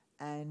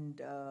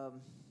 And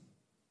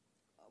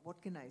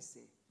what can I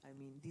say? I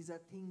mean, these are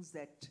things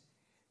that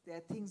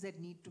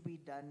need to be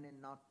done,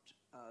 and not.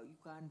 You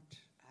can't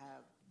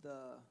have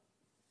the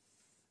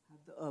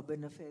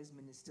urban affairs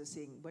minister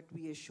saying, "But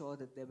we assure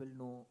that there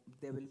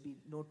will be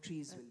no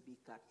trees will be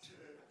cut."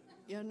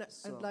 Yeah,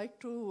 so I'd like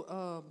to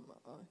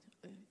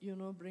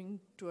bring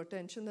to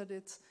attention that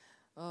it's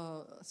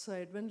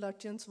Sir Edwin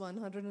Lutyens'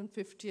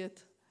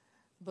 150th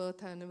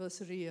birth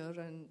anniversary year,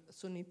 and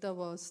Sunita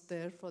was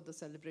there for the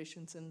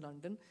celebrations in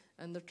London,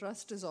 and the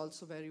trust is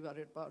also very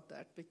worried about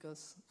that,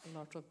 because a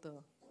lot of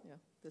the Yeah,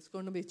 there's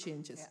going to be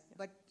changes. Yeah,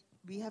 but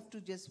we have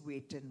to just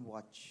wait and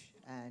watch,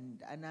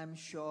 and I'm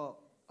sure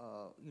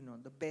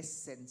the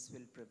best sense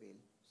will prevail.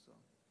 So.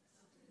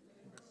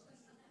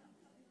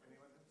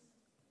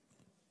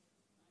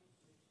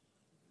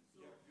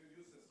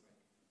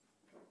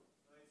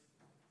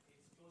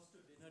 It's close to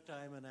dinner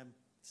time, and I'm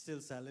still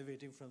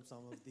salivating from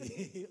some of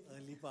the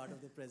early part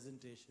of the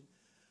presentation.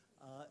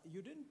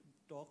 You didn't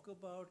talk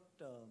about,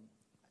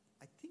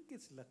 I think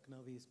it's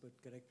Lucknowis, but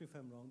correct me if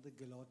I'm wrong, the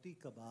Gilauti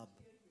kebab.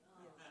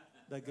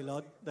 The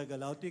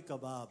Gilauti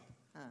kebab.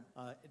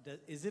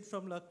 Is it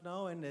from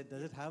Lucknow, and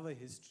does it have a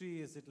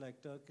history? Is it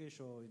like Turkish,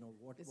 or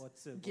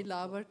what's it?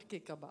 Gilawat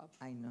ke kebab.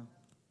 I know.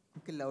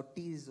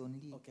 Gilauti is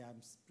only Okay,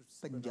 I'm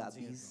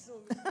Punjabis.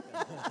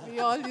 We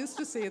all used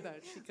to say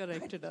that. She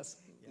corrected us.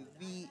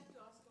 We.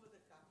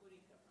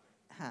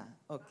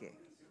 Okay.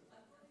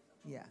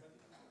 Yeah.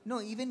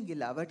 No, even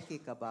Gilawat ke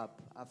kebab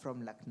are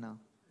from Lucknow.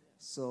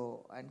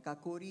 So, and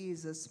Kakori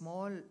is a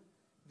small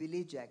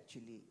village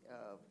actually,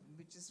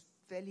 which is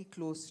fairly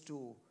close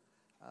to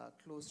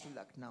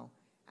Lucknow.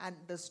 And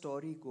the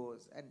story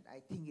goes, and I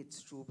think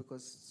it's true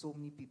because so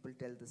many people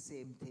tell the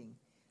same thing,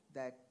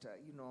 that,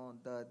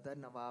 the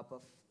Nawab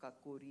of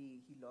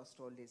Kakori, he lost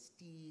all his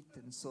teeth,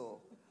 and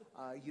so,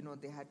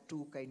 they had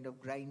to kind of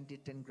grind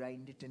it and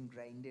grind it and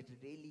grind it.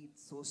 Really,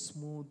 it's so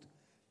smooth,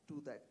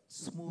 to that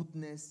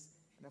smoothness.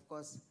 And of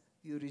course,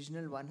 the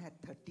original one had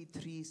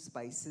 33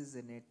 spices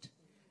in it.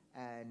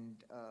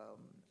 And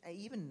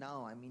even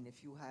now, I mean,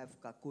 if you have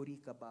Kakori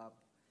kebab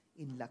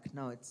in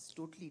Lucknow, it's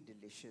totally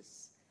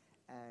delicious.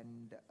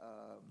 And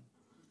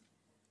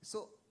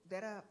so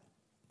there are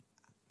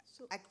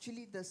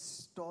actually the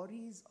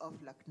stories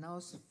of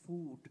Lucknow's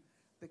food,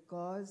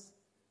 because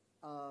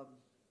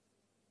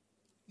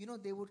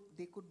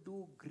they could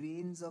do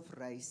grains of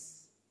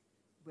rice,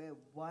 where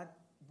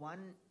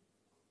one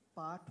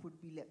part would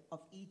be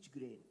of each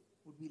grain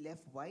would be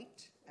left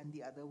white, and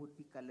the other would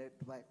be colored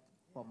with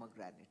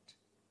pomegranate.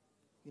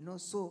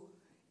 So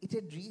it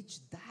had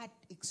reached that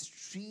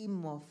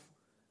extreme of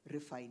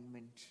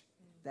refinement,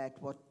 that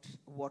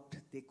what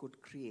they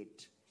could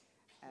create,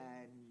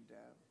 and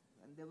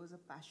there was a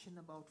passion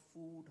about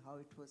food, how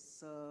it was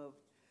served,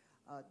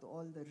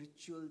 all the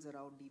rituals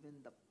around,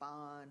 even the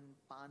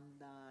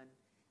pandan.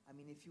 I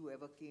mean, if you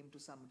ever came to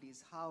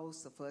somebody's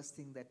house, the first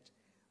thing that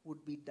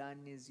would be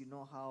done is,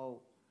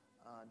 how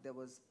there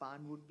was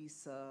pan would be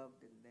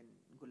served, and then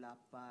gulab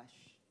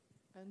pash.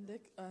 And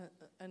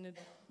it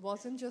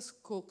wasn't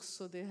just cooks,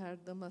 so they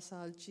had the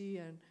masalchi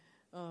and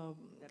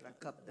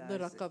the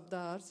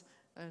rakabdars,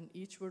 and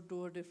each would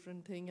do a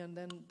different thing, and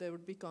then there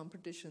would be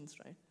competitions,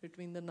 right,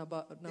 between the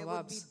nawabs. There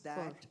would be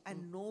that,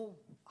 and no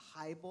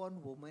high-born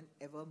woman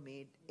ever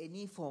made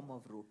any form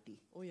of roti.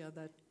 Oh yeah,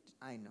 that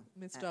I know.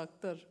 Mr.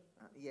 Akhtar.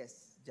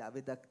 Yes,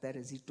 Javed Akhtar,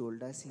 as he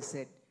told us, he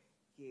said,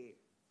 he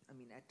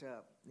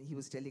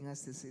was telling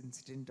us this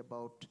incident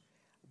about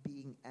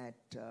being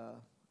at a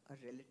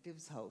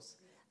relative's house,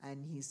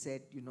 and he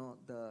said,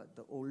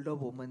 the older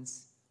woman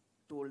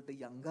told the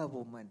younger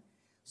woman,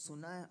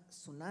 Suna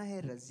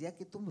hai Razia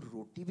ki tum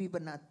roti bhi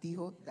banati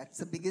ho. That's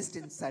the biggest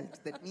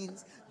insult. That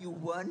means you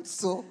weren't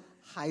so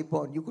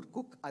high-born. You could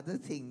cook other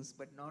things,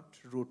 but not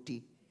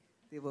roti.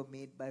 They were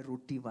made by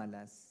roti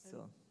walas.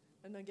 So.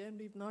 And again,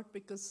 we've not,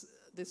 because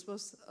this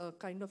was a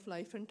kind of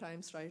life and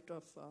times, right,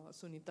 of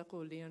Sunita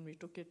Kohli, and we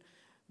took it.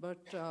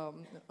 But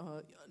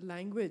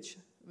language,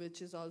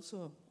 which is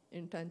also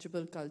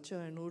intangible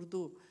culture, and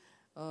Urdu,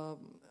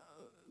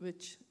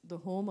 which the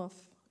home of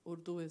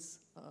Urdu is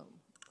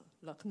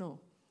Lucknow.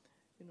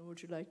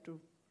 Would you like to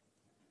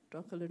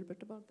talk a little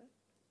bit about that?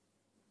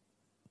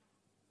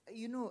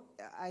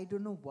 I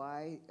don't know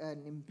why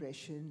an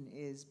impression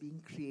is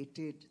being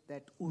created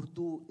that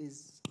Urdu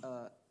is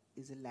a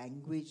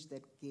language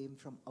that came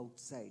from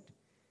outside.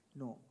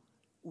 No,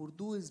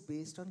 Urdu is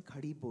based on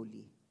Khadi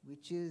Boli,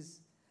 which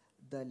is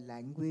the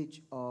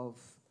language of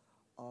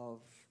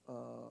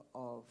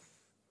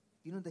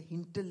the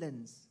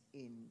hinterlands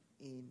in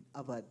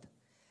Awadh.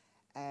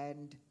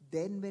 And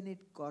then when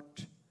it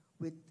got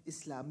with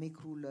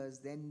Islamic rulers,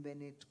 then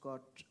when it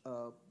got,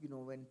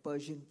 when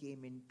Persian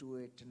came into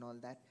it and all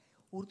that,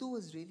 Urdu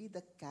was really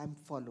the camp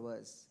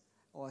followers,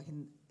 or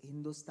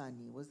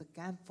Hindustani was the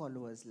camp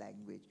followers'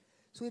 language.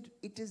 So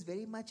it is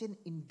very much an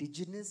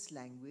indigenous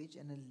language,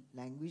 and a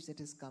language that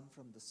has come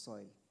from the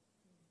soil.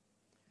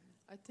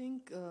 I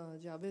think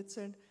Javed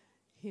said,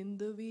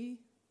 Hindavi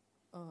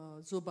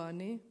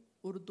Zubane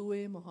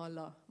Urdu-e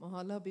Mohalla,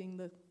 Mohalla being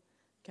the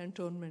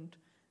cantonment.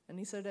 And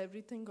he said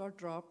everything got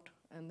dropped,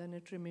 and then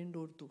it remained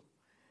Urdu.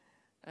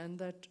 And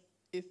that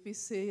if we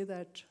say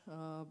that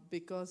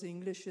because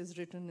English is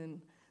written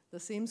in the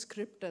same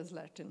script as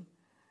Latin,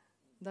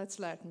 that's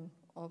Latin,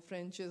 or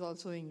French is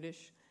also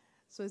English.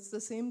 So it's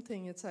the same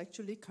thing. It's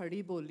actually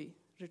Khadi Boli,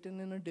 written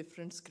in a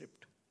different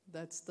script.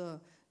 So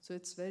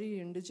it's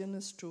very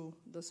indigenous to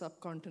the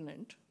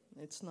subcontinent.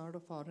 It's not a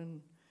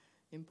foreign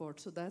import.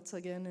 So that's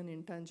again an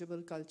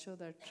intangible culture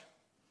that,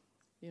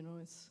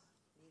 is...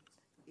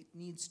 It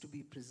needs to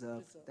be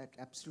preserved, that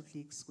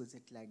absolutely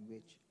exquisite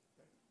language.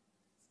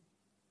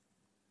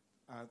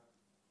 Uh,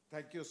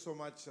 Thank you so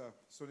much,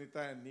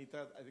 Sunita and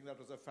Nita. I think that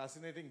was a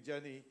fascinating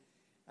journey.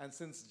 And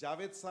since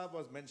Javed Saab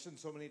was mentioned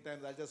so many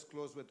times, I'll just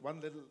close with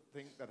one little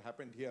thing that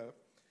happened here.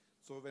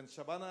 So when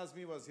Shabana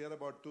Azmi was here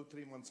about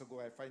 2-3 months ago,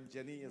 I find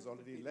Jenny has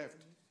already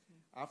left.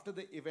 After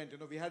the event,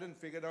 we hadn't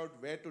figured out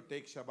where to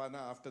take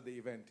Shabana after the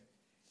event.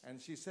 And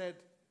she said,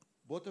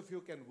 both of you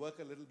can work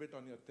a little bit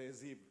on your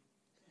tehzeeb.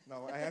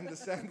 Now, I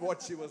understand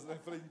what she was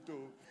referring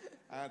to.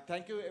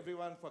 Thank you,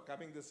 everyone, for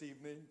coming this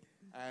evening.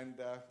 And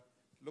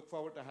look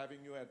forward to having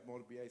you at more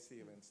BIC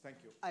events.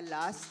 Thank you. A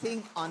last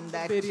thing on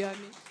that.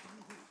 Biryani.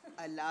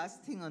 A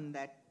last thing on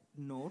that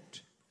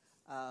note,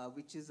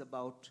 which is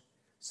about,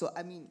 so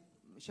I mean,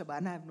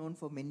 Shabana I've known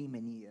for many,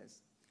 many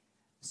years.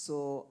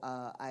 So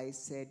I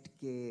said,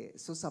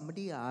 so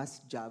somebody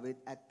asked Javed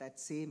at that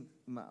same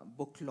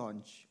book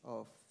launch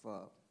of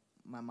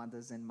My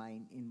Mother's and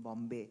Mine in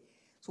Bombay,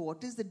 so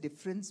what is the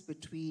difference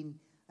between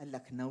a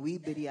Lucknowi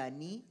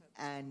biryani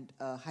and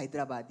a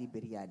Hyderabadi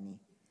biryani?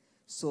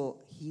 So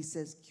he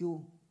says, क्यों?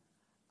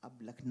 अब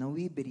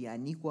लखनवी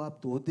बिरयानी को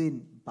आप 2 दिन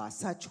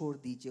बासा छोड़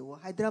दीजिए, वो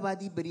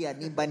हैदराबादी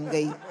बिरयानी बन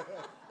गई.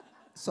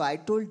 So I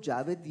told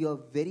Javed, you're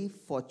very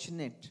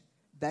fortunate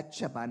that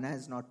Shabana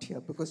is not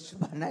here, because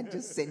Shabana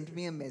just sent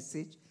me a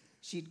message.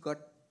 She'd got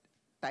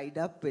tied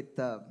up with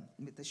a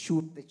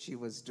shoot that she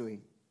was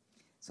doing.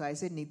 So I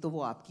said, नहीं तो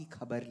वो आपकी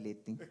खबर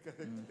लेती.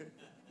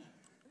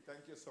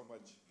 Thank you so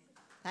much.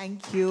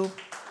 Thank you.